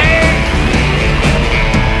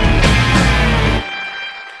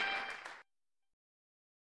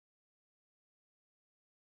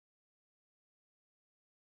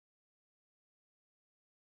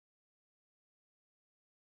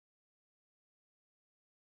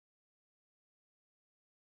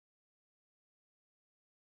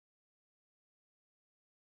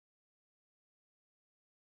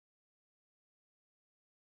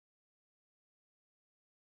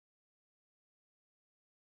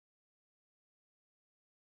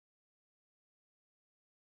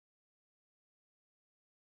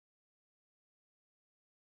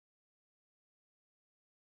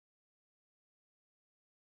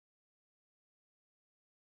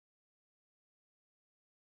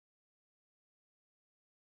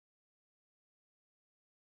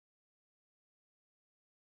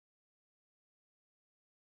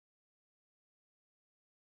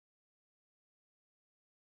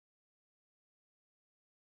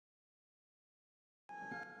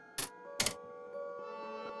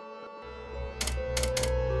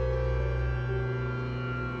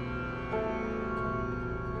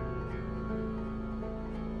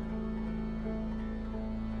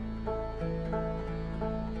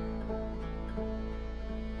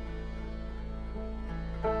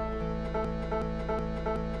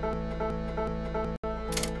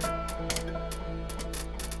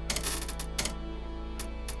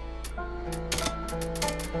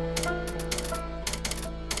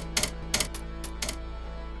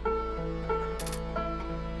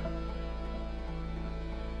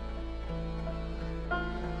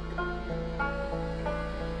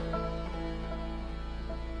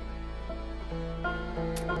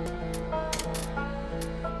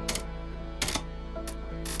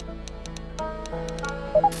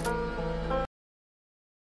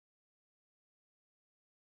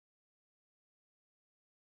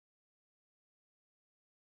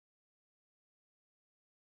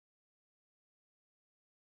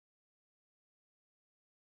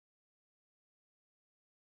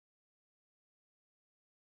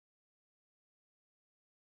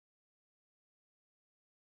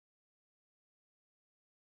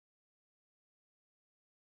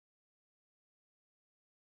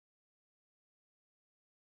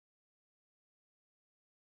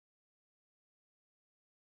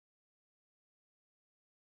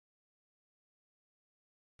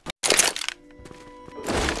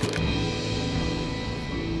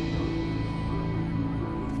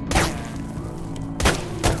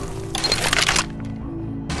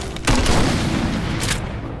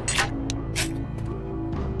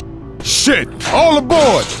 Shit! All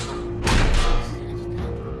aboard!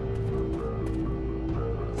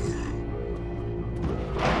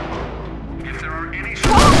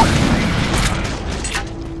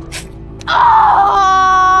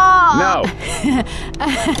 No.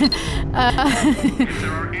 If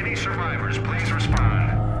there are any survivors, please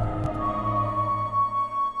respond.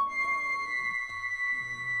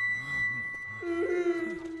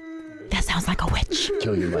 That sounds like a witch.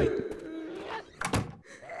 Kill your light.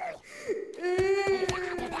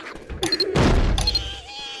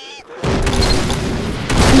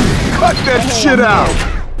 Cut that shit out!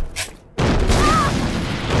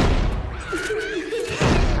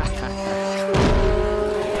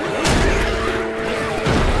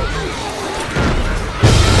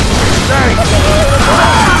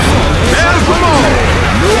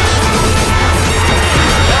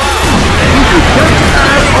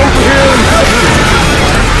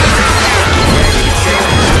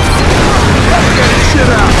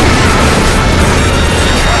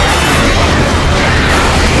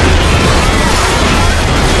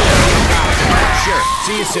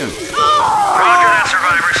 See you soon. Roger that,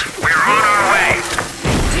 survivors. We're on our way.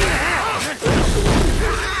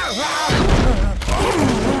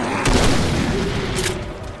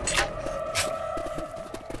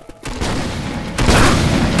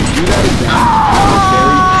 Do that again.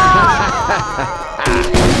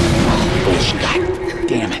 Oh, God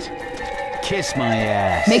damn it. Kiss my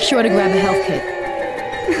ass. Make sure to grab a health kit.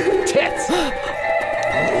 Tits.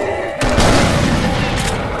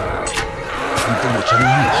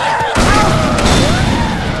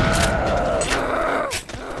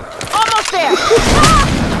 Almost there.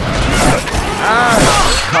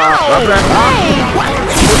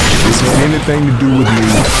 This has anything to do with me,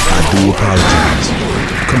 I do apologize.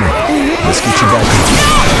 Come on, let's get you back in.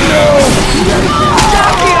 No!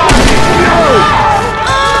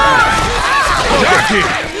 Jackie!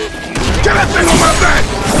 Get that thing on my back!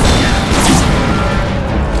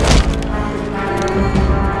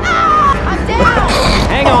 I'm down.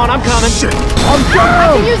 Hang on, I'm coming. Shit! I'm I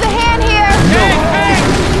down! can use a hand here. Hey, hey!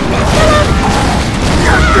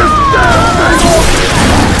 Get this damn thing off!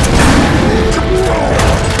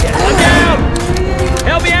 I'm down!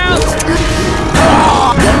 Help me out!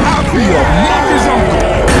 I'll be a mother's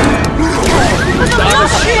uncle!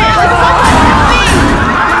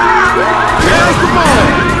 There's the ball!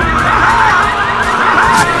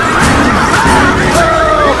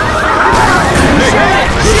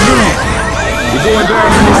 We're going down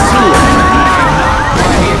in the sewer.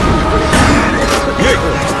 Nick,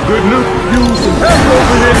 good news. Use some help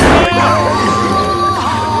over here.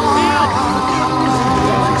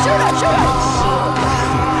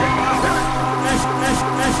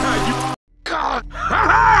 God.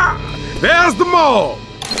 There's the mall.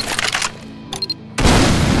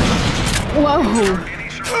 Whoa.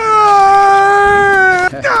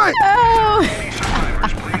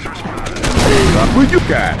 What you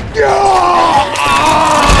got?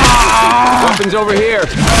 Weapons over here.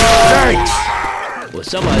 Thanks. Well,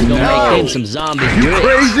 somebody's gonna make them some zombie You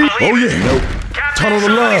crazy? Oh yeah. Nope. Tunnel of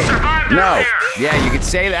love. No. Yeah, you could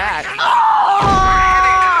say that.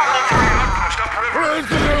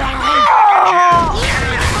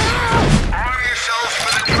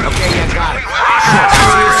 Okay, yeah, got it.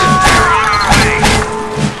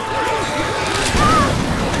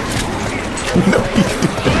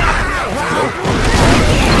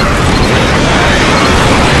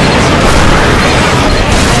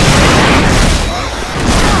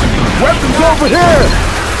 Weapons over here.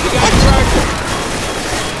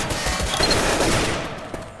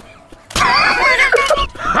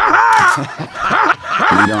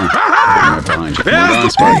 Lead on. Right behind you. Lead on,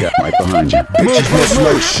 Spark. Right behind you. Bitches must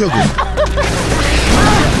like sugar.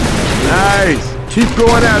 Nice. Keep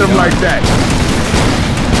going at him like that.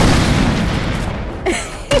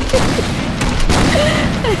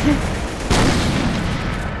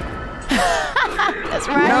 That's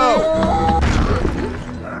right. No.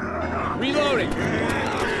 Reloading.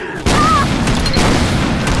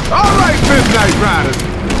 All right, Midnight Riders.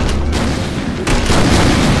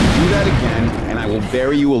 Do that again, and I will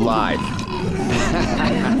bury you alive.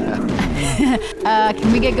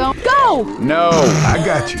 Can we get going? Go! No. I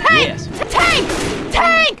got you. Yes. Tank!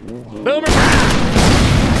 Tank! Boomer.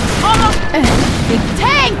 Almost.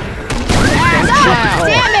 Tank! No!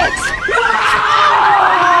 Damn it!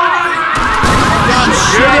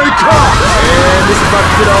 Here they come. And this is about to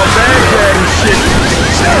get all Baghdad and shit.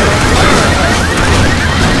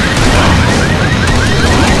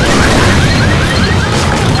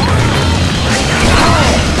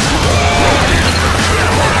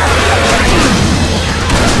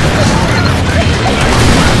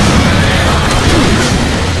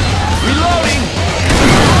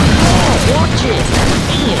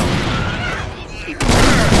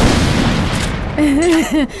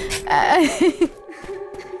 You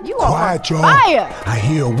are Quiet, y'all. fire. I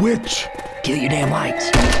hear a witch. Kill your damn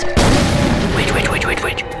lights.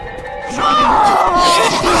 Witch.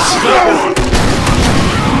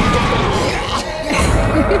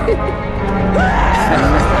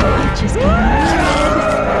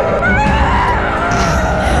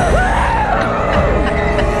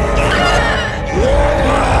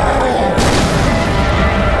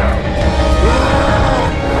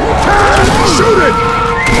 Shoot it!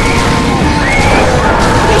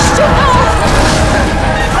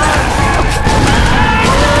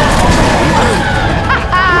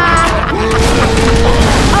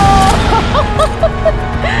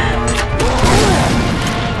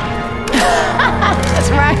 That's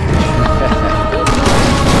right.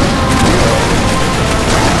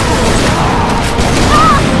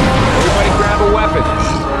 Everybody grab a weapon.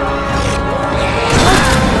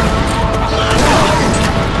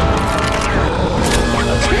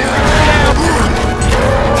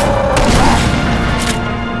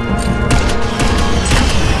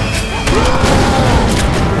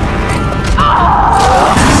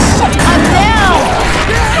 I'm down.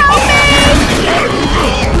 Help me.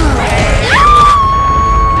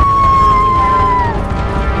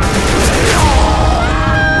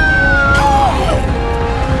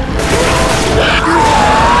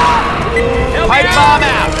 Pipe bomb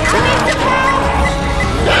out.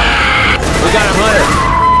 We got a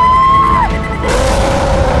hunter.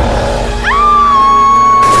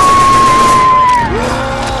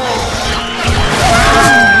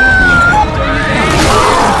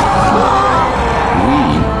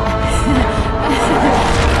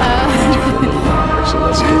 So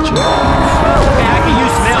let's get you. Hey, I can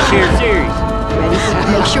use some help here, serious.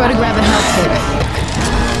 Make sure to grab a health kit.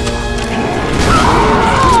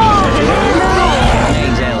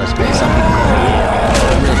 Name's Ellis, but some people call me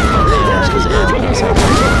Ellis because of happiness.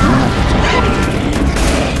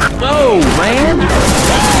 Whoa, man!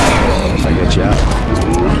 I got you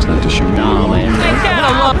out. It's not to shoot me. Nah, man.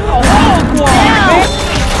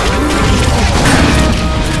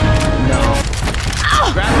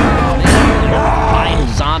 Fighting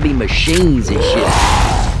zombie machines and shit.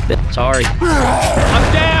 Sorry.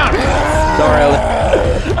 I'm down! Sorry, Ellis.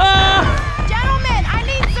 Gentlemen, I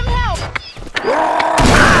need some help.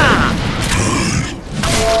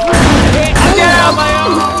 I'm down, man!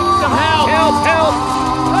 Some help! Help!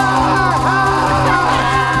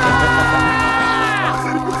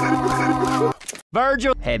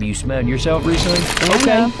 Virgil, have you smelled yourself recently?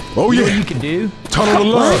 Okay. Oh, You know yeah. what you can do? Tunnel of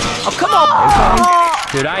love. Oh, come on!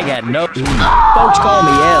 Okay. Dude, I ain't got no... Folks call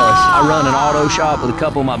me Ellis. I run an auto shop with a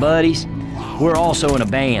couple of my buddies. We're also in a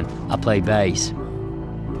band. I play bass.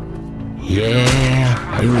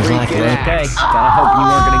 Yeah, it was like that. Okay, kinda hoping you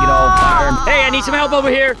weren't gonna get all fired. Hey, I need some help over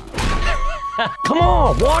here. Come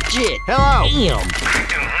on, watch it. Hello. Damn.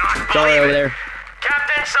 Sorry over there.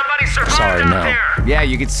 Captain, somebody survived Sorry, out no. there. Yeah,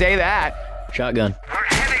 you could say that. Shotgun. We're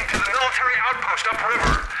heading to the military outpost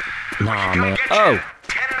upriver. Nah, man. Get Oh, you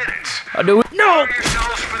 10 minutes. I do it. No. Prepare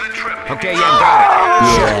yourselves for the trip. Okay, yeah, got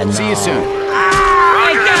it. Yeah, no. See you soon.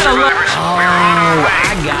 I gotta look. Oh,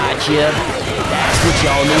 I got you. That's what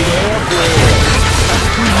y'all need help with.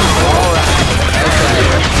 All right.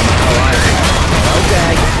 Okay. All right.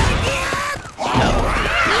 Okay. No.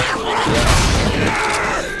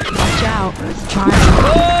 Watch out. Trying.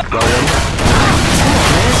 Rolling.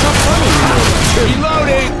 Man, it's not funny anymore.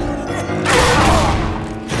 Reloading.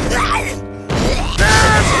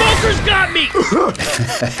 Smoker's got me.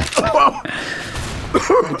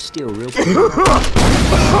 I'm still real.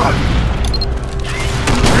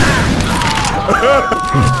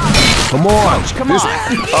 Come on. Come on.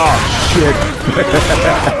 Oh, shit.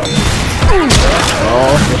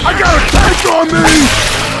 Oh. I got a tank on me!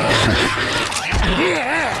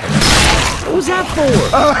 What was that for?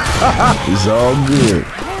 It's all good.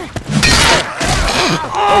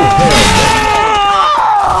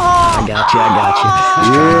 I got you.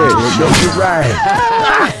 Yeah, don't get right.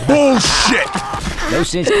 Bullshit! No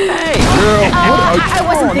sense. Hey! Girl, what are you... I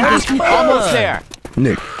wasn't thinking. Almost there.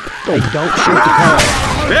 Nick, Don't shoot the car.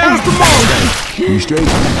 there's the mountain! You straight?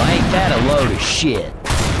 Well, ain't that a load of shit?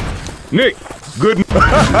 Nick, good...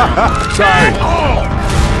 Sorry.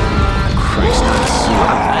 Christ,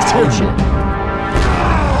 that's bullshit.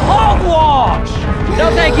 Hogwash! No,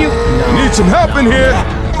 thank you. Need some help in here.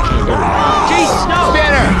 Jesus, no!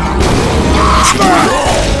 Better!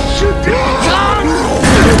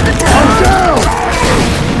 I'm down!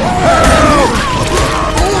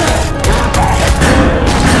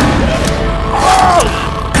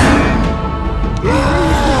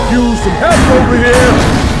 Use some help over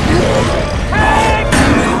here!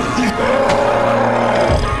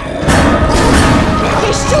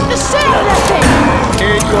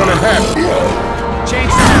 gonna happen?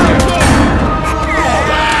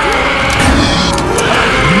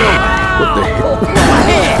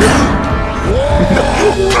 What the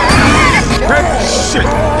hell? Hey, shit!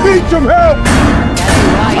 Need some help!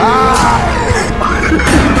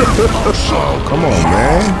 Oh, come on,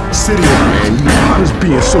 man. Sit here, man. You just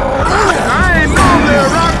being so... I ain't know they're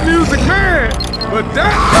rock music, man. But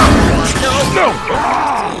that... No!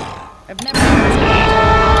 I've never...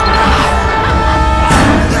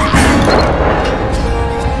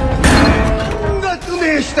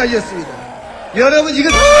 여러분 이거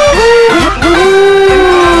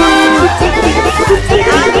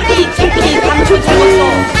감초 죽었어.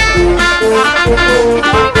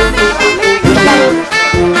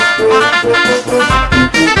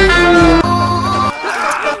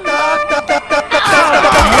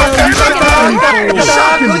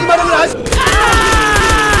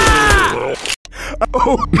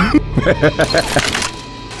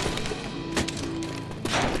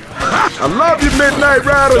 I love you, Midnight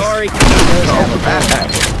Riders! Sorry.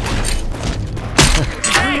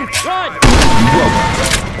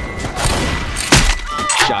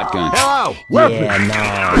 Shotgun. Hello! Weapon! Yeah, no.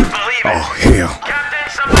 Oh, hell.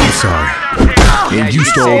 I'm sorry. Ain't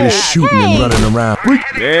used to all this shooting and running around.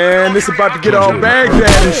 Man, this about to get all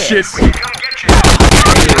Baghdad and shit.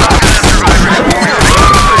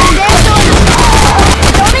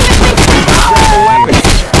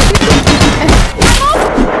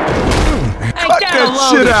 Cut that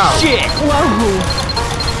shit out! Shit.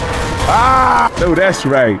 Ah! No, that's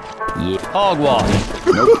right. Yeah. Hog walk.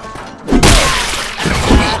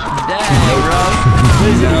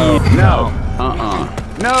 Nope. No.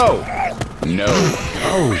 No. No.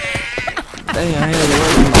 Oh. Dang, I had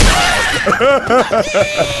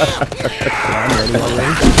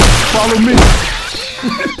Follow me.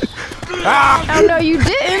 Oh no, you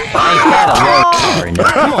didn't.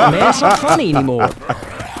 Come on, man. It's not funny anymore.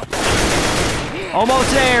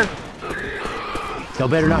 Almost there. Y'all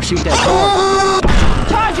better not shoot that car.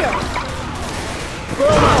 Charger.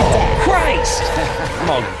 Oh, Christ! I'm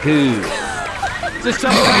all goo. Is this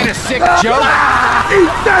some kind of sick joke? Eat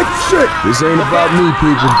that shit! This ain't about me,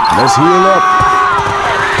 people. Let's heal up.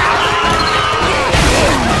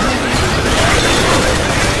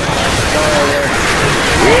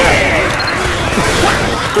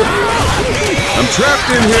 I'm trapped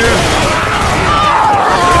in here.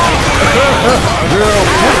 Girl,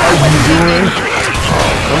 what are you doing?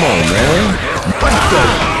 Come on, man. What the?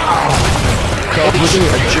 A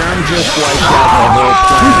germ just wiped out the whole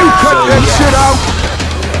planet. Will you cut that shit out?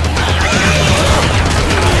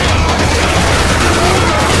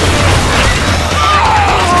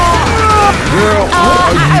 Girl, what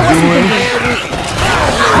are you doing?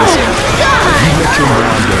 Listen, you let your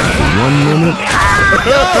mind down for 1 minute.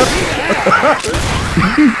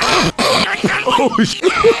 Oh, shit.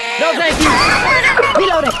 No, thank you.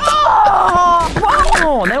 Reload it. Come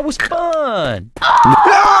on, that was fun.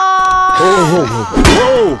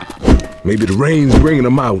 Whoa. Maybe the rain's bringing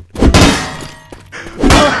them out.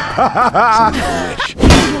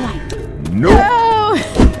 Nope.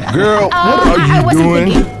 Girl, what are you doing?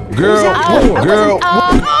 Girl, girl. I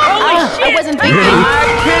wasn't thinking.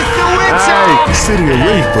 Hey, City of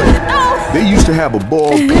Rayford. They used to have a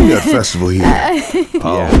ball peanut festival here.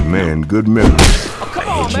 Oh man, good memories. Come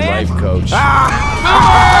on, man. Life coach.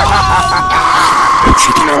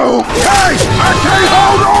 No! Hey! I can't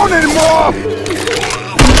hold on anymore!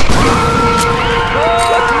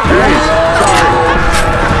 Hey, sorry.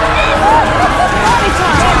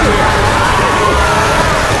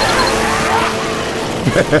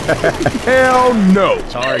 Hell no!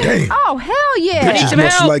 Sorry. Damn. Oh hell yeah! Bitches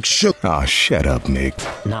must like shook. Oh, shut up, Nick.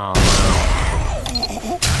 No.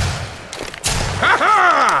 Ha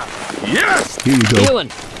ha! Yes! Here you go.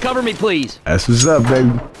 Healing. Cover me, please. That's what's up,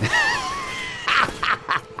 baby.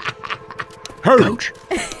 Hurry! Coach.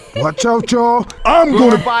 Watch out, y'all. I'm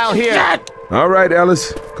gonna file here. All right,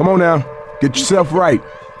 Ellis. Come on now. Get yourself right.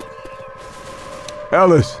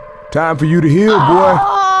 Ellis, time for you to heal, boy.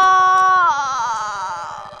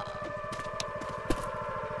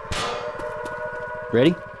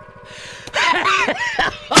 Ready?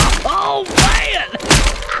 Oh, man!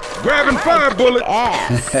 Grabbing fire bullet.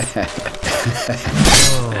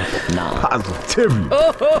 No. Positivity.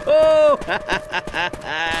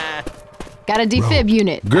 Got a defib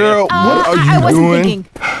unit. Girl, what are I you wasn't doing? thinking.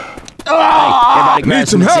 Everybody grab Need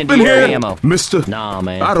some help in incendiary here, ammo. mister. Nah,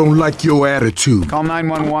 man. I don't like your attitude. Call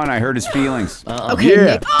 911. I hurt his feelings. Okay,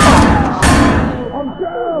 Yeah. Nick.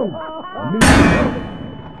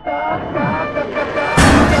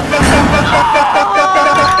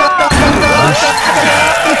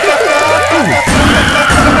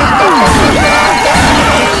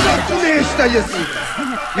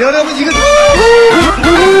 여러분 이거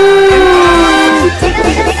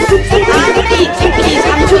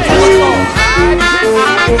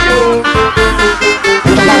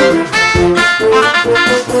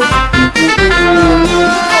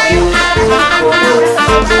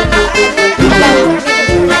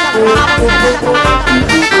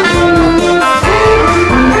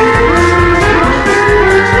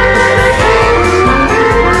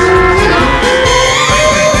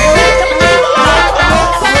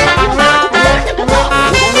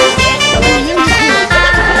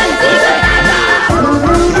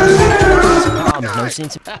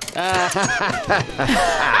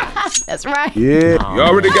That's right. Yeah, you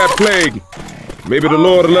already got plague. Maybe the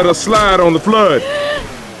Lord will let us slide on the flood.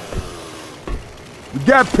 We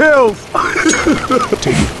got pills.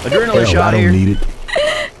 Adrenaline shot here. I don't need it.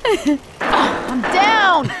 I'm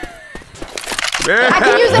down. I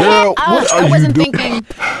can use a hand. I wasn't thinking.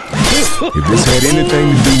 If this had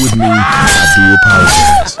anything to do with me, I do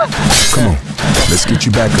apologize. Come on, let's get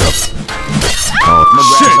you back up. Oh,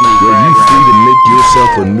 shit! Well, you free to make yourself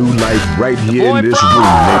a new life right here in this room,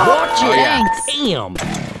 nigga. Watch it. Thanks. Damn.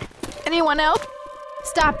 Anyone else?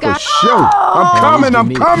 Stop, For guys. sure. I'm coming, I'm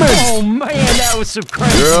coming. Oh man, that was some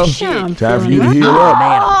crazy Girl, shit. time for you to heal up.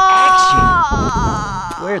 Man,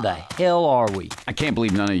 action. Where the hell are we? I can't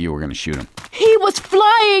believe none of you were gonna shoot him. He was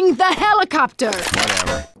flying the helicopter.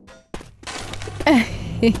 Whatever.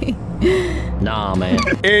 Nah, man.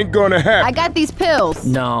 Ain't gonna I happen. got these pills.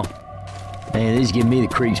 No. Man, these give me the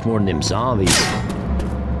creeps more than them zombies.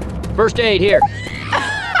 First aid here. Man,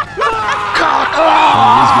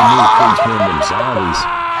 these give me the creeps more than them zombies.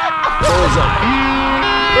 Bullseye.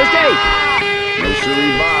 First aid. No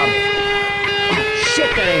siree, Bob.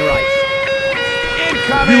 Shit, that ain't right.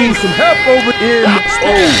 Need some help over in. Oh,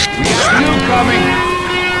 We got two coming.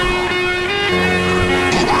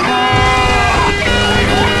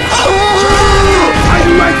 I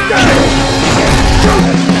like that.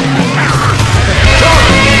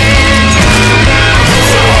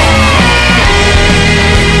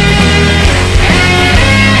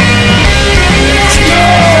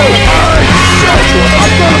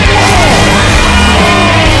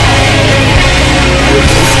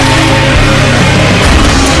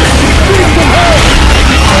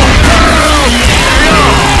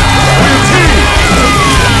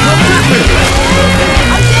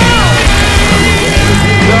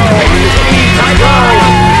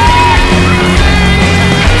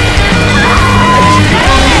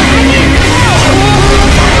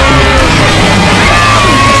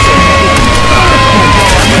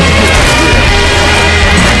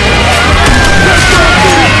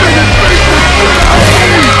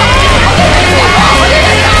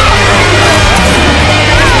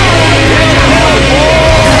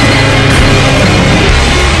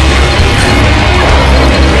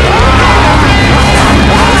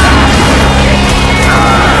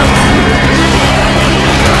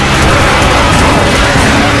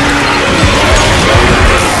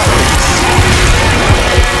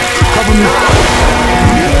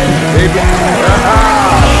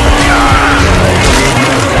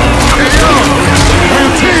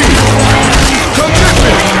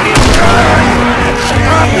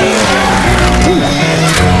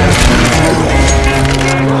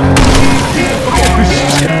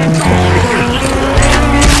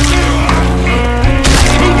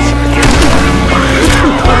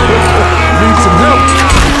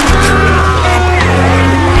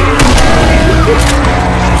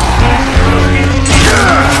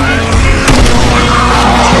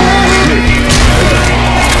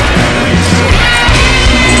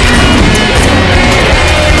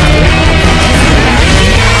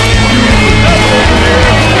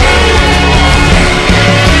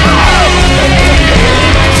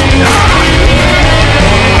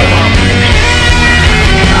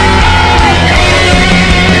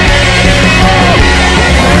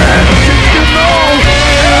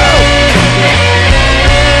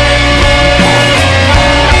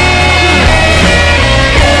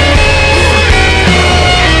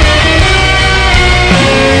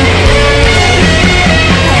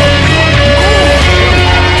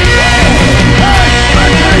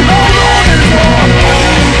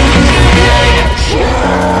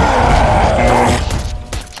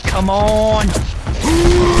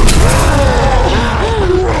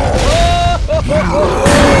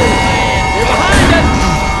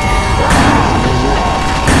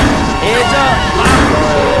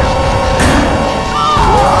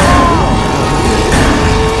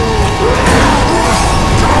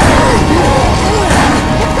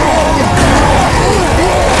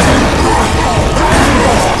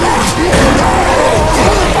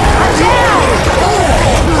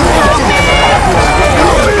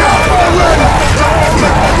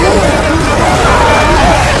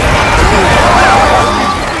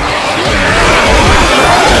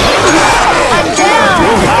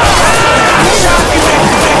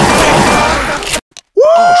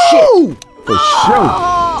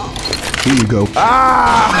 Here you go.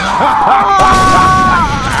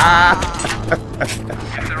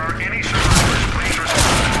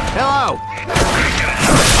 Hello.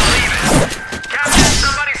 Captain,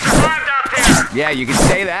 somebody survived out there. Yeah, you can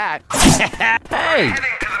say that. Hey.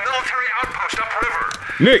 Heading to the military outpost upriver.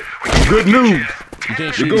 Nick, good news.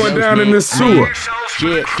 You're going down in this sewer.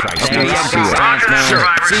 Shit. Roger Thanks, that, man.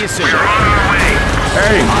 survivors. See you soon. We're on our way.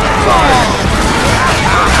 Hey,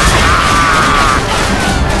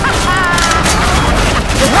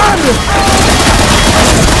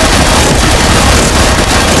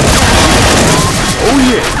 oh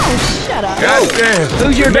yeah. Shut up. Goddamn.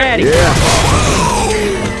 Who's your daddy? Yeah.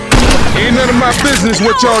 Ain't none of my business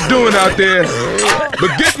what y'all doing out there.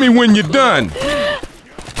 But get me when you're done.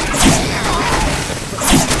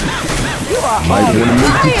 Might want to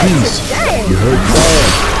make your peace. You heard bad.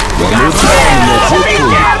 One more time and that's it for you.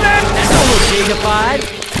 That's a little dignified.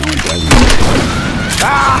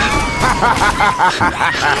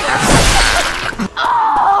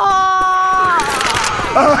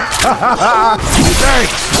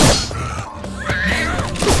 Thanks.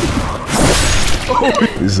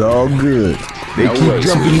 It's all good. They keep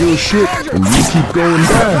jumping your shit and you keep going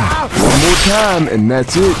down. One more time and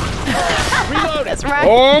that's it. That's right.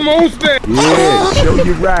 Almost there. Yeah, show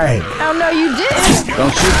you right. Oh, no, you didn't.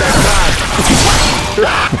 Don't shoot that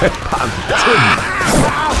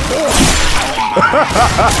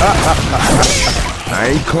I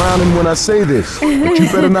ain't clowning when I say this, but you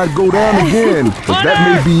better not go down again, because that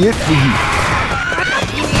may be it for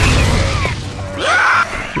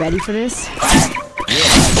you. Ready for this?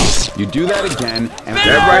 You do that again, and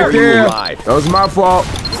That right there, that was my fault.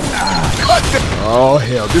 Oh,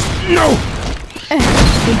 hell, this, no!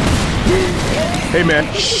 Hey,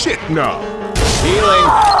 man, shit, no. Healing.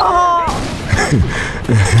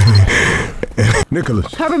 Nicholas,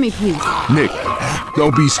 Cover me, please. Nick,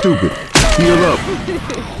 don't be stupid. Heal up.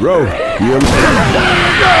 Ro, heal up.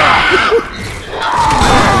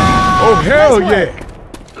 Oh, hell yeah.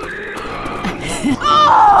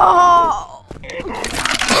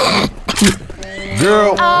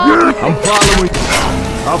 Girl, I'm following.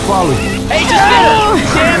 I'll follow you. Hey, just get her.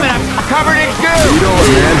 Damn it, I'm covered in goo. What you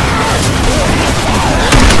doing, man?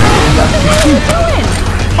 What are you doing?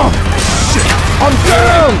 Oh, shit. I'm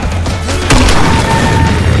down.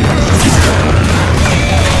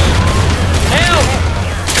 Help!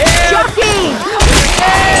 Help! Jockey!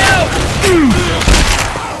 Help!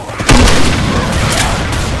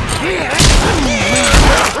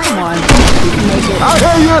 Come on. You can make it. I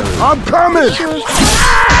hear you. I'm coming.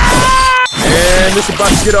 Man, this about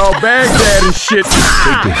to get all Baghdad and shit.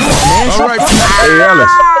 All right, hey,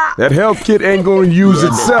 Alice. That health kit ain't gonna use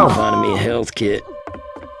itself. Economy health kit.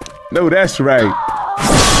 No, that's right.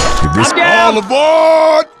 This I'm down. all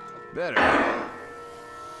aboard.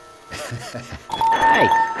 Hey,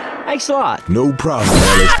 thanks a lot. No problem,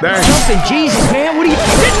 Alice. Thanks. Something, Jesus, man. What are you?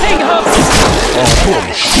 This thing up.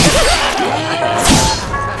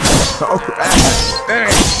 Oh,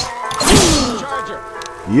 thanks.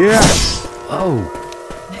 Yeah. Oh.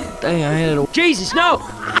 Dang, I had it. Jesus, no.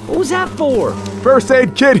 What was that for? First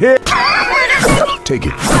aid kit here. Take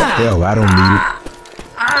it. Hell, I don't need it.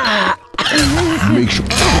 Make sure.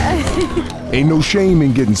 Ain't no shame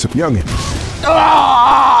in getting some youngin'.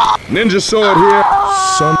 Ninja sword here.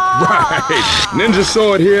 Son. Right. Ninja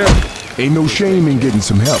sword here. Ain't no shame in getting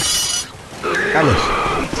some help. Alice.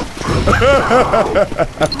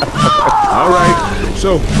 All right.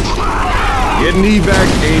 So, getting evac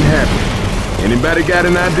ain't happening. Anybody got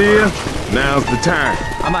an idea? Now's the time.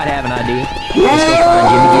 I might have an idea. Let's go find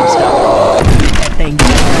Jimmy Gibbs. That thing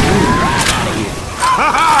got out of here.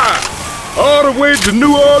 Ha-ha! All the way to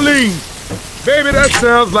New Orleans. Baby, that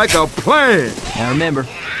sounds like a plan. Now remember,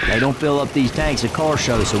 they don't fill up these tanks at car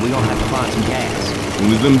shows, so we're gonna have to find some gas. As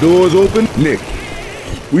soon as them doors open, Nick,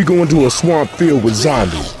 we going to a swamp filled with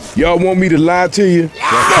zombies. Y'all want me to lie to you?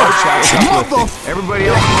 Everybody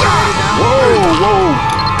else, Whoa, whoa.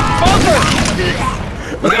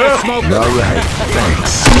 we gotta smoke. All right,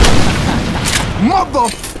 thanks. Mother.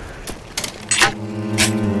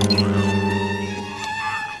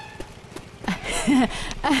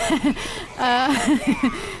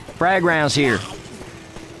 Frag rounds here.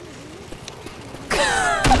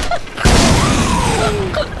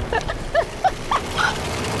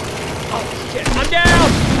 Oh shit! I'm down.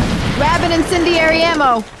 Grabbing incendiary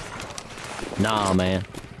ammo. Nah, man.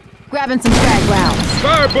 Grabbing some frag rounds.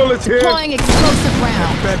 Fire bullets here. Deploying explosive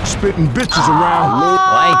rounds. Back spitting bitches around. Well,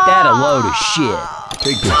 ain't that a load of shit?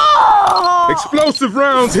 Take this. Explosive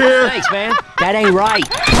rounds here. Thanks, man. That ain't right.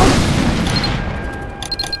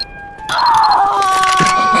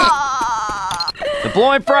 The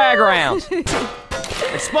Deploying frag rounds.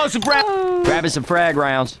 Explosive round. Grabbing some frag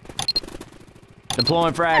rounds.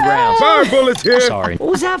 Deploying frag rounds. Fire bullets here. Sorry.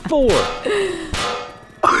 What was that for?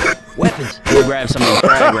 Weapons. We'll grab some of those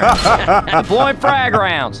frag rounds. Deploying frag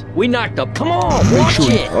rounds. We knocked up. Come on, watch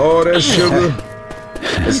it. All that sugar.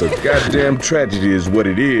 It's a goddamn tragedy is what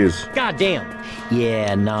it is. Goddamn.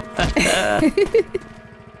 Yeah, no.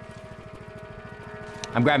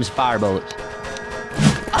 I'm grabbing some fire bullets.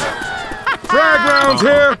 Frag rounds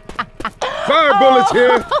here. Fire bullets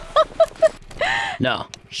here. No.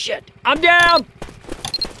 Shit. I'm down.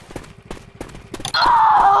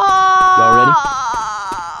 Y'all ready?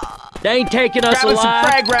 They ain't taking us alive. Some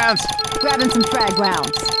frag rounds. Grabbing some frag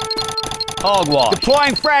rounds. Hogwash.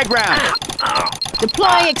 Deploying frag rounds.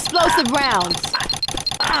 Deploying explosive rounds.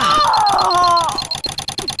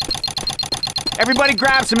 Everybody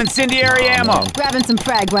grab some incendiary ammo. Grabbing some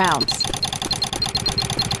frag rounds.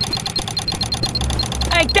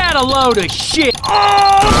 Ain't that a load of shit?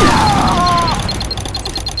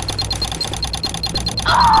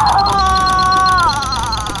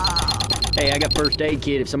 Hey, I got first aid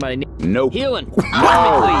kit if somebody needs. Nope. Healing.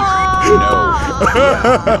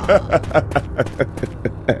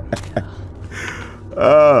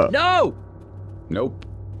 No. No. Nope.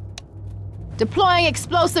 Deploying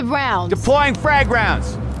explosive rounds. Deploying frag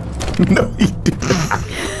rounds. No, he didn't.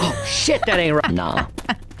 Oh shit, that ain't right. Nah.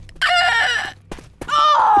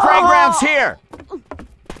 Frag rounds here.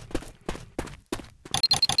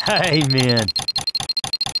 Hey man.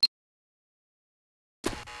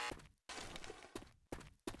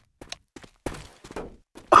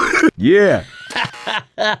 Yeah.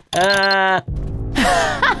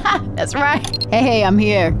 That's right. Hey, I'm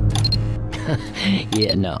here.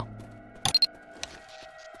 Yeah, no.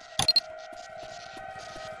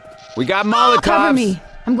 We got Molotovs. Cover me.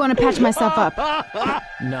 I'm going to patch myself up.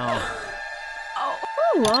 No. Oh,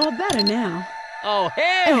 all better now. Oh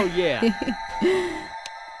hell yeah.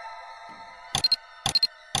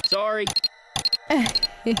 Sorry.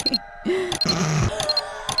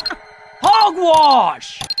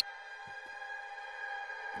 Hogwash!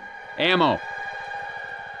 Ammo.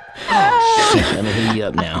 Oh shit, let me heat you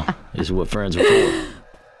up now. This is what friends are for.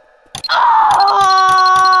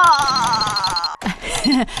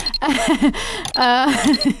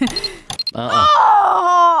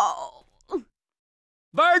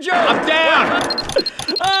 Virgil! I'm down.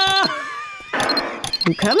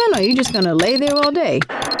 You coming, or are you just gonna lay there all day?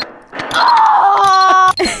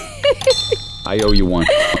 I owe you one.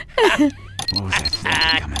 What was that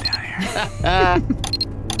thing coming down here?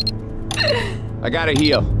 I gotta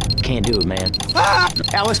heal. Can't do it, man.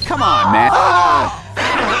 Alice, come on, man.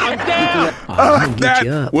 I'm down! Oh, get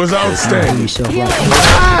you That up. was outstanding. Yourself like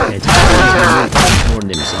more than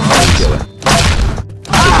them songs.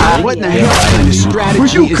 What in the hell kind of strategy Will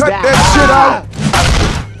you is cut that? that shit out?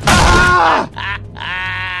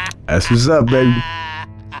 That's what's up, baby.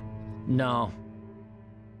 No.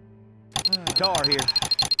 Guitar here.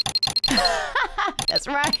 That's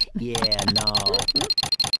right. Yeah, no.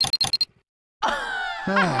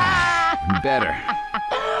 Better.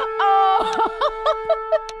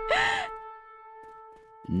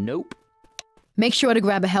 Nope. Make sure to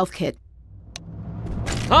grab a health kit.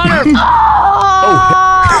 Hunter!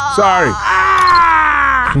 Oh, sorry.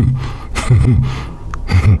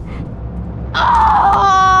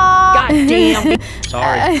 God damn.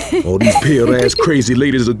 Sorry. All these pale ass crazy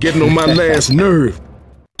ladies are getting on my last nerve.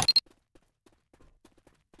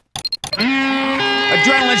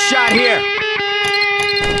 Adrenaline shot here.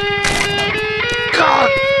 God.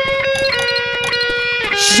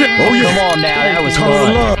 Shit. Oh yeah. Come on now, that was Come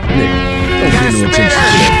fun. on, nigga. Don't pay no Spare. attention to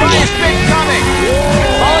that. Fire spin coming.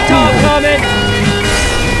 Molotov coming!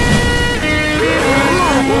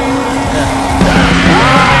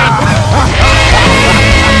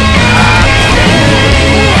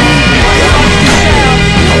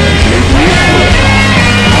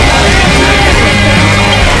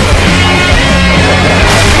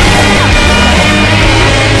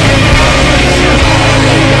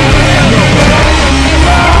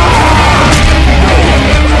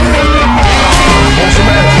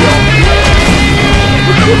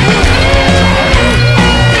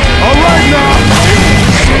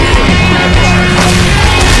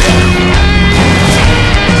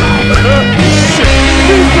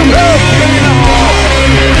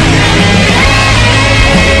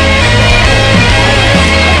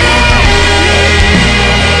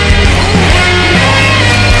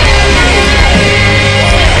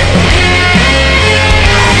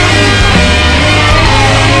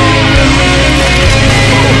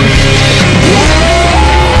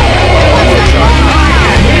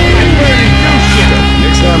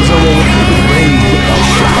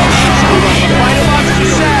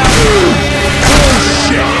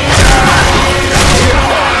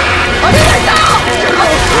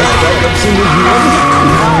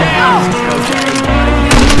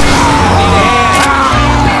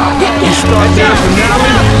 At the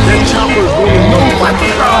finale, that chopper is going to nobody.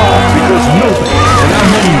 Because nobody, and I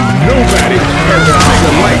mean nobody, has a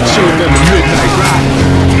bigger light show than the midnight ride.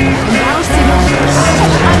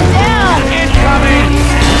 I'm down. Incoming!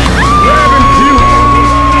 Grabbing cute.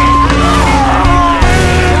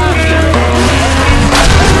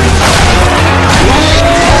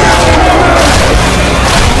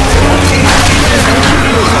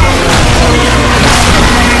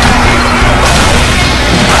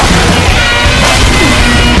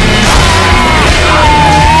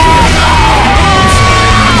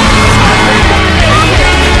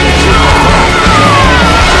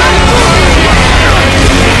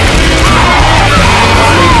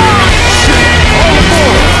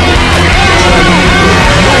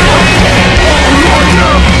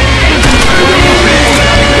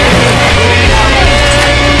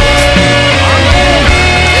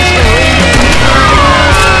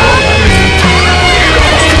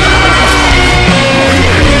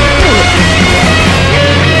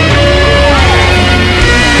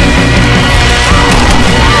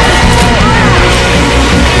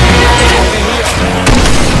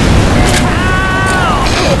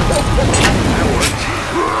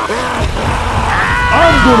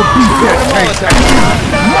 Gonna beat that tank.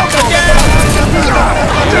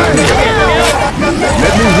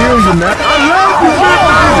 Let me heal you, man. I love you, man.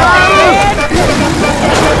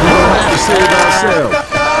 We don't have to save ourselves.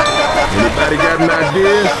 Anybody got an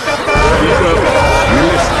idea? Speak up. We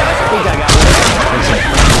listen. I think I got one.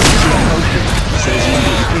 Says you can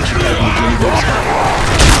get your picture taken with Jimmy Boots.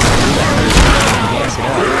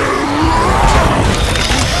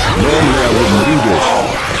 Normally I wouldn't do this.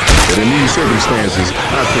 But in these circumstances,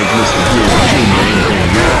 I think Mr. Gibbs Jr. ain't gonna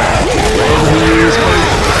do it. Wherever he is,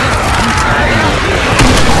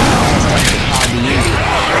 I'll be in.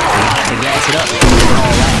 To gas it up.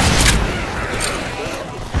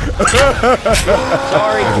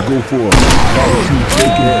 Sorry. I could go for a barbecue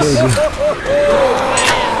chicken burger.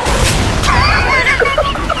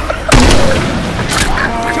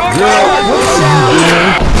 Girl, what are you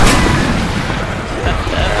doing?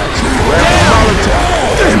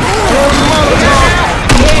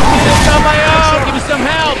 Give me some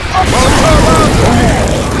help!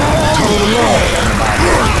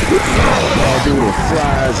 I'll do the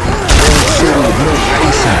fries, shit with no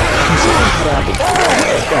icing.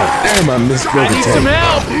 God damn, I miss burger Need some tank.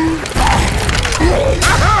 help!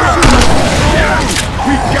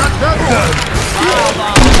 We got that done.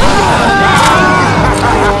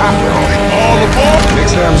 All aboard.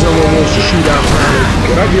 Next time someone wants to shoot out pilot,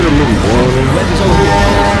 can I get a little warning?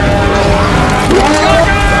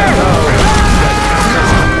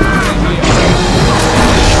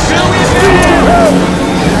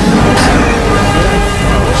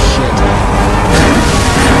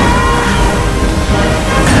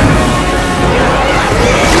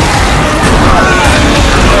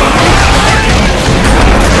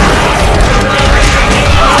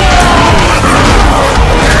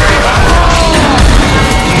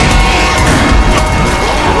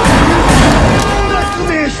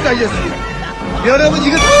 여러분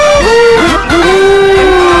이거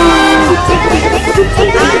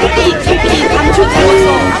감초 잡았어.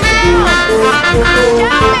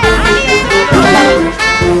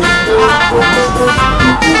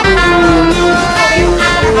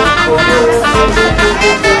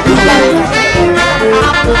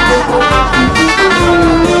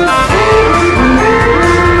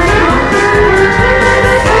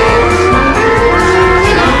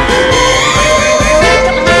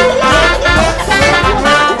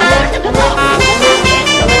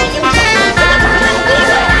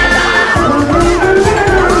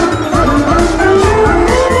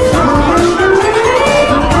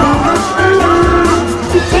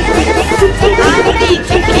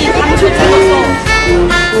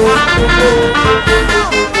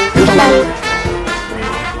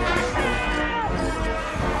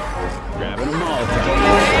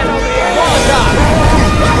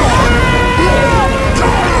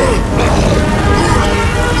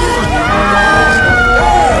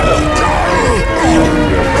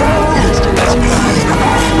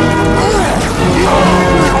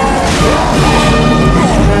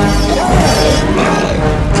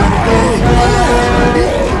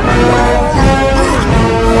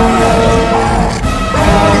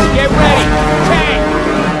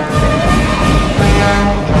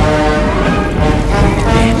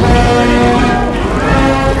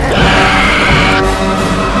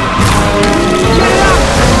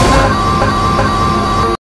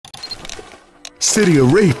 City of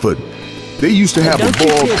Rayford, They used to have a Don't you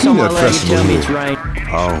ball kiss on my peanut leg and festival tell me it's here. right.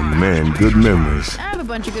 Oh man, good memories. I have a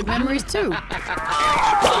bunch of good memories too. Yeah,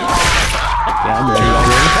 I'm ready.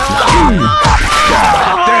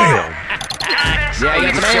 Damn. Yeah,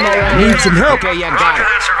 you got some ammo right Need here. some help. Okay, yeah, got it.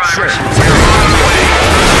 Sure.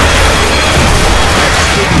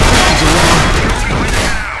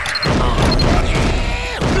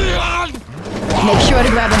 Make sure to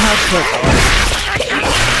grab a health kit.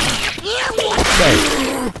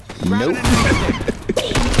 Nope.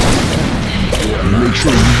 Make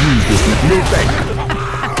sure you use this. No thank you.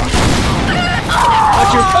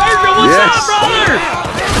 What's your favorite? What's Yes. up, brother?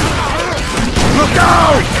 Look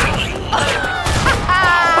out!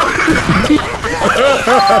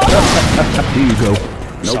 Here you go.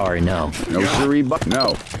 Nope. Sorry, no. No siree, but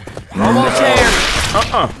no. Almost there.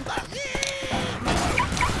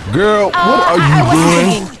 Girl, what are you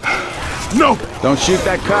doing? No! Don't shoot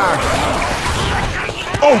that car.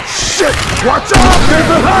 Oh shit! Watch out! There's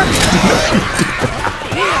a hunt!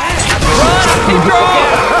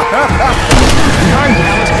 Behind you!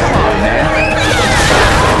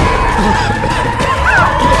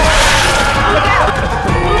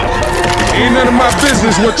 Ain't none of my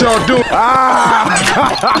business what y'all do.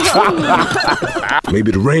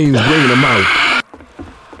 Maybe the rain's bringing them out.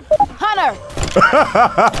 Hunter!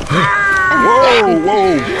 Whoa,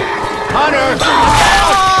 whoa! Hunter!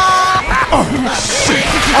 Oh, shit!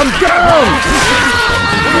 I'm down!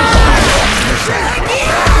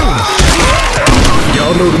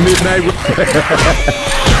 Y'all know the midnight.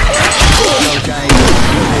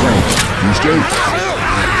 You straight?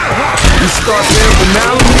 You start there for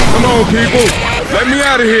now? Come on, people. Let me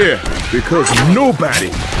out of here. Because nobody,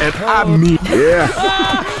 and I mean, yeah.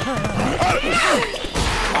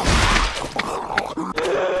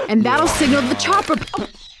 And that'll signal the chopper.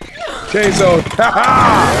 Chainsaw.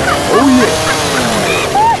 Oh, yeah.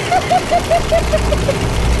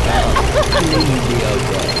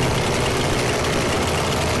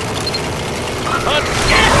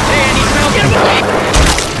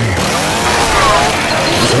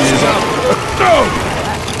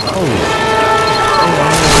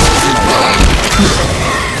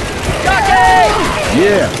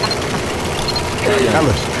 Yeah.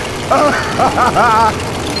 Alice.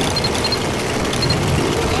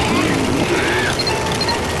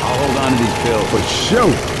 I'll hold on to these pills. For sure.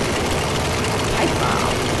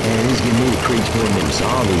 Man, this is giving me the creeps more than them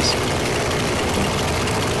zombies.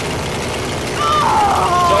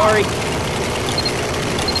 Sorry.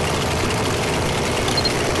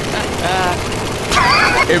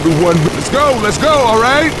 Everyone, let's go, all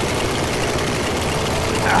right?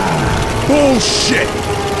 Bullshit.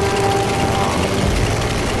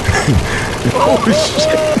 Oh,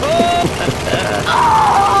 shit.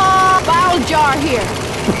 Bottle jar here.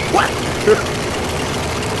 What?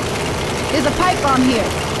 There's a pipe bomb here.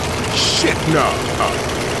 Shit, no.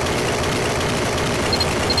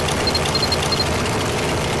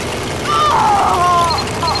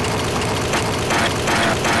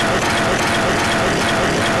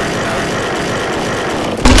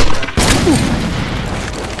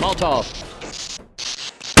 Molotov.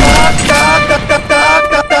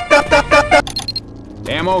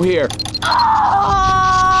 Ammo here.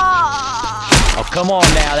 Oh, come on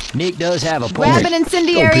now. Nick does have a point. Grab an Don't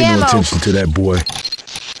incendiary pay no ammo. attention to that boy.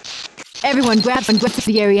 Everyone grab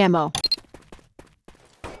incendiary ammo.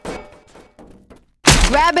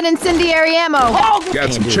 Grab an incendiary ammo.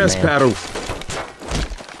 Got some do it, chest man. paddles.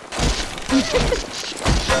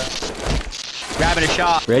 Grabbing a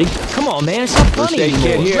shot. Ready? Come on, man. It's not First funny aid kit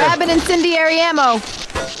anymore. here. Grab an incendiary ammo.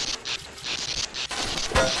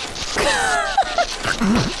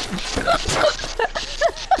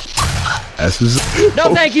 That's what's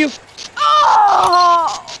No, thank you.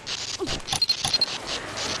 Oh!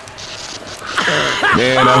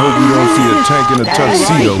 Man, I hope we don't see a tank in a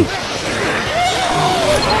tuxedo.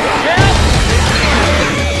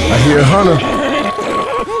 I hear Hunter.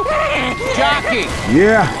 Jockey.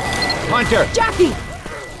 Yeah. Hunter. Jockey!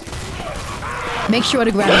 Make sure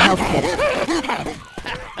to grab a health kit.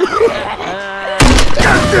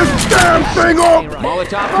 Get this damn thing off!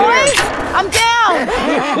 Molotov Boys, here. I'm down!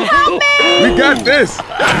 Help me! We got this!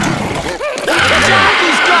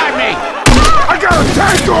 Jockey's got me. I got a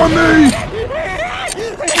tank on me!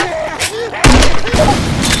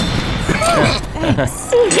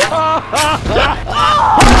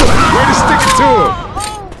 Way to stick it to him!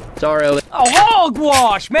 Sorry, Ellie. Oh,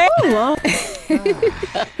 hogwash, man. We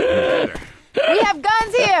have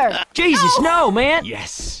guns here! Jesus, no, man.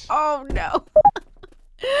 Yes. Oh no.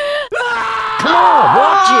 Come on,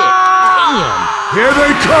 watch it. Damn. Here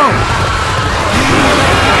they come!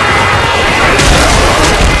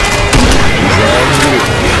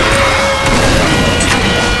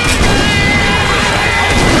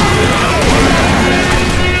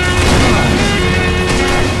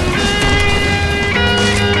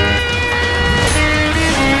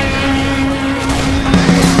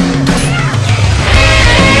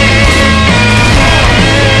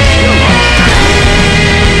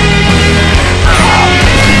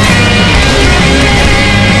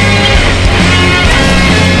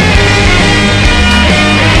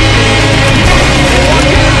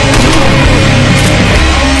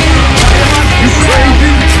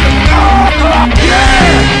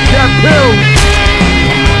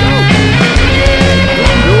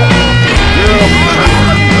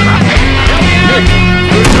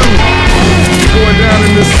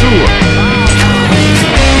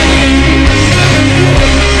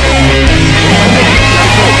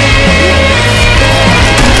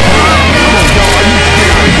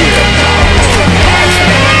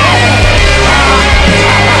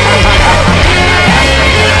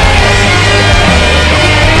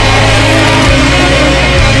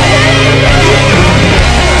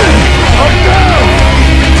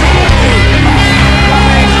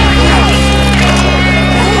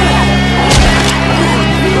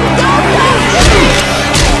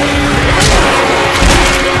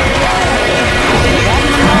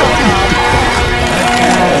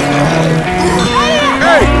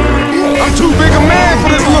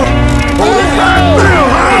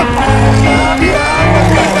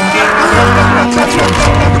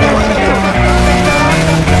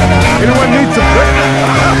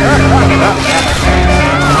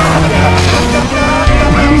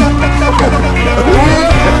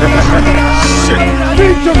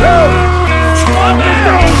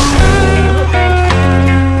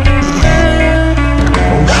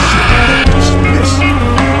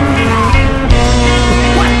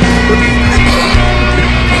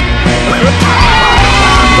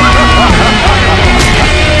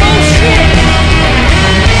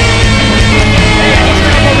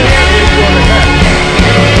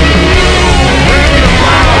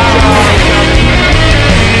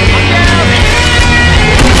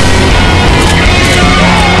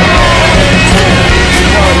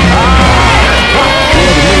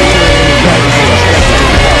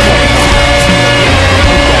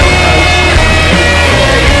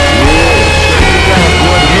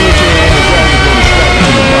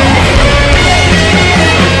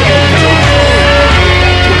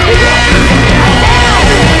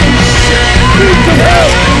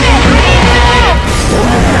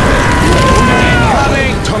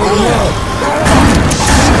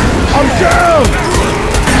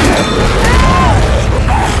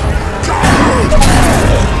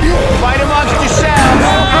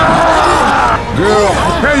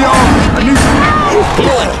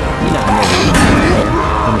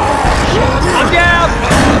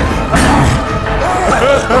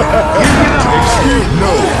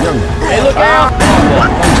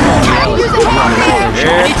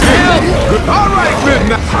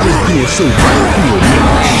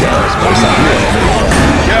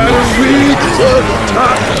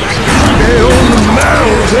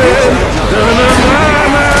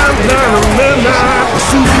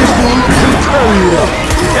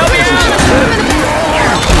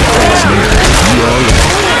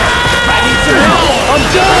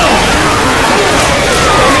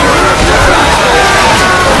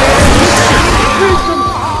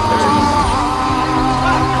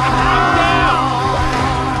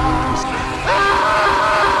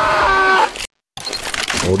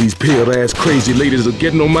 All these pale-ass crazy ladies are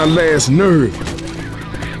getting on my last nerve.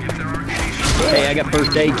 Hey, I got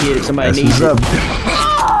first aid kit if somebody needs it.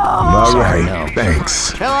 All right,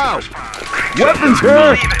 thanks. Hello. Weapons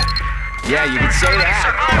here! Yeah, you can say that.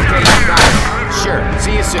 Okay, guys. Sure.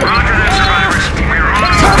 See you soon. Roger that, survivors. We're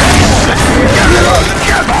on.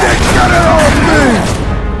 Get it off me!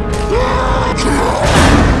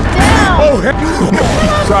 Oh, heck.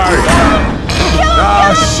 Sorry.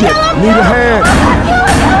 Ah, shit. Need a hand.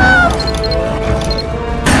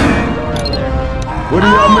 What do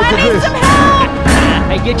y'all make of this?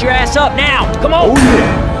 Hey, get your ass up now! Come on! Oh,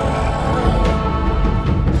 yeah.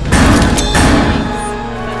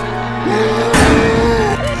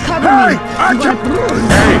 Hey! I got...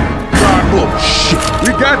 Hey! God, oh, shit! We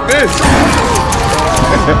got this!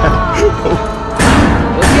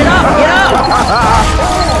 Get up! Get up!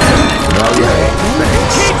 All right.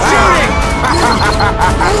 Keep shooting!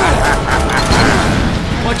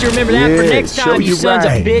 I want you to remember that for next time, you sons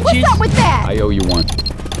of bitches. What's up with that? I owe you one.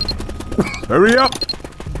 Hurry up!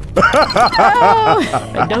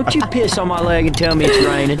 Hey, don't you piss on my leg and tell me it's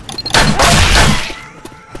raining.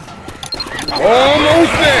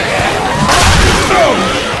 Almost there!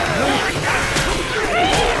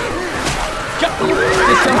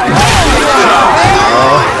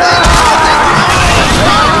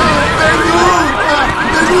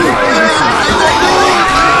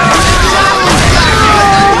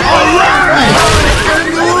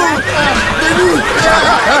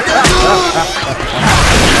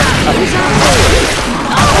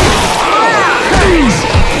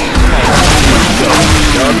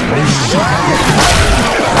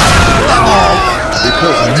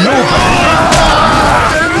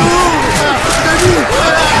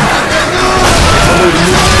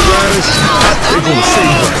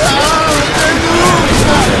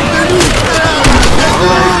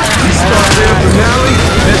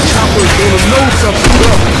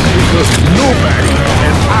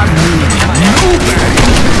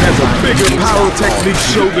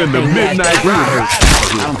 Show than the Midnight Riders.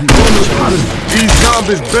 These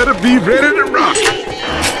zombies better be ready to rock.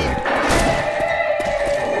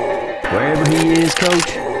 Wherever he is,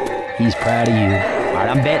 Coach, he's proud of you. All right,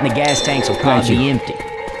 I'm betting the gas tanks will probably be empty.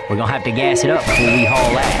 We're gonna have to gas it up before we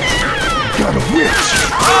haul ass. Got a witch.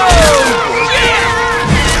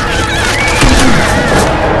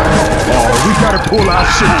 Oh, we gotta pull our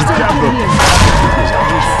shit together.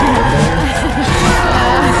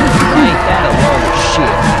 Ain't that a load of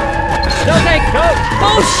shit? No, thank you.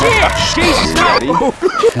 Bullshit! Jesus, no!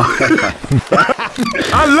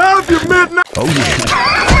 I love you, Midnight! Oh, yeah.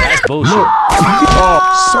 That's bullshit. Oh,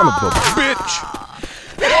 son of a bitch!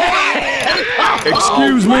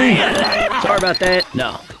 Excuse me? Sorry about that.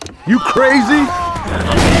 No. You crazy?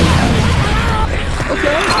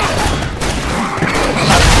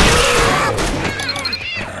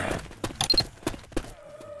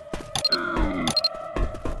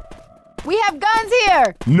 Someone's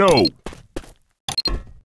here! No.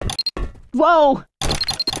 Whoa!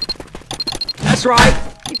 That's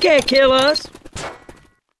right. You can't kill us.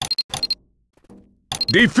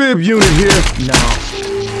 Defib unit here. No.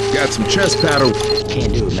 Got some chest paddle.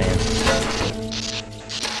 Can't do it, man.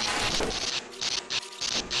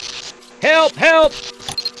 Help! Help!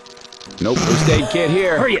 Nope, first aid kit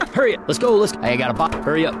here. Hurry up! Hurry up! Let's go! Let's. Hey, I got a bot.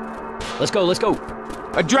 Hurry up! Let's go! Let's go!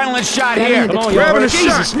 Adrenaline shot here. Come on, Grabbing y'all. a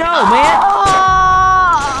Jesus, shot. no, man!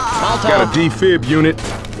 Molotov. Got a defib unit.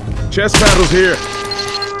 Chest paddles here.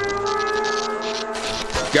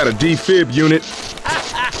 Got a defib unit.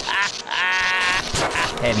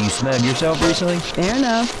 Have you smelled yourself recently? Fair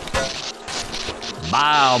enough.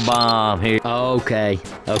 Bio bomb here. Okay.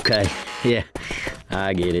 Okay. Yeah.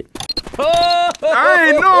 I get it. I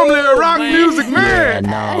ain't normally a rock music man,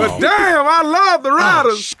 Yeah, no. but damn, I love the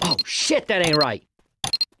Riders. Oh, shit, that ain't right.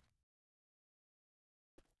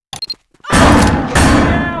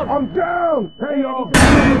 I'm down. Hey, y'all.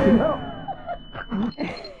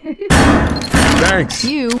 Thanks.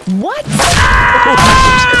 You. What?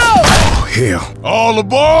 Oh, hell. All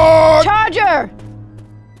aboard. Charger!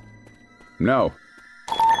 No.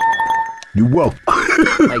 You welcome.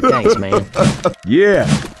 Hey, thanks, man. Yeah.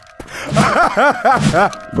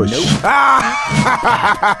 For Nope.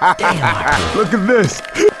 Damn. Look at this.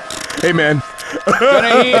 Hey, man.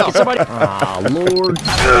 Gonna heal. Somebody. Oh, Lord.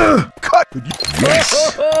 Cut.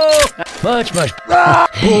 Yes. Much.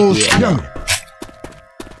 Bullshit. Yeah.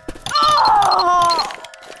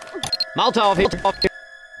 Molotov here.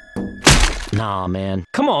 Nah, man.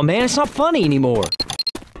 Come on, man. It's not funny anymore.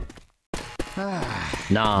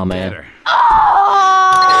 Nah, man. Better. I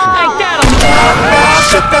got him!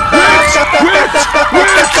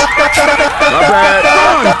 My bad.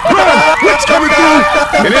 Run! What's coming through?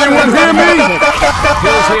 Can anyone hear me?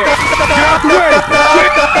 Bill's here. Get out the way!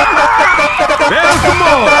 There's the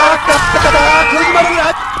mall!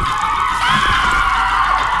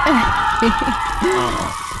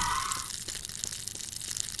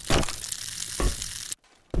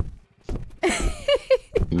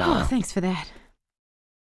 Nah. Oh, thanks for that.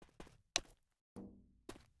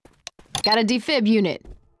 Got a defib unit.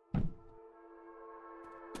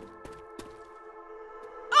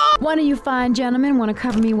 One of you fine gentlemen want to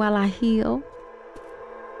cover me while I heal?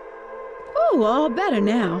 Oh, all better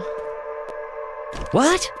now.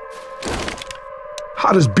 What?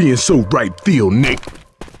 How does being so right feel, Nick?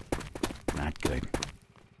 Not good.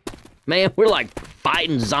 Man, we're like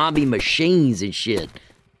fighting zombie machines and shit.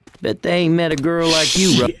 Bet they ain't met a girl like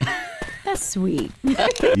you, bro. That's sweet.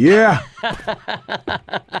 Yeah.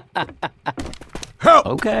 Help!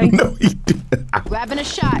 Okay. No, he didn't. Grabbing a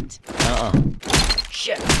shot.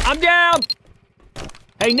 Shit. I'm down!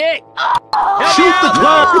 Hey, Nick! Shoot the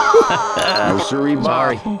clock! No siree, Bob.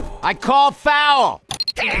 Sorry. I call foul.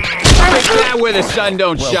 Right that where the sun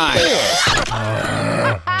don't shine.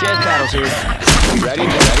 Jazz battles here. Ready?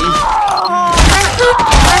 Ready?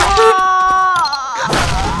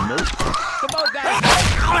 Come on, guys.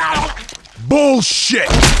 Bullshit!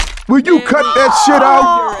 Will you cut that shit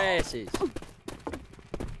out? Your asses.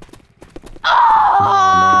 Aw,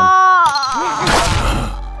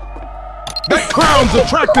 That clown's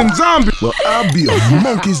attracting zombies! Well, I'll be a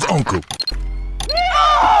monkey's uncle.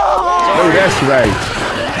 Oh, that's right.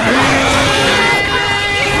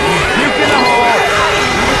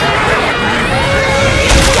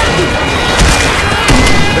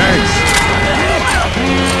 Thanks.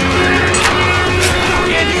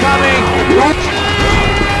 Incoming.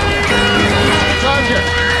 Charger.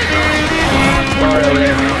 Sorry over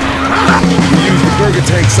there. We use the burger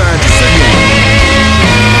tank sign to signal.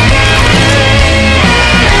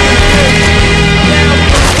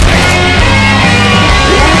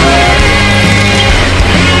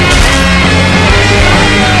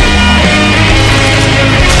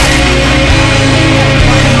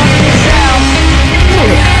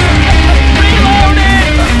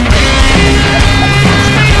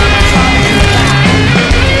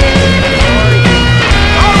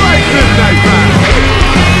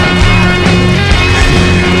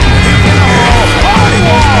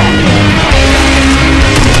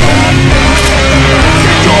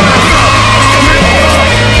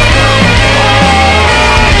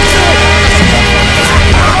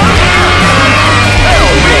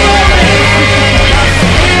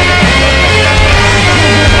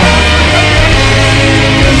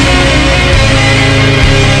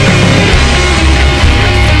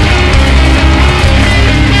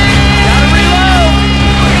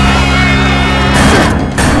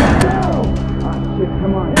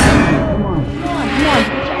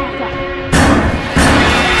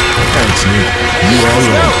 Thanks, Nick. You all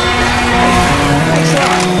right.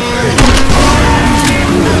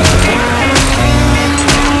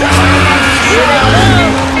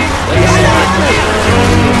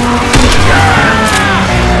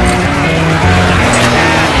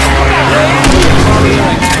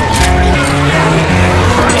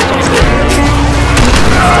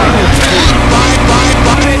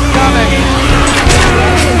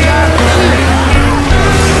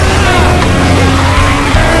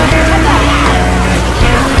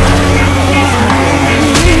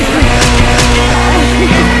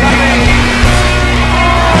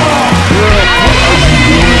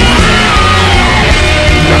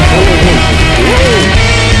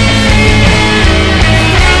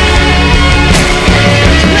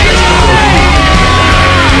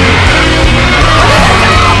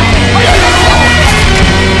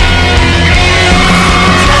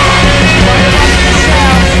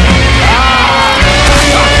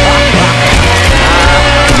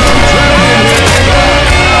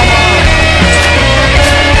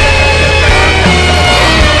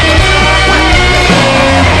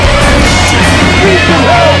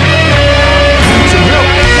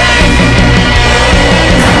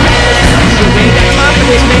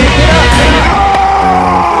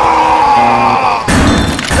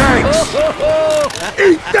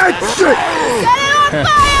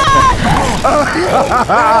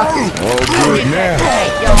 Oh, good now.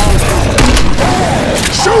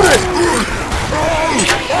 Shoot it!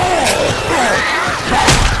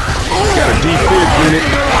 Got a defib unit.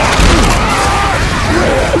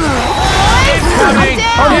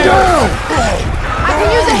 I'm down! I can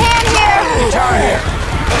use a hand here. Turn here.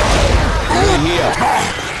 Over here.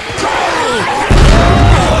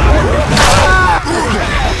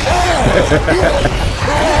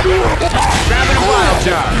 Grabbing a wild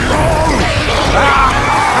jar.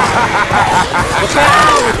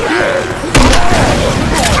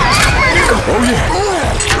 Oh yeah!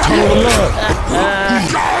 Tunnel of love.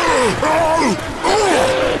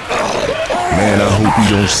 Man, I hope we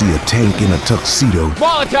don't see a tank in a tuxedo.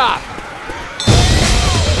 Molotov.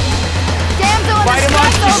 Damsel in Fight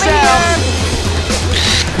distress amongst over yourselves. here.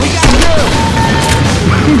 We got you.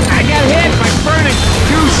 I got hit by burning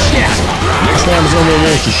two shit. Next time someone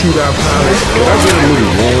wants to shoot our pilot, can I get a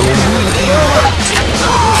little warning?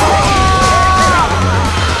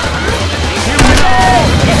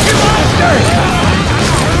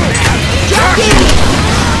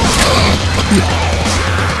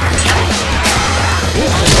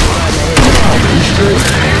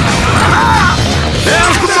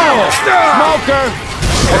 Smoker.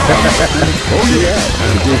 Oh yeah!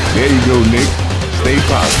 There you go, Nick. Stay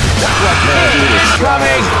positive.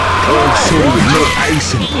 Coming. Cold soda, no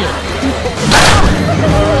icing.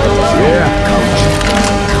 Yeah.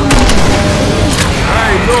 I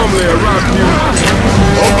ain't normally a rock you.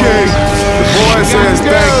 Okay, the boy says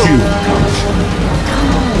thank you.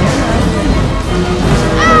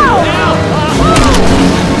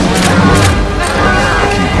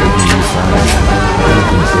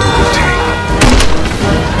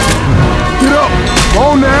 Get up! Come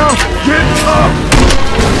on now! Get up!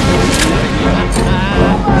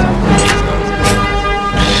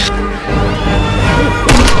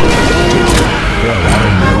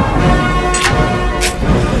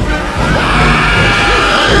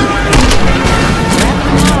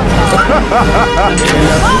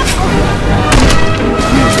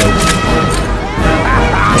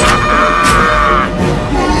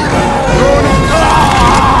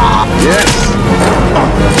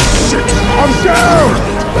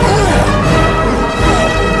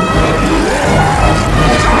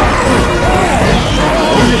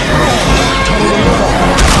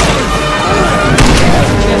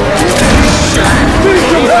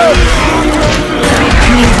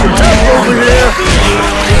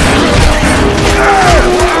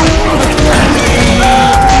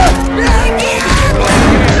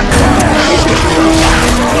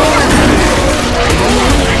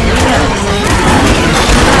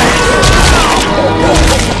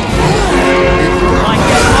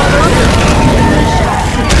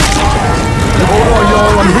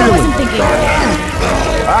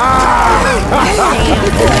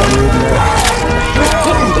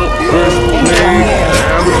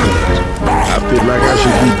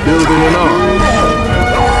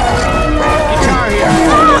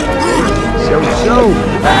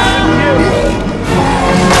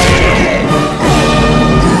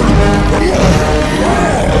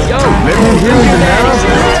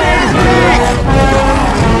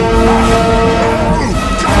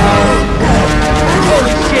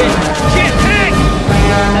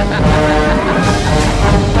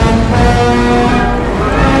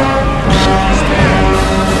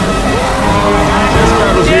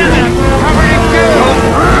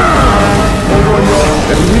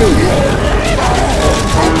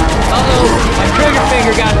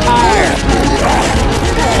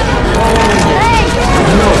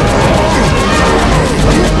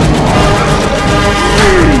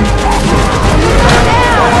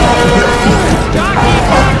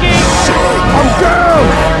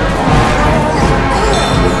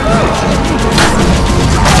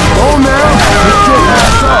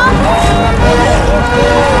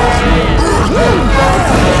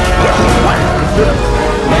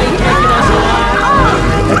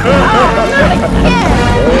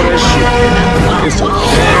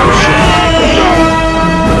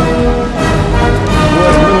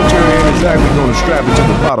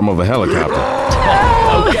 of a helicopter.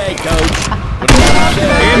 Okay, coach.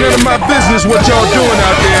 Ain't none of my business what y'all doing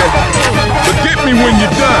out there. But get me when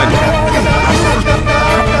you're done.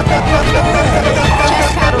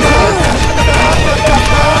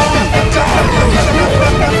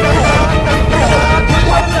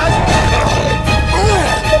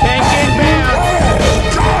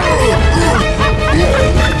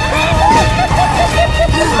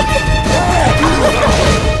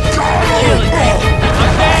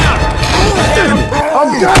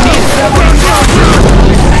 Chest paddle.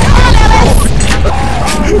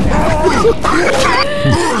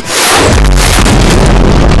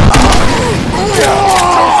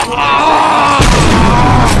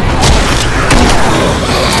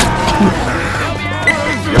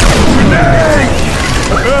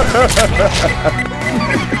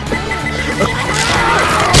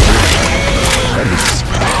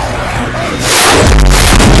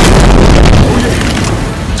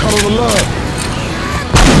 Tunnel of love.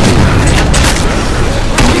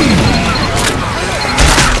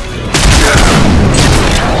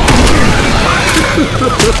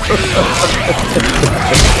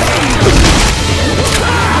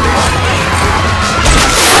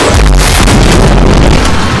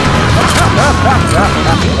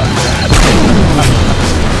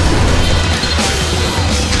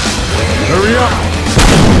 Hurry up!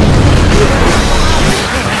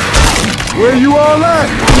 Where you all at?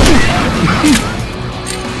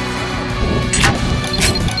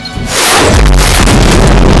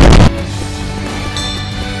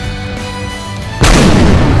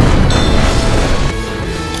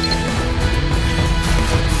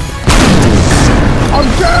 I'm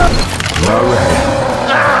down! All right.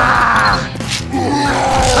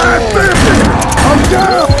 I'm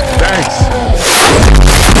down! Thanks.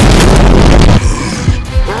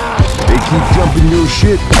 They keep jumping your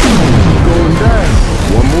shit, keep going down.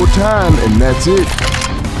 One more time and that's it.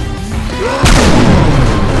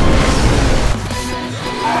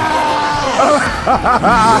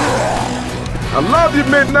 I love you,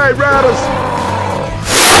 Midnight Riders.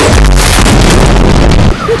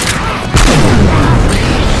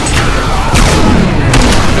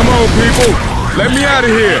 Come on, people. Let me out of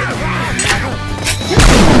here.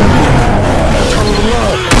 Tunnel of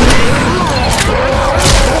love.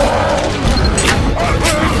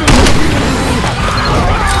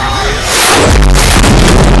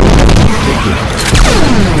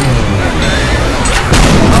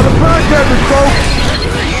 Out of podcasting, folks.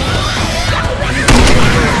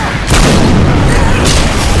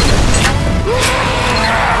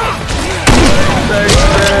 Thanks,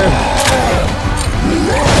 man.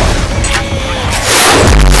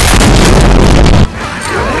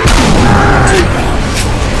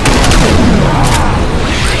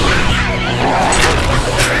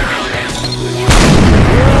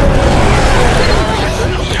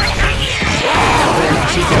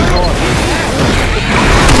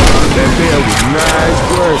 That there was nice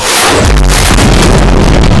work.